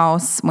in the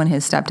house when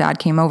his stepdad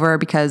came over?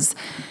 Because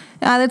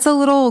that's a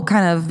little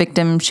kind of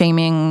victim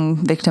shaming,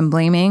 victim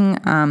blaming.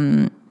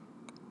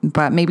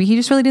 But maybe he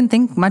just really didn't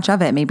think much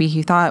of it. Maybe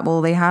he thought,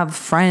 well, they have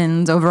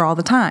friends over all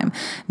the time.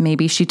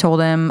 Maybe she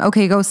told him,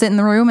 okay, go sit in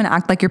the room and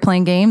act like you're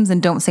playing games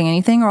and don't say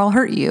anything or I'll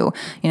hurt you.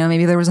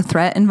 Maybe there was a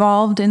threat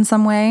involved in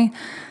some way.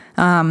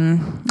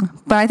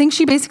 But I think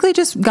she basically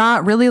just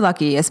got really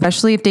lucky,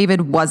 especially if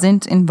David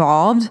wasn't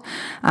involved,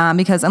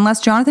 because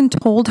unless Jonathan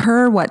told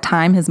her what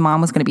time his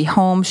mom was going to be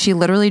home, she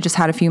literally just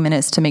had a few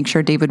minutes to make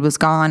sure David was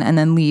gone and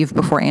then leave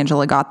before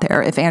Angela got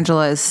there. If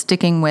Angela is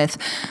sticking with,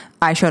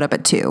 I showed up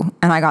at 2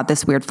 and I got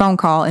this weird phone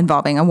call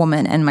involving a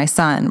woman and my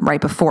son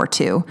right before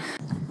 2.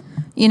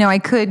 I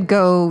could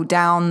go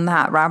down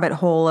that rabbit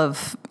hole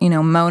of,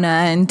 Mona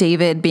and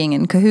David being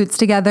in cahoots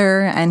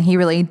together, and he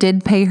really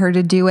did pay her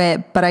to do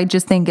it. But I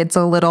just think it's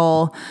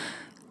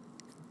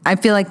I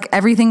feel like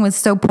everything was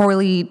so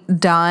poorly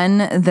done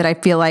that I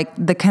feel like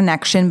the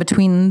connection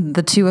between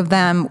the two of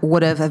them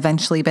would have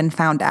eventually been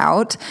found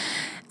out.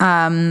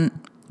 I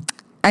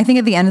think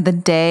at the end of the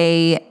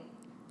day,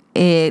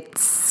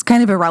 it's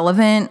kind of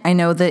irrelevant. I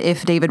know that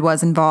if David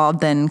was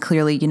involved, then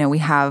clearly, we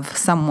have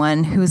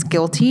someone who's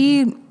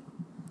guilty,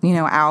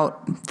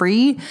 out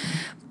free.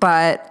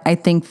 But I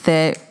think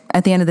that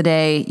at the end of the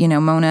day,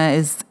 Mona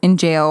is in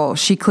jail.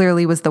 She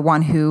clearly was the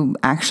one who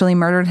actually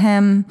murdered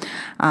him.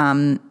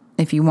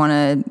 if you want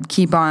to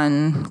keep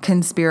on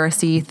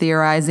conspiracy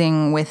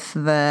theorizing with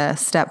the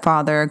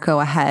stepfather,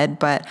 go ahead.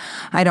 But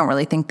I don't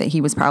really think that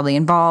he was probably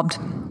involved.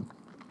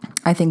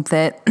 I think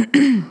that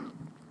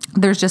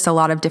there's just a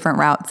lot of different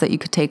routes that you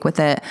could take with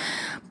it.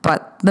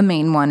 But the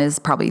main one is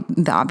probably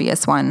the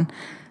obvious one.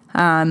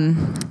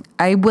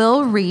 I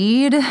will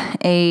read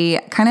a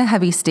kind of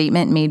heavy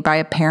statement made by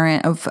a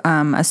parent of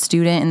a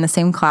student in the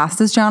same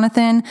class as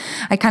Jonathan.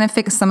 I kind of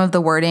fixed some of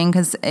the wording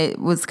because it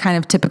was kind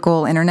of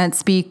typical internet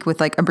speak with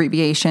like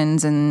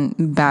abbreviations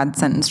and bad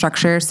sentence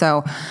structure.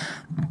 So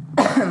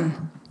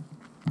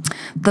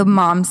the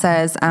mom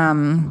says,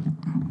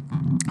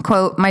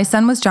 quote, "My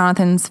son was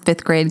Jonathan's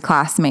 5th grade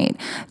classmate.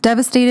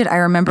 Devastated, I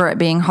remember it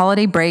being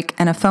holiday break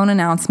and a phone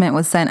announcement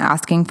was sent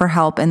asking for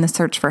help in the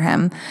search for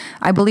him.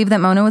 I believe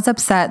that Mona was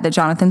upset that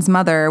Jonathan's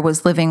mother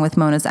was living with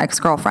Mona's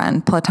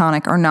ex-girlfriend,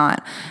 platonic or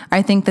not.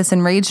 I think this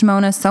enraged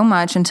Mona so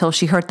much until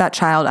she hurt that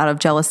child out of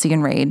jealousy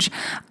and rage.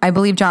 I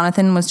believe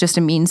Jonathan was just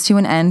a means to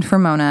an end for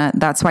Mona.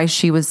 That's why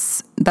she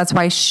is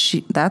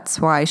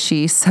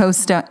so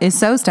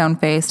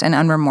stone-faced and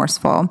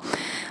unremorseful.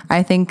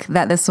 I think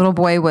that this little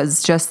boy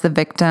was just the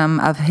victim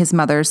of his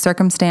mother's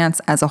circumstance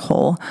as a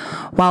whole.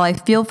 While I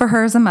feel for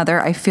her as a mother,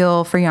 I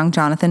feel for young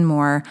Jonathan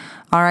more.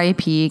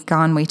 R.I.P.,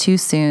 gone way too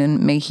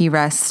soon. May he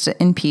rest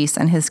in peace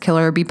and his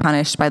killer be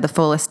punished by the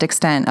fullest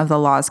extent of the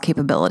law's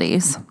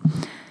capabilities."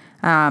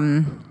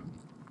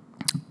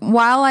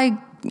 While I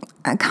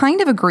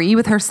kind of agree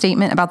with her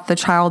statement about the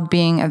child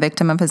being a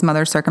victim of his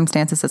mother's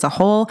circumstances as a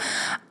whole,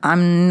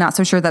 I'm not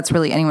so sure that's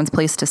really anyone's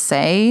place to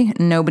say.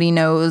 Nobody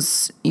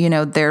knows,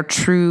 their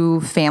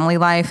true family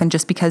life. And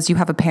just because you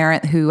have a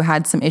parent who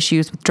had some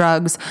issues with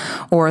drugs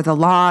or the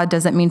law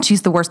doesn't mean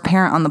she's the worst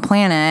parent on the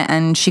planet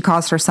and she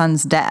caused her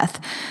son's death.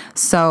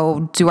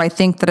 So do I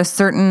think that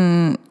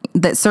certain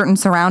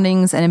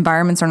surroundings and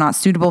environments are not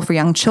suitable for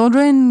young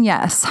children?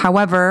 Yes.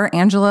 However,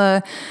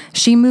 Angela,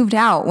 she moved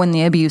out when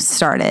the abuse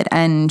started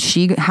and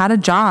she had a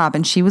job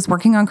and she was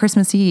working on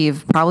Christmas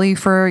Eve, probably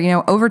for,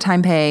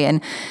 overtime pay.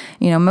 And,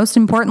 most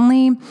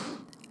importantly,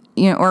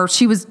 or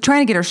she was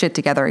trying to get her shit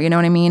together, you know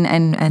what I mean?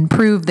 And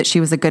prove that she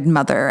was a good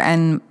mother.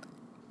 And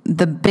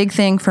the big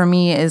thing for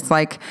me is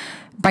like,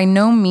 by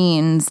no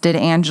means did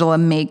Angela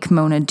make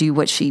Mona do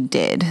what she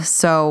did.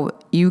 So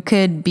you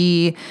could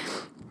be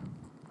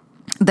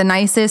the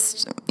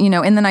nicest,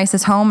 in the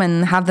nicest home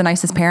and have the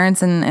nicest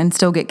parents and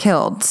still get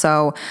killed.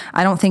 So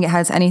I don't think it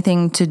has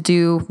anything to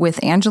do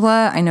with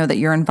Angela. I know that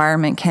your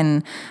environment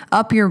can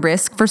up your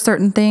risk for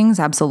certain things,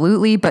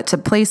 absolutely. But to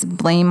place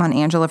blame on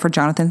Angela for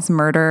Jonathan's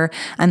murder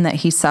and that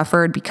he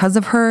suffered because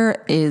of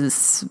her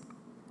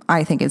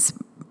I think is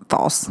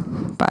false.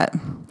 But,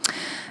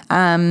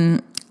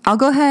 I'll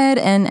go ahead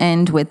and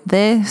end with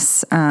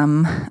this.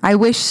 I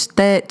wish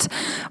that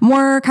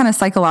more kind of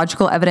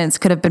psychological evidence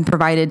could have been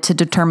provided to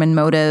determine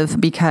motive,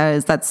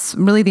 because that's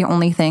really the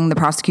only thing the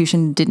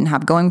prosecution didn't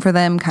have going for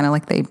them, kind of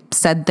like they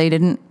said they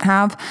didn't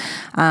have.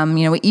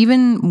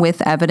 Even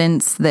with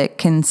evidence that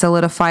can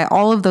solidify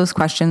all of those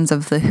questions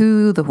of the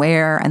who, the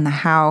where, and the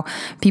how,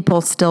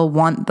 people still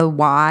want the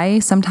why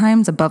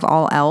sometimes above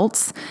all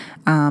else.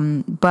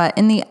 But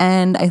in the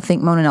end, I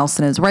think Mona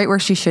Nelson is right where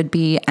she should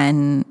be,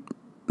 and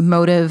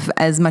motive,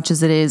 as much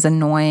as it is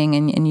annoying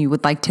and you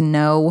would like to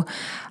know,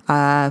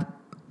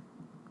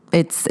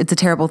 it's a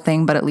terrible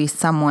thing, but at least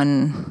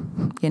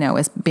someone,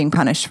 is being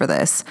punished for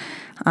this.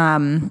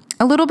 A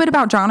little bit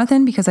about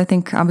Jonathan, because I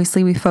think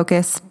obviously we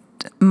focused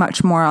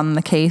much more on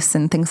the case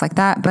and things like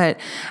that. But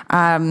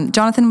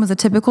Jonathan was a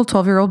typical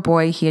 12-year-old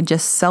boy. He had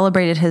just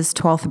celebrated his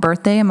 12th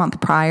birthday a month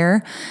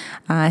prior.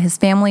 His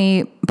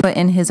family put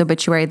in his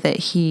obituary that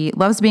he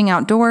loves being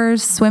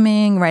outdoors,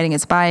 swimming, riding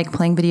his bike,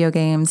 playing video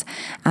games,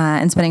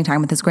 and spending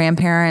time with his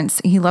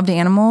grandparents. He loved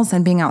animals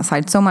and being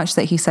outside so much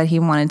that he said he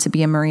wanted to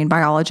be a marine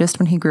biologist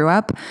when he grew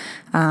up.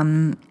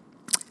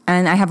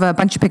 And I have a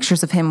bunch of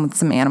pictures of him with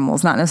some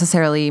animals, not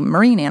necessarily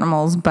marine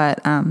animals, but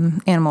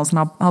animals,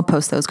 and I'll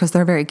post those because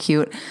they're very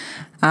cute.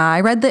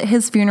 I read that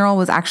his funeral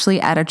was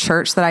actually at a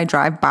church that I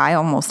drive by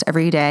almost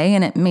every day,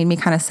 and it made me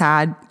kind of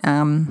sad.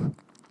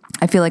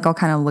 I feel like I'll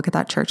kind of look at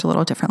that church a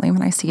little differently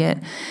when I see it.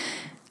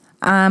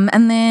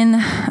 And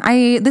then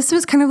this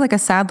was kind of like a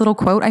sad little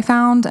quote I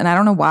found, and I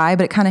don't know why,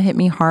 but it kind of hit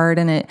me hard,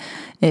 and it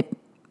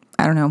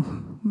I don't know,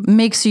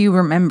 makes you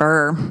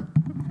remember,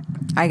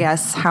 I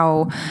guess,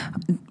 how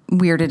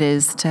weird it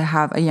is to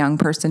have a young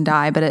person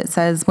die. But it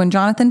says, when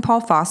Jonathan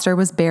Paul Foster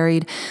was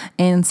buried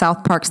in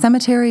South Park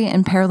Cemetery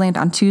in Pearland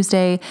on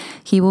Tuesday,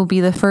 he will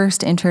be the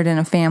first interred in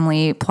a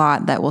family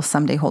plot that will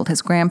someday hold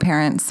his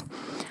grandparents.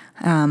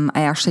 I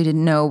actually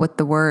didn't know what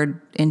the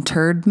word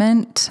interred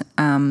meant.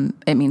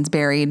 It means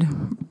buried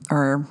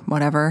or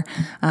whatever.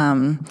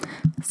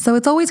 So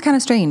it's always kind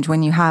of strange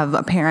when you have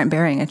a parent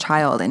burying a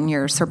child and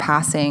you're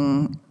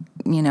surpassing,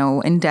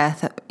 in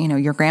death,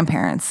 your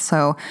grandparents.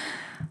 So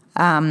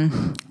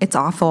it's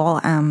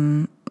awful.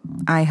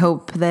 I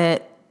hope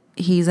that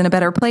he's in a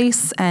better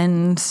place,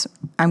 and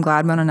I'm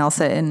glad Mona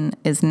Nelson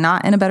is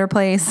not in a better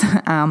place.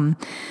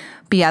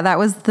 But yeah, that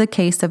was the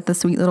case of the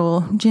sweet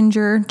little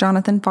ginger,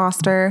 Jonathan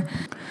Foster.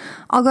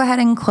 I'll go ahead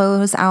and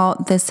close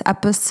out this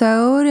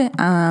episode.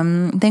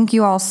 Thank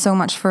you all so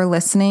much for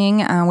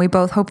listening. We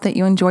both hope that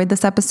you enjoyed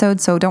this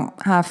episode. So don't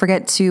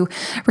forget to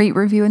rate,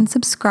 review, and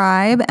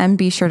subscribe. And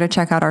be sure to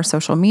check out our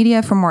social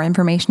media for more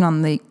information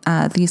on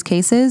these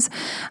cases.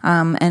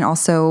 And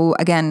also,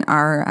 again,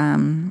 our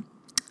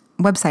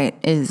website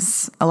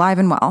is alive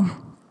and well.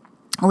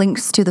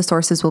 Links to the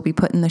sources will be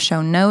put in the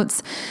show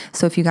notes.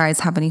 So if you guys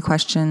have any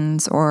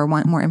questions or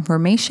want more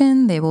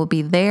information, they will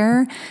be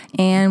there.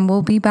 And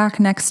we'll be back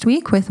next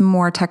week with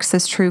more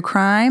Texas true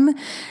crime.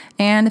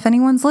 And if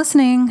anyone's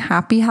listening,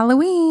 happy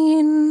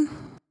Halloween.